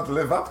you cannot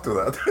live up to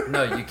that.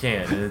 No, you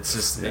can't, and it's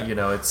just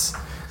it's.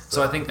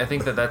 So I think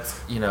that's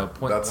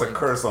Point That's Blank. a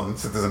curse on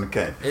Citizen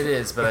Kane. It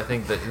is, but I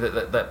think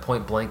that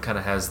Point Blank kind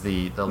of has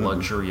the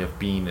luxury of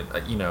being,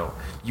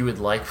 you would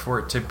like for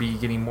it to be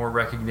getting more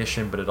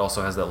recognition, but it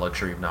also has that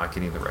luxury of not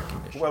getting the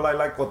recognition. Well, I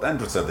like what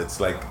Andrew said. It's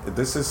like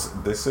this is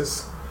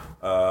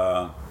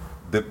the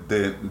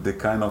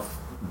kind of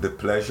the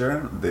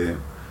pleasure, the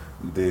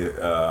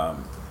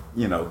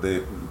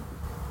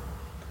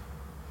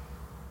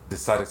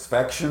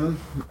satisfaction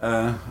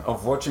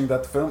of watching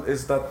that film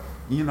is that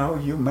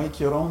you make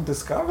your own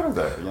discovery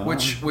there.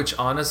 Which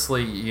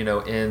honestly,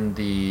 in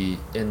the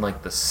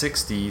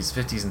 60s,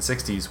 50s and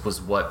 60s was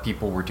what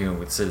people were doing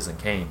with Citizen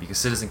Kane, because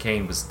Citizen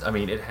Kane was,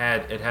 it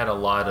had a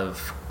lot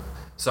of.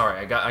 Sorry,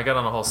 I got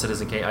on a whole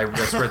Citizen Kane. I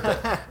just read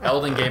that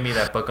Eldon gave me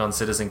that book on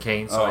Citizen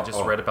Kane, so I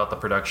just read about the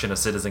production of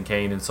Citizen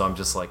Kane, and so I'm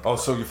just like. Oh,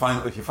 so he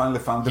finally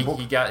found the book.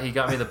 He got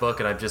me the book,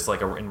 and I'm just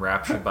like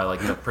enraptured by like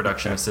the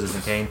production of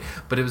Citizen Kane.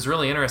 But it was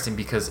really interesting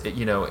because it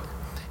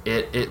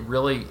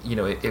really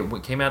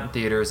it came out in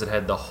theaters. It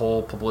had the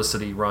whole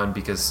publicity run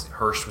because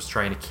Hearst was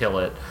trying to kill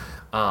it.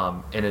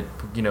 And it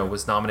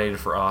was nominated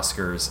for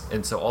Oscars,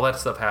 and so all that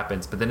stuff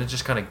happens, but then it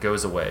just kind of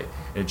goes away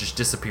and it just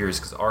disappears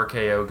because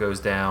RKO goes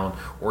down,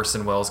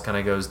 Orson Welles kind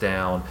of goes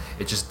down,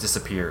 it just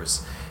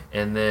disappears,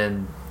 and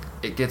then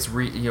it gets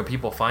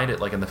people find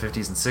it like in the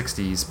 50s and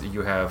 60s.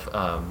 You have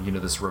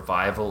this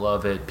revival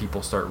of it.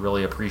 People start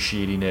really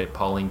appreciating it.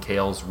 Pauline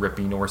Kael's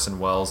ripping Orson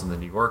Welles in The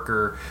New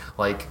Yorker.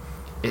 Like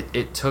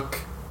it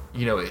took.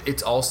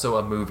 It's also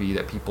a movie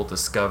that people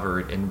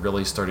discovered and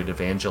really started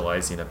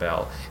evangelizing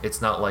about.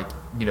 It's not like,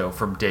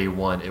 from day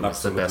one, it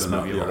was Absolutely the best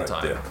movie of all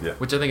time,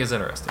 which I think is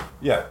interesting.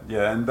 Yeah,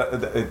 and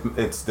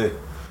it's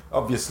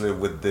obviously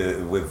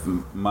with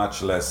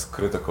much less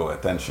critical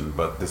attention,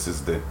 but this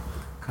is the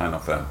kind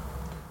of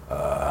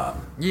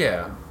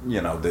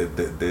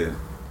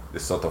the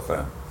sort of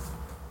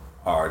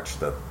arc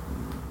that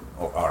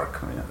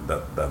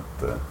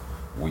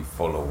we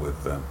follow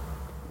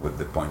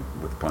with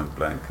Point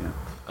Blank. Yeah.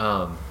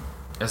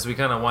 As we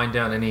kind of wind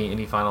down,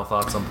 any final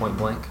thoughts on Point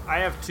Blank? I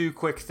have two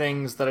quick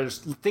things that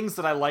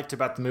I liked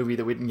about the movie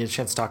that we didn't get a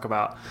chance to talk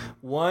about.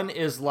 One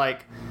is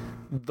like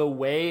the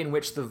way in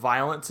which the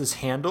violence is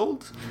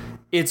handled.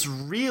 It's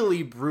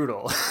really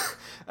brutal.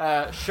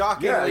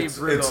 Shockingly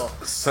brutal.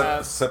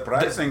 It's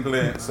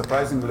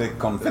surprisingly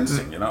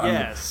convincing, you know.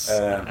 Yes.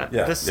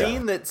 The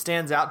scene that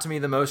stands out to me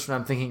the most when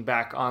I'm thinking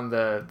back on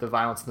the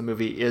violence in the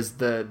movie is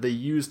the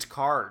used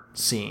car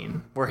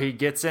scene, where he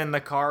gets in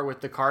the car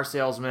with the car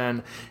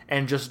salesman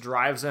and just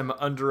drives him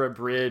under a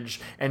bridge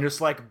and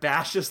just like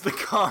bashes the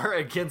car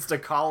against a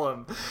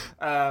column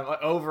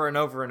over and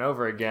over and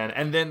over again.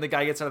 And then the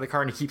guy gets out of the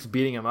car and he keeps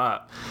beating him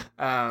up.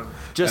 And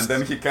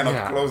then he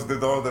cannot close the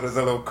door. There is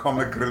a little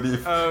comic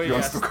relief. Oh, he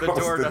yes. The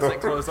door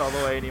doesn't close all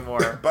the way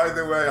anymore. By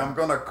the way, I'm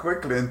gonna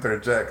quickly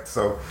interject.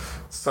 So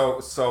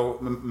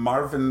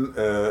Marvin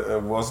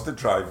was the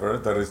driver.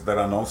 There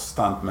are no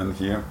stuntmen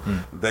here.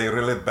 They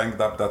really banged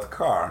up that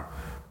car.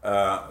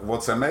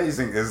 What's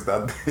amazing is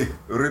that they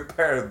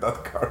repaired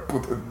that car,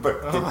 put it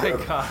back together. Oh my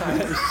gosh.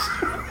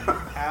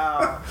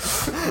 How?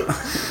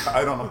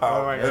 I don't know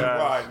how and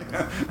why.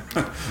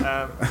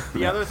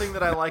 The other thing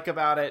that I like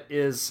about it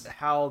is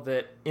how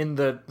that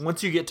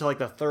once you get to like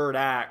the third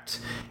act,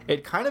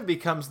 it kind of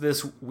becomes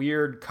this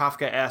weird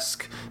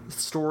Kafka-esque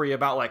story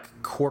about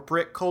like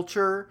corporate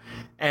culture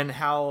and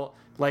how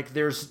like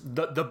there's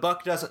the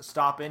buck doesn't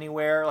stop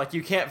anywhere. Like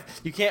you can't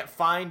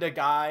find a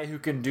guy who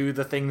can do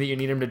the thing that you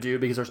need him to do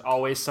because there's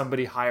always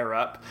somebody higher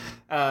up.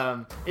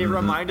 It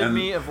reminded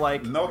me of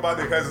like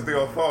nobody has the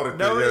authority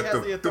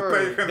to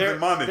pay him the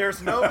money.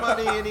 There's no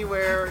money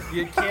anywhere.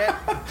 You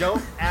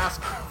don't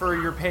ask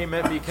for your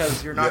payment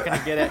because you're not going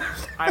to get it.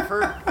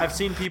 I've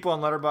seen people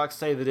on Letterboxd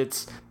say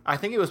that I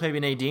think it was maybe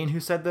Nadine who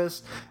said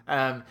this.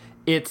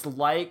 It's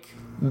like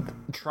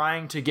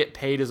trying to get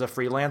paid as a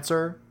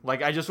freelancer.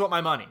 Like, I just want my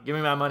money. Give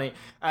me my money.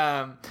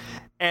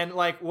 And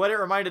like what it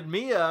reminded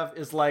me of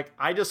is like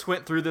I just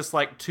went through this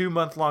like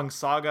 2-month-long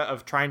saga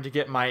of trying to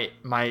get my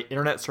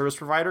internet service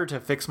provider to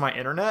fix my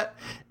internet,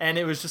 and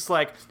it was just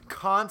like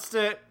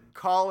constant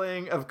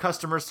calling of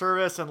customer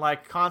service and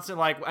like constant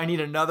like I need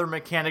another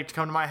mechanic to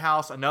come to my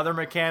house, another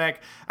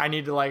mechanic, I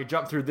need to like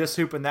jump through this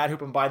hoop and that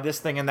hoop and buy this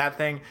thing and that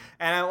thing.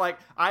 And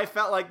I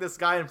felt like this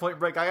guy in Point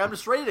Break. I'm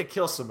just ready to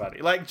kill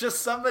somebody. Like,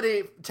 just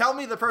somebody tell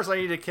me the person I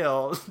need to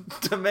kill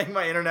to make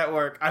my internet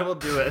work. I will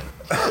do it.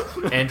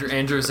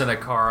 Andrew's in a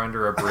car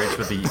under a bridge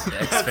with the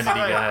Xfinity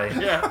guy.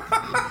 Yeah.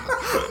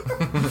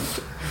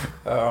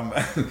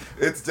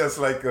 It's just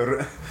like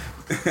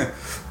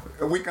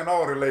we can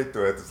all relate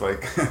to it. It's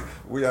like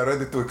we are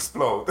ready to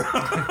explode.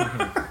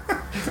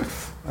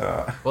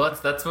 Well,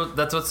 that's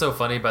what's so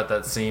funny about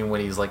that scene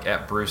when he's like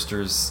at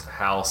Brewster's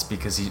house,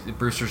 because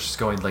Brewster's just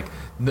going like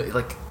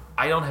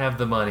I don't have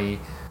the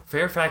money.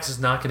 Fairfax is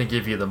not going to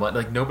give you the money.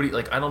 Like nobody,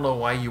 like I don't know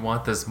why you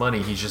want this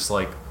money. He's just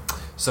like,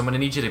 so I'm going to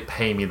need you to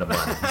pay me the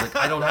money. He's like,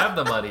 I don't have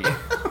the money.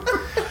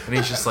 And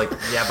he's just like,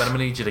 yeah, but I'm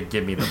gonna need you to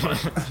give me the money.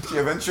 He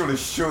eventually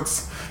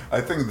shoots, I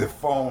think, the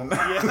phone.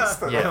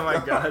 Yeah. Oh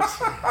my gosh.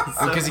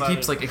 Because he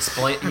keeps like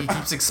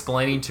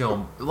explaining to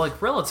him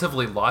like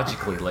relatively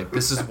logically, like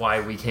this is why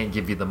we can't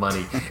give you the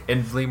money.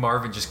 And Lee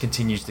Marvin just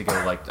continues to go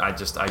like, I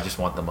just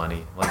want the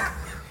money. Like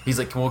he's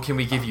like, well, can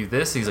we give you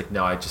this? He's like,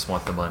 no, I just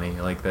want the money.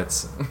 Like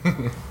that's.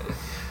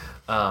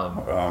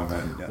 Oh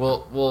man. Yeah.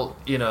 Well,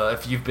 you know,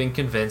 if you've been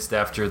convinced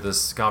after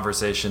this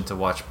conversation to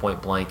watch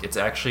Point Blank, it's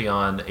actually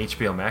on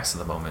HBO Max at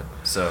the moment.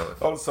 So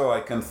also, I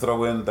can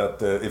throw in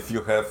that if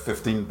you have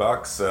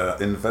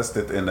 $15, invest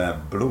it in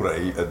a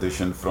Blu-ray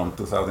edition from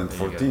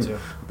 2014,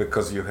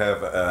 because you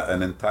have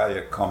an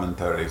entire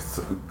commentary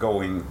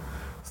going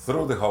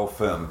through the whole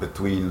film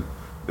between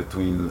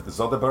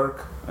Soderbergh,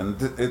 and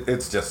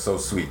it's just so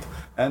sweet.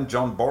 And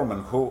John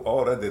Borman, who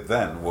already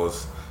then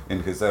was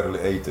in his early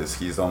 80s,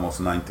 he's almost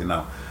 90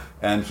 now,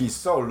 and he's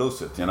so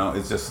lucid, you know.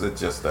 It's just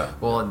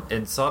well,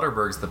 and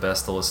Soderbergh's the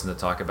best to listen to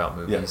talk about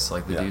movies. Yeah,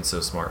 like the dude's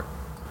so smart.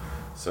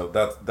 So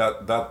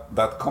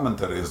that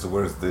commentary is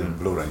worth the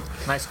Blu-ray.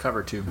 Nice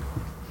cover too.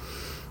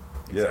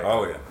 Yeah. Exactly.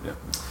 Oh yeah.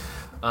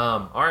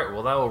 All right,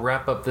 well, that will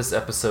wrap up this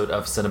episode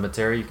of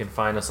Cinematary. You can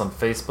find us on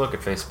Facebook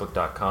at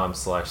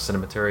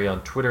facebook.com/Cinematary,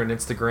 on Twitter and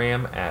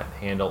Instagram at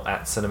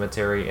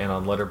 @Cinematary, and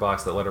on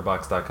Letterboxd at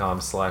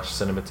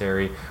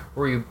letterboxd.com/Cinematary,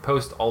 where you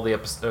post all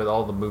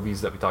the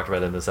movies that we talked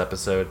about in this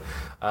episode.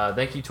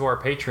 Thank you to our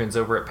patrons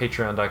over at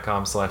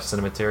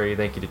patreon.com/Cinematary.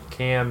 Thank you to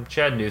Cam,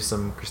 Chad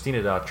Newsom,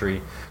 Christina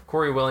Daughtry,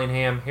 Corey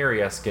Willingham, Harry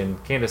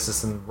Eskin, Candace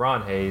Sisson,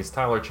 Ron Hayes,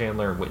 Tyler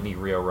Chandler, and Whitney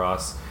Rio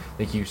Ross.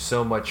 Thank you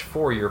so much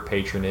for your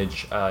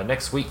patronage.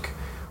 Next week,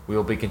 we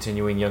will be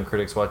continuing Young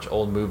Critics Watch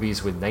Old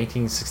Movies with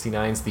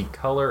 1969's The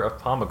Color of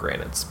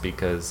Pomegranates,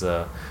 because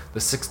the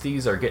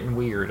 60s are getting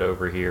weird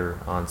over here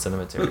on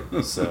Cinematary.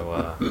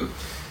 So,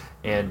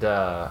 and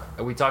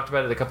we talked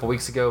about it a couple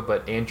weeks ago,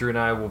 but Andrew and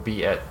I will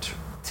be at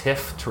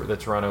TIFF, the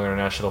Toronto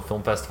International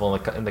Film Festival,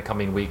 in the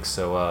coming weeks.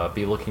 So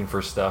be looking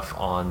for stuff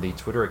on the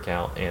Twitter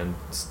account and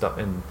stuff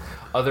and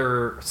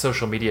other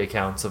social media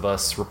accounts of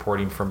us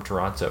reporting from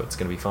Toronto. It's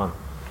going to be fun.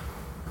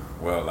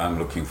 Well, I'm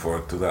looking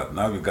forward to that.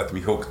 Now you got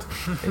me hooked.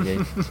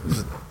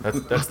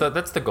 That's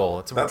the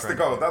goal. That's the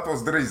goal. That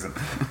was the reason.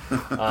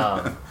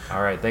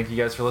 All right. Thank you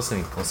guys for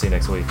listening. We'll see you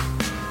next week.